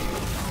no.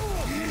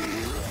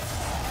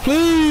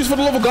 Please, for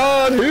the love of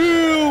God,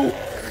 heal!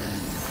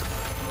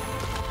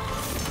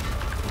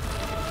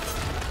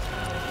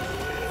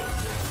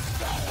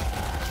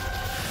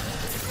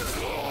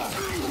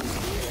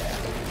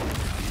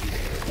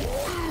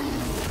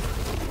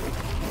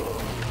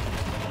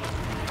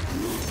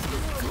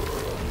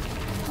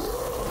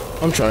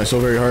 I'm trying so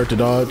very hard to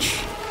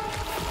dodge.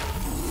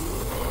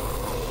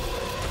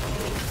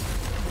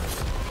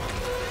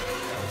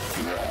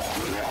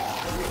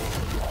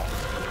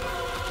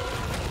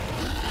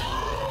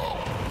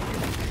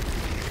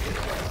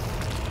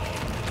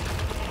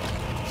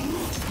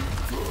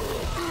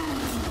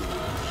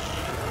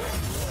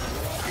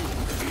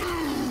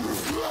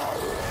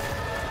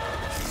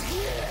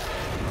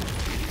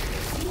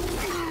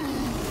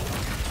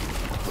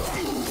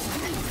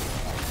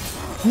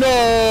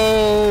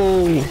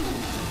 No!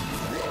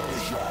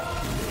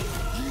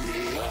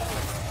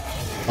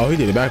 Oh, he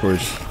did it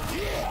backwards.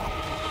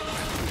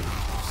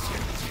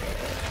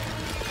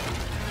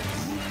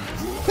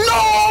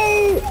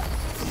 No!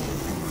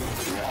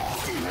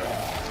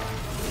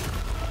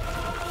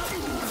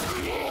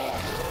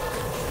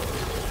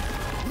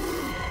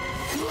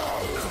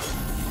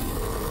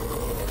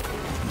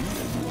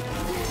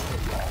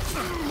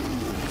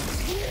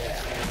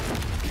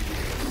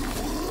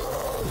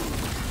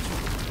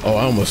 Oh,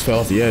 I almost fell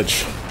off the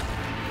edge.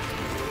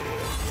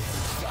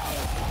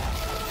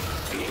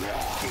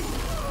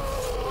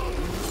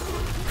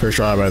 First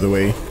try, by the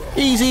way.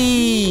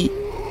 Easy!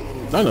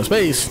 Not enough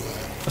space.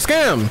 A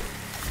scam!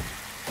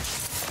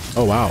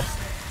 Oh, wow.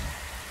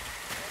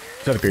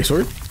 Is that a great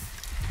sword?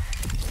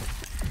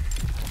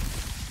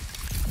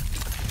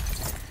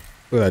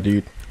 Look at that,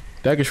 dude.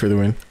 Daggers for the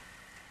win.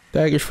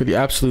 Daggers for the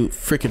absolute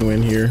freaking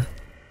win here.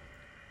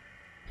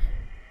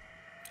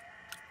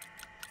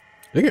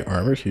 Did I get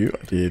armor too?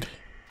 I did.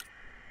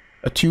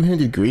 A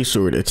two-handed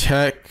greatsword.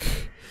 Attack,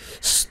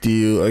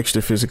 steal,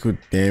 extra physical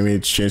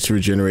damage, chance to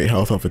regenerate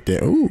health off a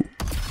damage. Ooh.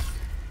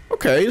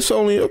 Okay, it's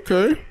only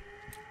okay.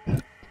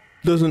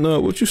 Doesn't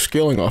what you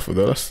scaling off of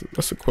though?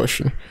 That's the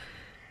question.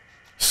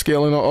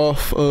 Scaling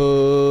off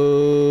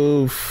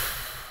of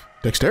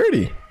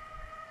dexterity.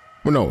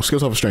 Well, no,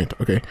 skills off of strength.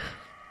 Okay.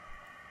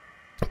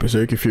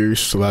 Berserker Fury,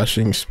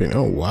 slashing, spin.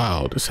 Oh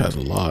wow, this has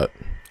a lot.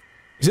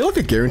 Is it like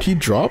a guaranteed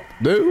drop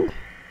though?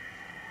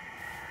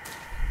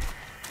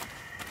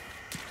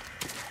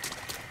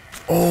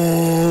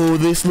 Oh,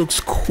 this looks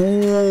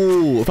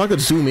cool. If I could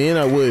zoom in,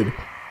 I would.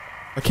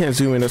 I can't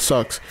zoom in, that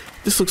sucks.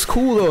 This looks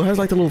cool though. It has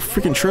like the little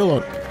freaking trail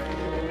on.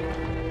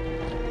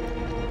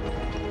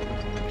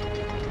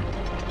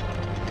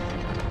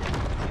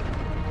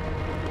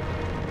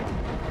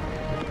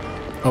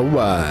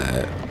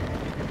 Alright.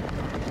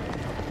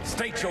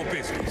 State your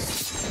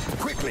business.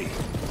 Quickly.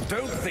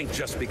 Don't think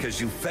just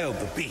because you felled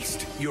the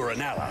beast, you're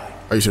an ally.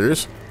 Are you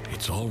serious?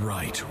 It's all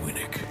right,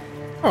 Winnick.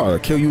 Oh, I'll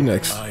kill you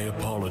next. I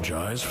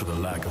apologize for the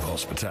lack of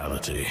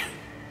hospitality.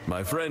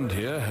 My friend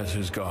here has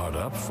his guard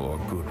up for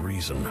good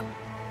reason.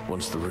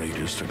 Once the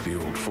raiders took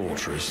the old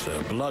fortress,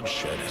 their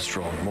bloodshed has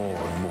drawn more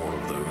and more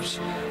of those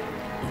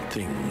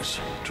things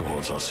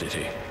towards our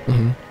city.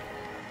 Mm-hmm.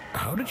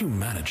 How did you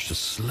manage to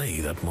slay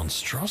that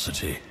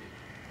monstrosity?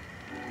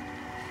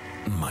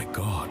 My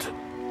God.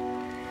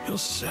 Your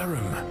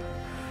serum.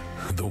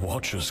 The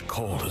Watcher's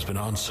call has been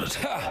answered.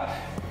 Ha!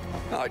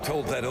 I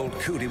told that old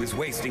coot he was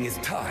wasting his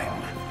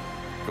time.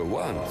 For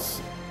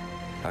once,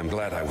 I'm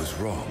glad I was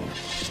wrong.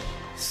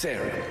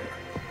 Serum,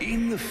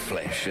 in the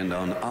flesh and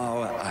on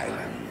our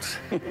island.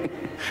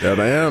 There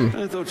I am.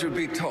 I thought you'd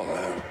be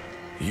taller.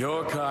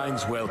 Your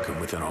kind's welcome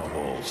within our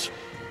walls.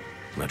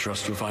 I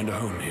trust you'll find a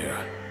home here.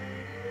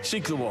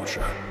 Seek the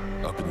Watcher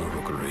up in the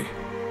rookery.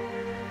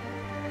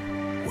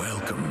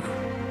 Welcome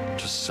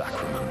to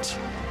Sacrament.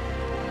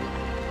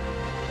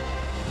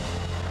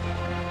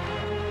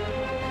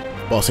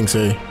 Bossing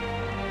say.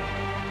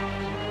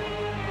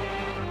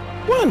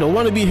 What in the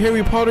wannabe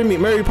Harry Potter meet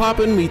Mary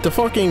Poppins meet the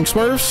fucking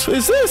Smurfs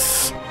is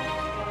this?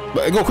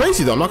 But it go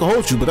crazy though, I'm not gonna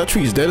hold you, but that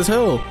tree is dead as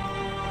hell.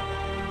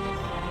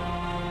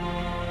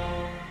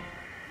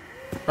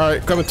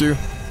 Alright, coming through.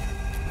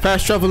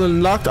 Fast travel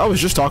unlocked. I was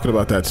just talking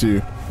about that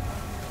too.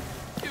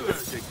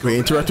 Wait,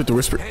 interact with the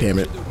whisper. Damn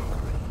it.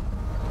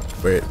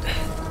 Wait.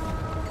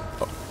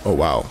 Oh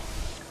wow.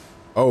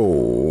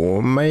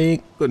 Oh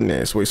my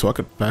goodness. Wait, so I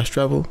could fast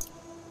travel?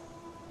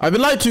 I've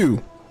been lied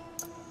to.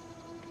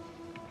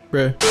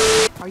 Bruh.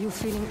 Are you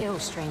feeling ill,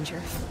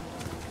 stranger?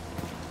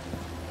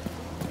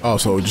 Oh,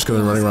 so just because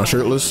I'm running around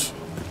shirtless?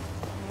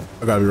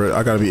 I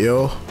gotta be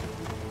ill.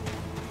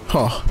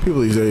 Huh,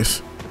 people these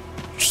days.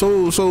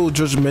 So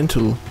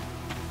judgmental.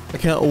 I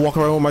can't walk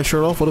around with my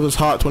shirt off. What if it's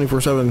hot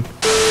 24/7?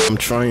 I'm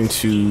trying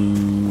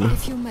to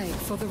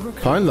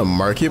find the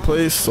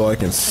marketplace so I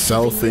can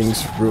sell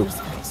things real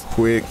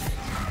quick.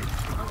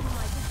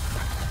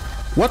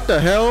 What the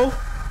hell?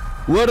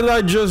 What did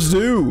I just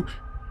do?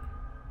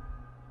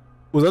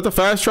 Was that the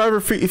fast driver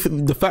feature?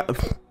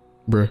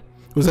 Bruh.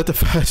 Was that the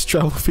fast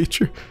travel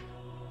feature?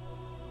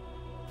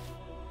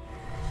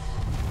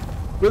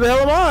 Where the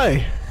hell am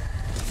I?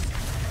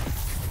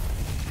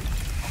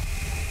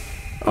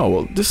 Oh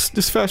well,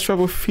 this fast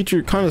travel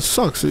feature kind of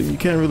sucks. You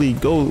can't really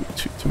go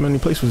to many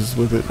places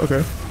with it.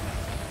 Okay.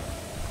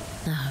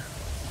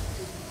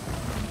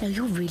 No,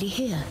 you're really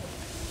here.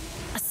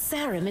 A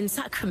serum in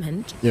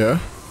Sacrament. Yeah.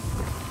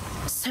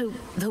 So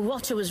the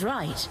Watcher was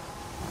right.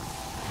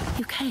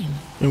 You came.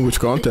 In which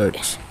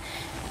context?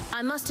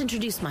 I must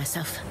introduce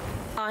myself.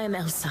 I am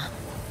Elsa,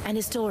 an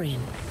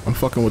historian. I'm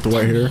fucking with the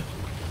white hair.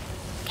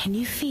 Can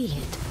you feel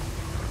it?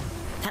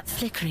 That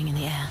flickering in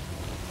the air.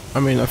 I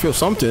mean, I feel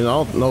something. I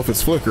don't know if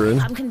it's flickering.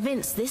 I'm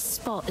convinced this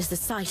spot is the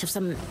site of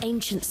some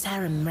ancient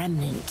serum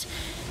remnant,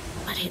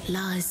 but it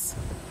lies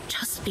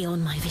just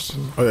beyond my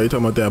vision. Oh yeah, you're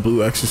talking about that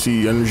blue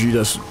ecstasy energy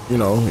that's, you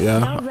know, yeah.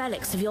 There are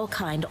relics of your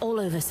kind all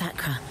over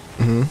Sacra.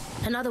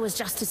 Mm-hmm. Another was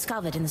just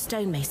discovered in the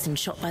stonemason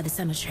shot by the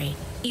cemetery.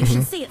 You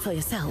should see it for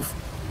yourself.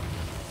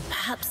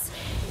 Perhaps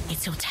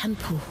it's your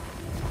temple,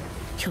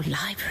 your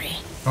library,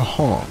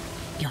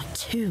 your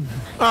tomb.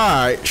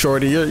 Alright,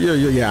 shorty, you're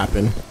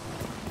yapping.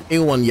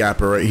 A1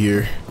 yapper right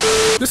here.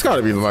 This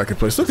gotta be the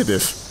marketplace. Look at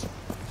this.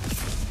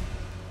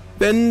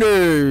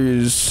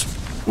 Vendors.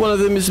 One of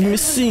them is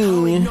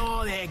missing.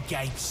 Ignore their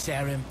gate,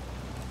 serum.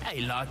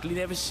 They likely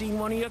never seen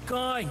one of your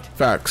kind.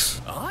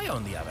 Facts. I,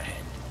 on the other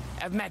hand,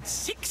 have met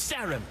 6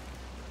 serum.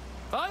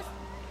 5?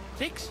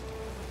 6?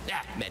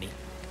 Ah, many.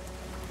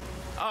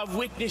 I've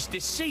witnessed the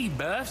sea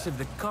births of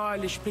the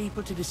Kailash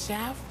people to the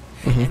south,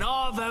 and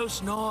all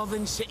those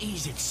northern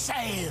cities that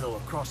sail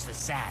across the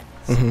sands.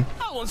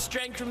 I once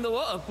drank from the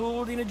water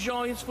pool in a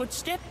giant's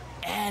footstep,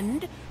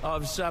 and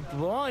I've supped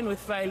wine with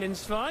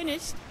Phelan's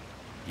finest.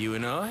 You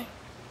and I,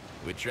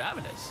 we're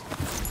travelers.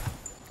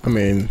 I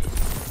mean,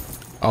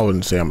 I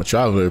wouldn't say I'm a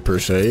traveler per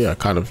se. I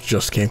kind of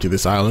just came to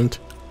this island.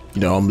 You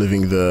know, I'm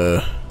living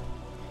the,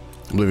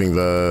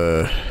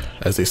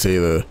 as they say,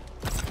 the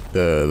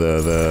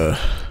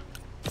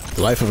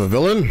life of a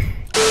villain.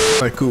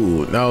 Alright,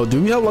 cool. Now, do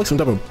we have like some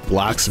type of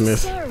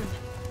blacksmith?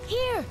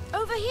 Here,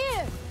 over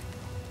here.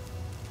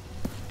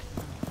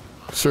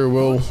 Sir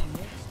Will,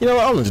 you know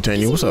what? I'll entertain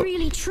you. What's up?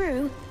 Really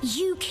true?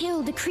 You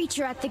killed the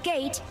creature at the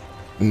gate?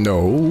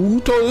 No,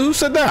 who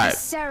said that?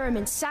 Sarum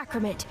and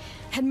Sacrament,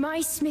 and my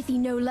smithy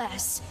no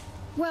less.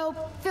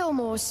 Well,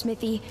 Fillmore's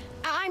smithy.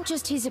 I'm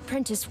just his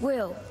apprentice,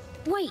 Will.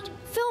 Wait,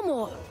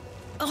 Fillmore.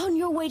 On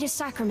your way to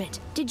Sacrament,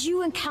 did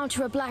you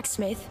encounter a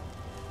blacksmith?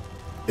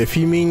 If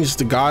he means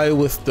the guy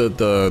with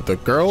the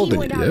girl, He then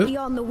went yeah. out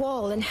beyond the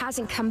wall and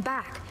hasn't come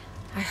back.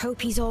 I hope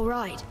he's all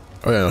right.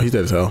 Oh yeah, no, he's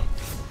dead as hell.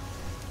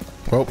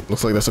 Well,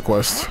 looks like that's a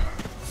quest.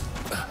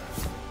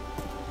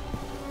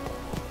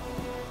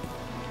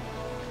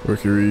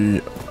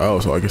 Mercury. Oh,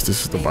 so I guess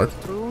this is the mark.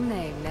 True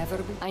name never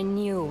be. I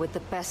knew with the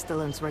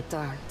pestilence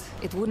returned,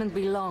 it wouldn't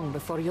be long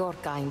before your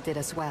kind did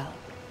as well.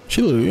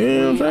 She look,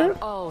 yeah, We are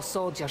all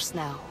soldiers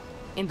now,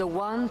 in the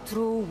one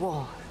true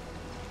war.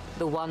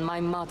 The one my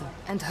mother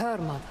and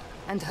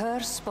her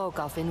spoke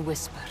of in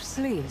whispers.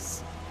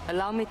 Please,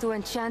 allow me to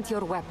enchant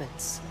your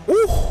weapons.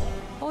 Ooh.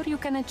 Or you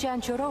can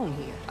enchant your own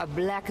here. A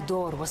black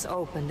door was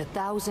opened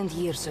 1,000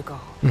 years ago.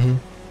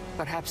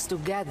 Perhaps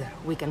together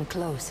we can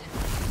close it.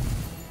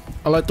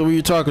 I like the way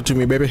you're talking to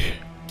me, baby.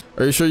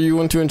 Are you sure you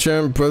want to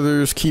enchant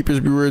Brothers Keepers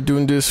Beware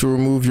doing this to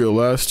remove your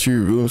last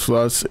 2 rune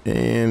slots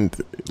and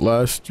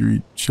last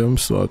 3 gem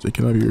slots? It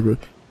cannot be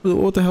removed.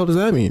 What the hell does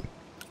that mean?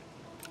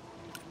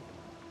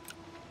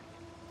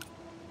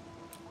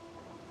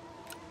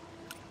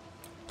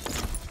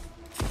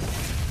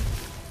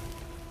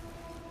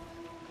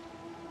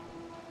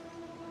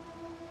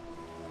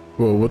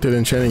 Well, what did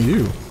enchanting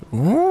do?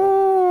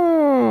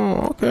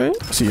 Oh, okay.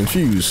 See,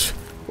 infuse.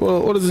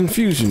 Well, what does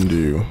infusion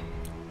do?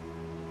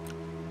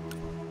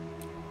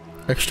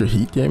 Extra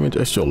heat damage,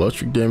 extra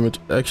electric damage,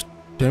 extra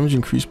damage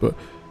increased, but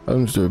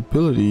items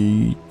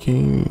durability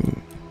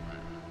can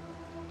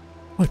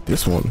like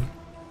this one.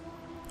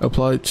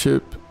 Apply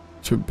chip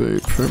to be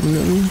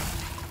permanently.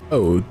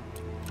 Oh,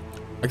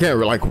 I can't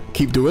like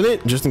keep doing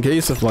it just in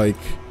case of like.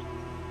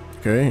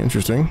 Okay,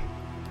 interesting.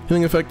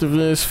 Healing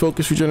effectiveness,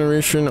 focus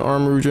regeneration,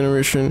 armor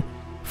regeneration,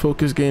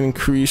 focus gain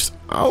increased.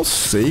 I'll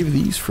save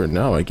these for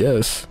now, I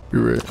guess.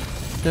 You're right.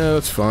 Yeah,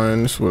 that's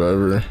fine. It's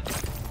whatever.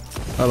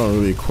 I don't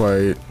really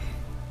quite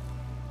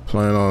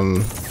plan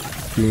on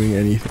doing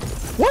anything.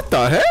 What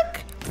the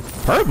heck?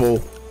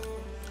 Purple?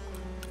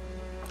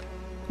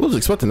 I was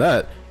expecting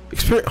that.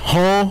 Experience,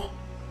 huh?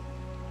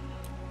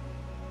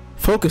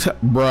 Focus,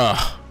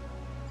 bruh.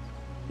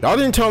 Y'all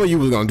didn't tell me you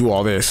was gonna do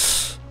all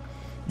this.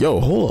 Yo,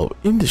 hold up.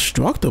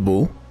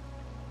 Indestructible?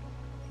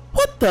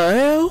 What the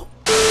hell?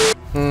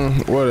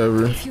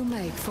 Whatever. If you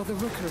make for the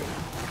rookery,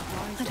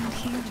 I don't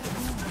hear it.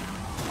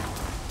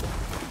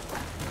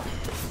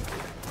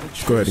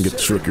 Go ahead and get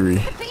this rookery.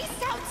 The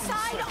beast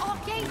outside our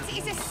gate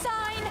is a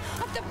sign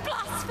of the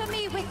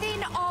blasphemy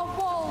within our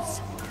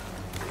walls.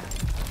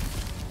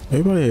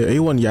 Everybody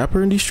A1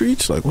 yapper in these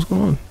streets? Like, what's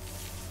going on?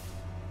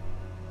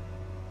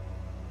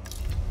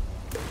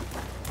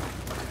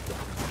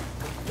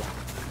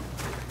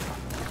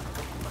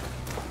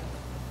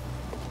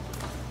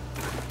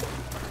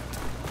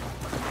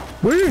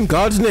 Where in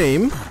God's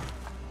name?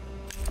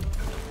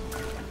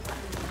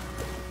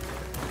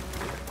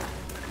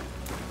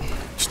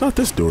 It's not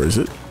this door, is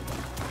it?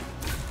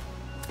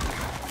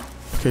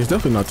 Okay, it's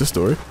definitely not this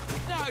door.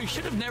 No, you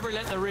should have never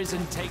let the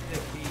Risen take the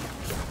key.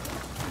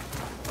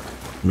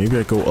 Maybe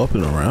I go up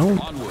and around?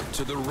 Onward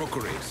to the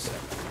rookeries.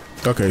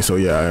 Okay, so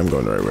yeah, I am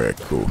going the right way.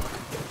 Cool.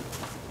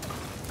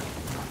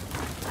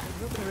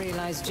 The rookery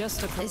lies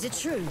just across. Is it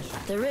true?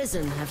 The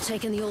Risen have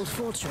taken the old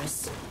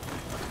fortress.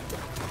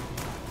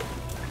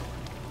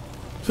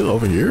 Is it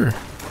over here?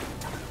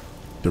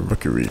 The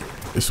rookery.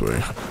 This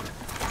way.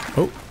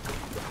 Oh.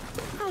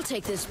 I'll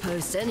take this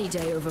post any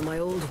day over my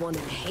old one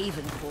in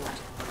Havenport.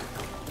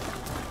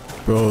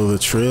 Bro, the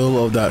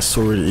trail of that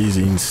sword is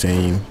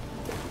insane.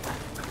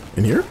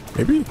 In here?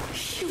 Maybe?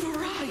 You've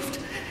arrived.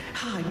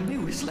 I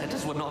knew his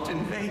letters were not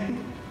in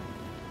vain.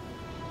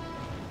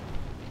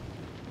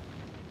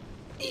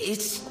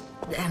 It's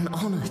an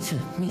honor to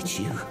meet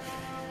you.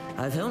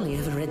 I've only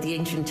ever read the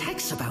ancient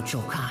texts about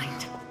your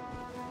kind.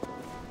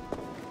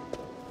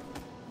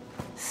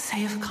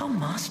 They have come,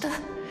 Master,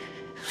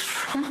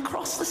 from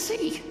across the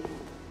sea.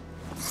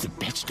 The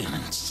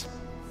pestilence.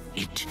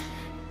 It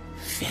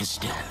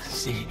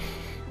festers.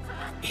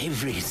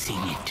 Everything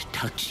it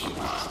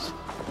touches.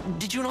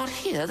 Did you not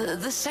hear?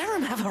 The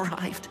Sarum have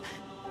arrived.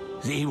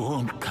 They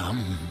won't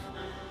come.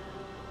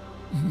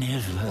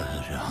 Never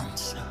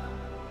answer.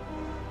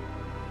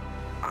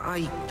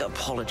 I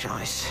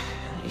apologize.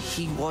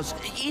 He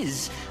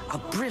is a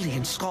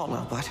brilliant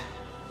scholar, but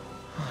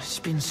it's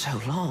been so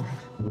long.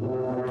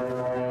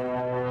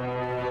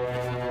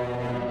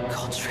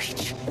 God's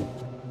Reach.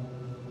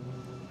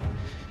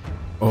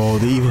 Oh,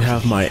 they even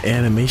have my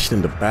animation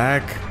in the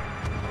back.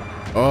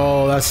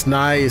 Oh, that's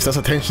nice. That's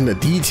attention to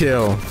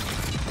detail.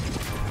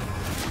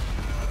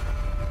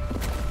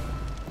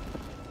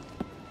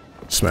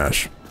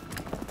 Smash.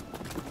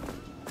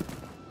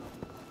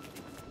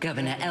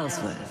 Governor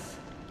Ellsworth.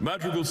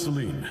 Madrigal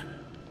Celine,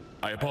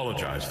 I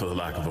apologize for the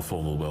lack of a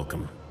formal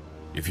welcome.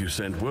 If you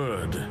sent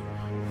word,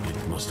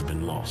 it must have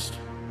been lost.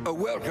 A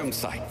welcome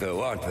sight,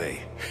 though, aren't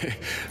they?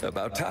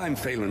 About time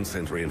Phelan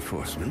sent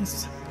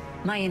reinforcements.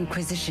 My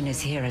inquisition is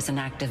here as an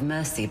act of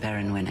mercy,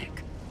 Baron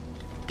Winnick.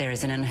 There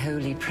is an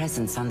unholy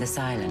presence on this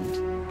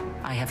island.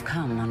 I have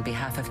come on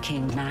behalf of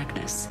King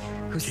Magnus,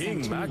 who sent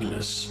me. King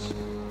Magnus?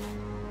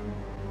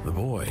 The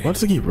boy. Why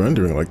does it keep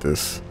rendering like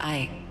this?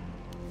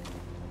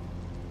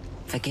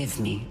 Forgive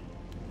me.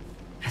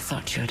 I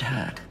thought you had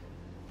heard.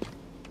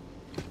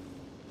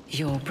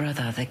 Your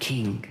brother, the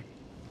king,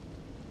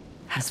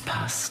 has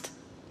passed.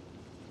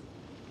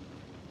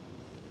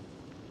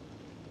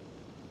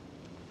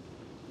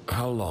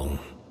 How long?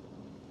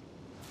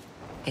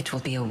 It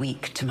will be a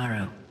week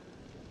tomorrow.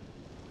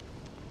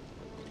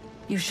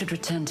 You should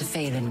return to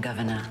Phelan,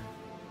 Governor.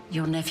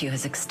 Your nephew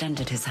has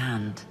extended his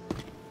hand.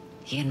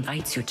 He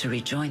invites you to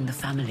rejoin the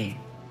family.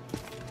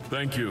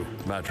 Thank you,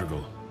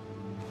 Madrigal.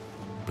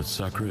 But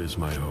Sacra is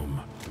my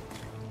home.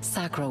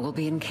 Sacra will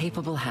be in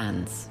capable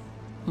hands.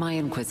 My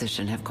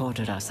Inquisition have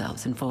quartered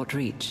ourselves in Fort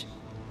Reach,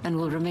 and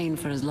will remain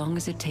for as long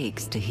as it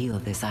takes to heal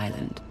this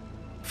island.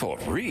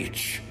 Fort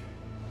Reach?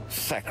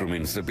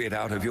 Sacrament's a bit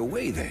out of your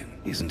way then,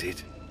 isn't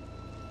it?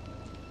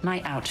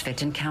 My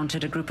outfit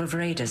encountered a group of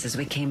raiders as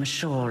we came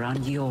ashore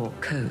on your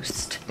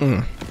coast.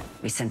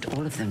 We sent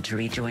all of them to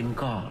rejoin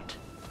God,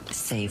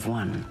 save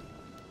one.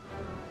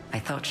 I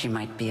thought she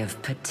might be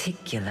of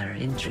particular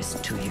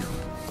interest to you.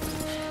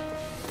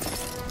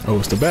 Oh,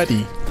 it's the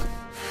baddie.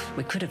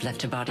 We could have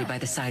left her body by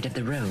the side of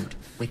the road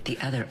with the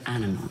other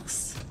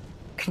animals.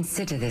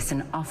 Consider this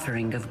an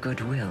offering of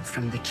goodwill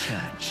from the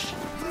church.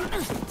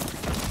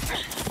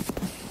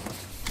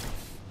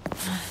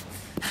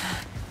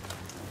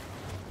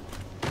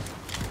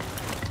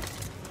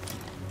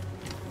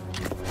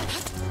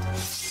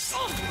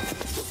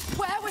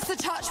 Where was the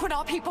church when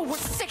our people were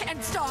sick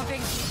and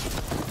starving?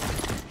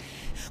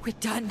 We're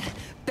done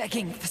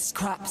begging for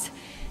scraps.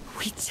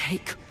 We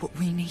take what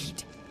we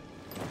need.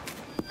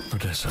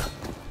 Odessa.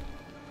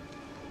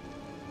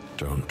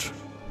 Don't.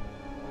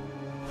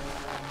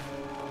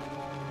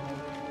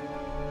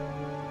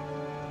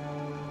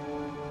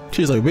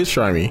 She's like, bitch,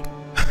 try me.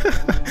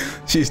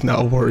 She's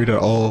not worried at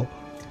all.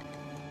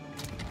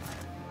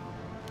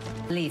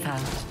 Leave her.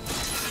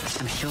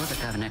 I'm sure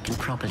the governor can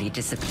properly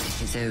discipline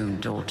his own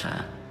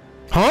daughter.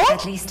 Huh?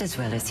 At least as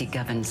well as he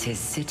governs his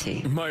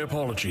city. My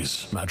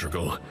apologies,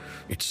 Madrigal.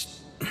 It's...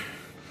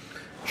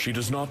 She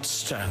does not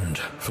stand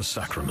for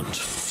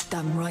sacrament.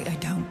 Damn right I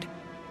don't.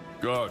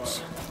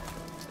 Guards,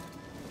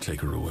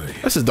 take her away.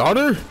 That's his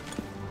daughter?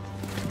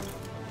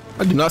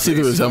 I do not see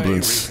the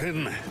resemblance.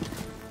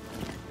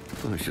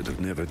 I should have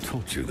never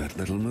taught you that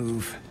little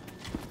move.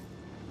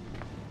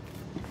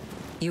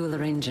 You will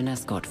arrange an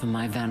escort for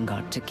my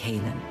vanguard to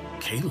Kalen.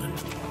 Kalen?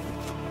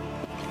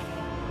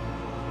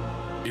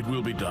 It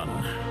will be done.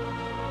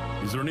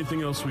 Is there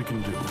anything else we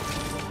can do?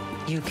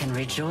 You can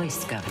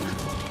rejoice, Governor.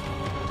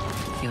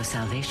 Your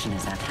salvation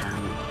is at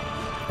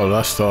hand. Oh,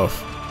 that's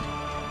tough.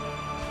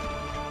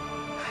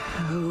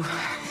 Oh,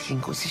 the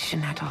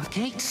Inquisition at our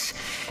gates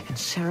and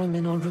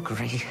ceremonial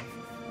rookery.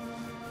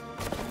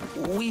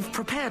 We've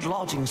prepared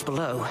lodgings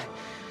below.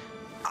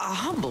 A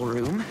humble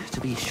room, to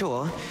be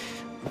sure,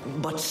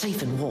 but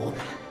safe and warm.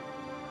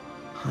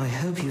 I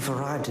hope you've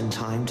arrived in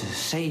time to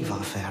save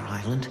our fair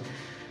island.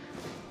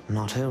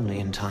 Not only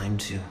in time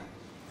to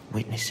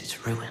witness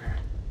its ruin.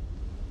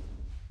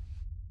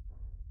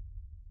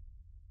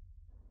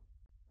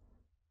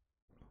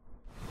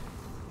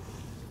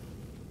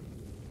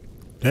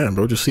 Damn,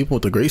 bro, just sleeping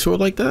with the greatsword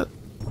like that?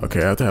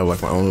 Okay, I have to have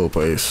like my own little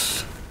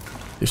place.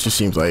 This just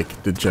seems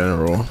like the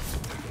general.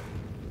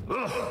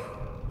 Ugh,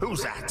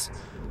 who's that?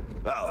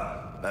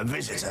 Oh, a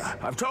visitor.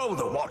 I've told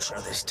the Watcher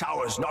this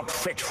tower's not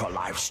fit for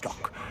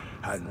livestock.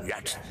 And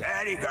yet,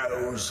 there he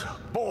goes,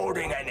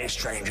 boarding any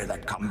stranger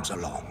that comes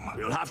along.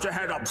 You'll have to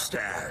head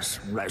upstairs.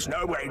 There's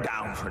no way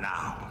down for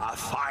now. A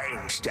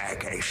fine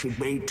staircase should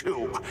be,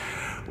 too.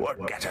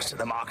 Would get us to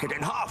the market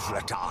in half the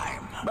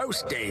time.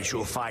 Most days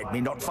you'll find me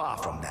not far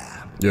from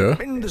there.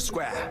 Yeah? In the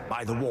square,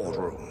 by the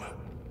wardroom.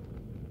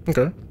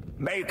 Okay.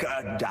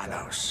 Maker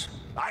Danos.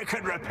 I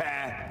can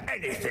repair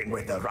anything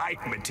with the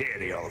right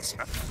materials.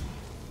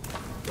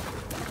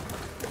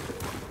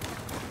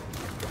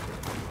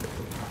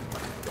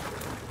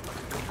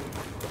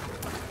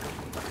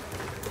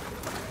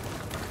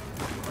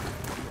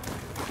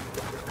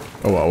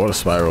 Oh wow, what a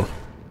spiral.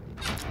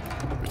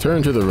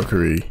 Return to the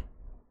rookery.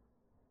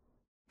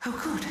 Oh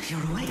good,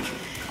 you're awake.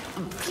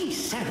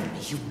 Please, Sarah,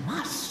 you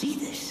must see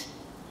this.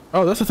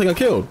 Oh, that's the thing I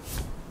killed.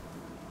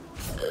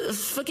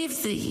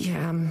 Forgive the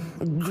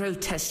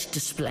grotesque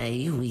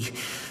display. We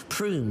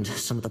pruned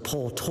some of the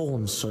poor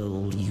torn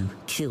soul you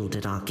killed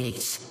at our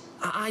gates.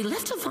 I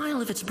left a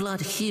vial of its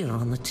blood here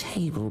on the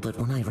table, but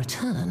when I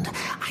returned,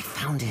 I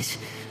found it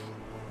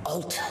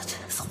altered.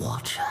 The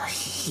Watcher,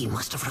 he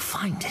must have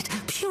refined it,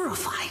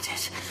 purified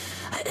it.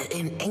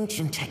 An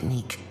ancient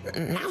technique.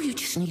 Now you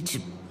just need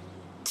to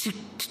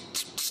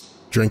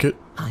drink it.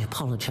 I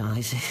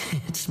apologize.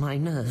 It's my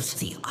nerves.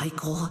 The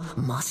ichor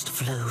must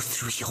flow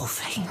through your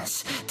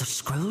veins. The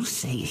scrolls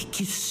say it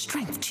gives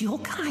strength to your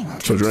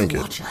kind. So drink it.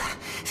 Watcher,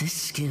 this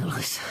skill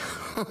is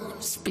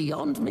it's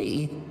beyond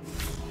me.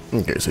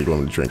 Okay, so you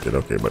want me to drink it.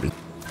 Okay, buddy.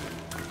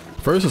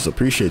 First, let's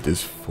appreciate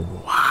this.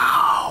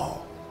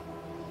 Wow.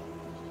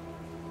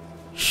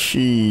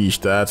 Sheesh,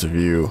 that's a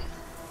view.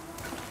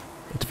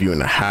 That's a view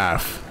and a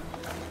half.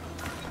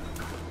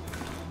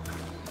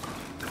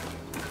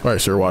 All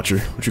right, Sir Watcher,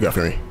 what you got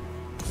for me?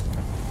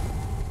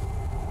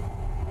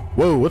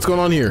 Whoa, what's going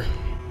on here?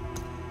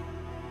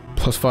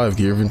 +5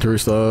 gear inventory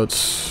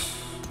slots.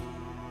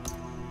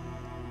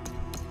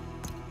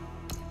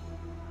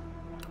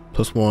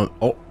 +1.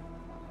 Oh.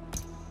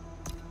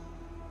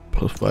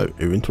 +5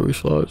 inventory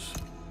slots.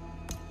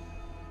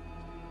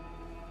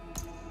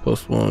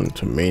 +1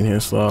 to main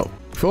hand slot.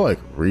 I feel like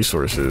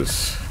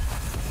resources.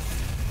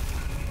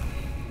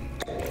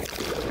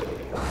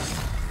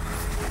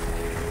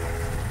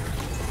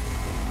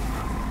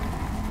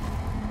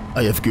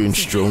 I have gotten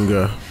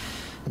stronger.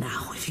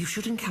 Now, if you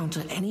should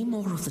encounter any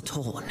more of the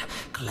Torn,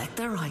 collect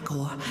their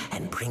ichor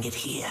and bring it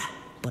here.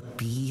 But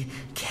be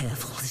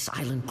careful, this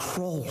island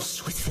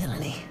crawls with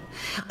villainy.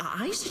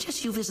 I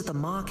suggest you visit the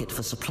market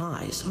for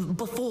supplies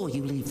before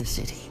you leave the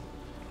city.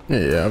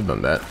 Yeah, I've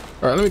done that.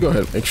 All right, let me go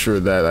ahead and make sure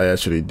that I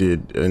actually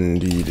did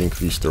indeed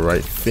increase the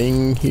right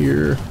thing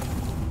here.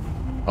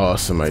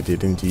 Awesome, I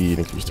did indeed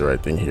increase the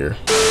right thing here.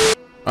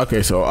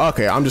 Okay, so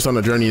I'm just on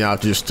a journey now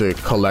just to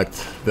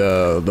collect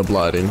the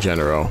blood in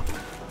general.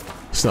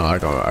 It's not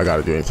like I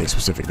gotta do anything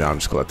specific now. I'm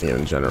just collecting it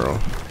in general.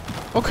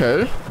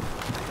 Okay,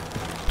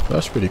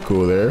 that's pretty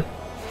cool there.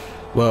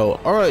 Well,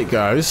 all right,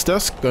 guys,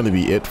 that's gonna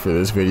be it for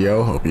this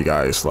video. Hope you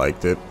guys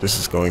liked it. This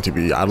is going to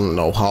be, I don't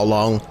know how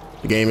long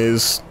the game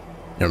is.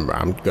 Remember,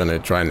 I'm gonna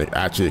try and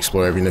actually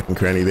explore every nook and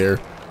cranny there.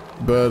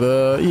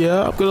 But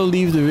yeah, I'm gonna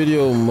leave the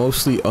video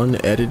mostly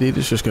unedited.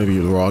 It's just gonna be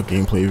a raw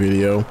gameplay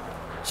video.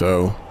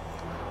 So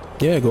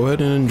yeah, go ahead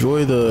and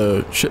enjoy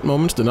the shit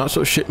moments, the not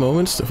so shit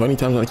moments, the funny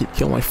times when I keep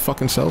killing my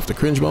fucking self, the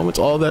cringe moments,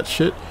 all that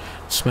shit.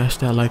 Smash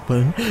that like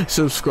button,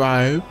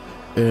 subscribe,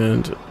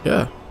 and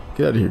yeah,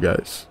 get out of here,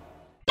 guys.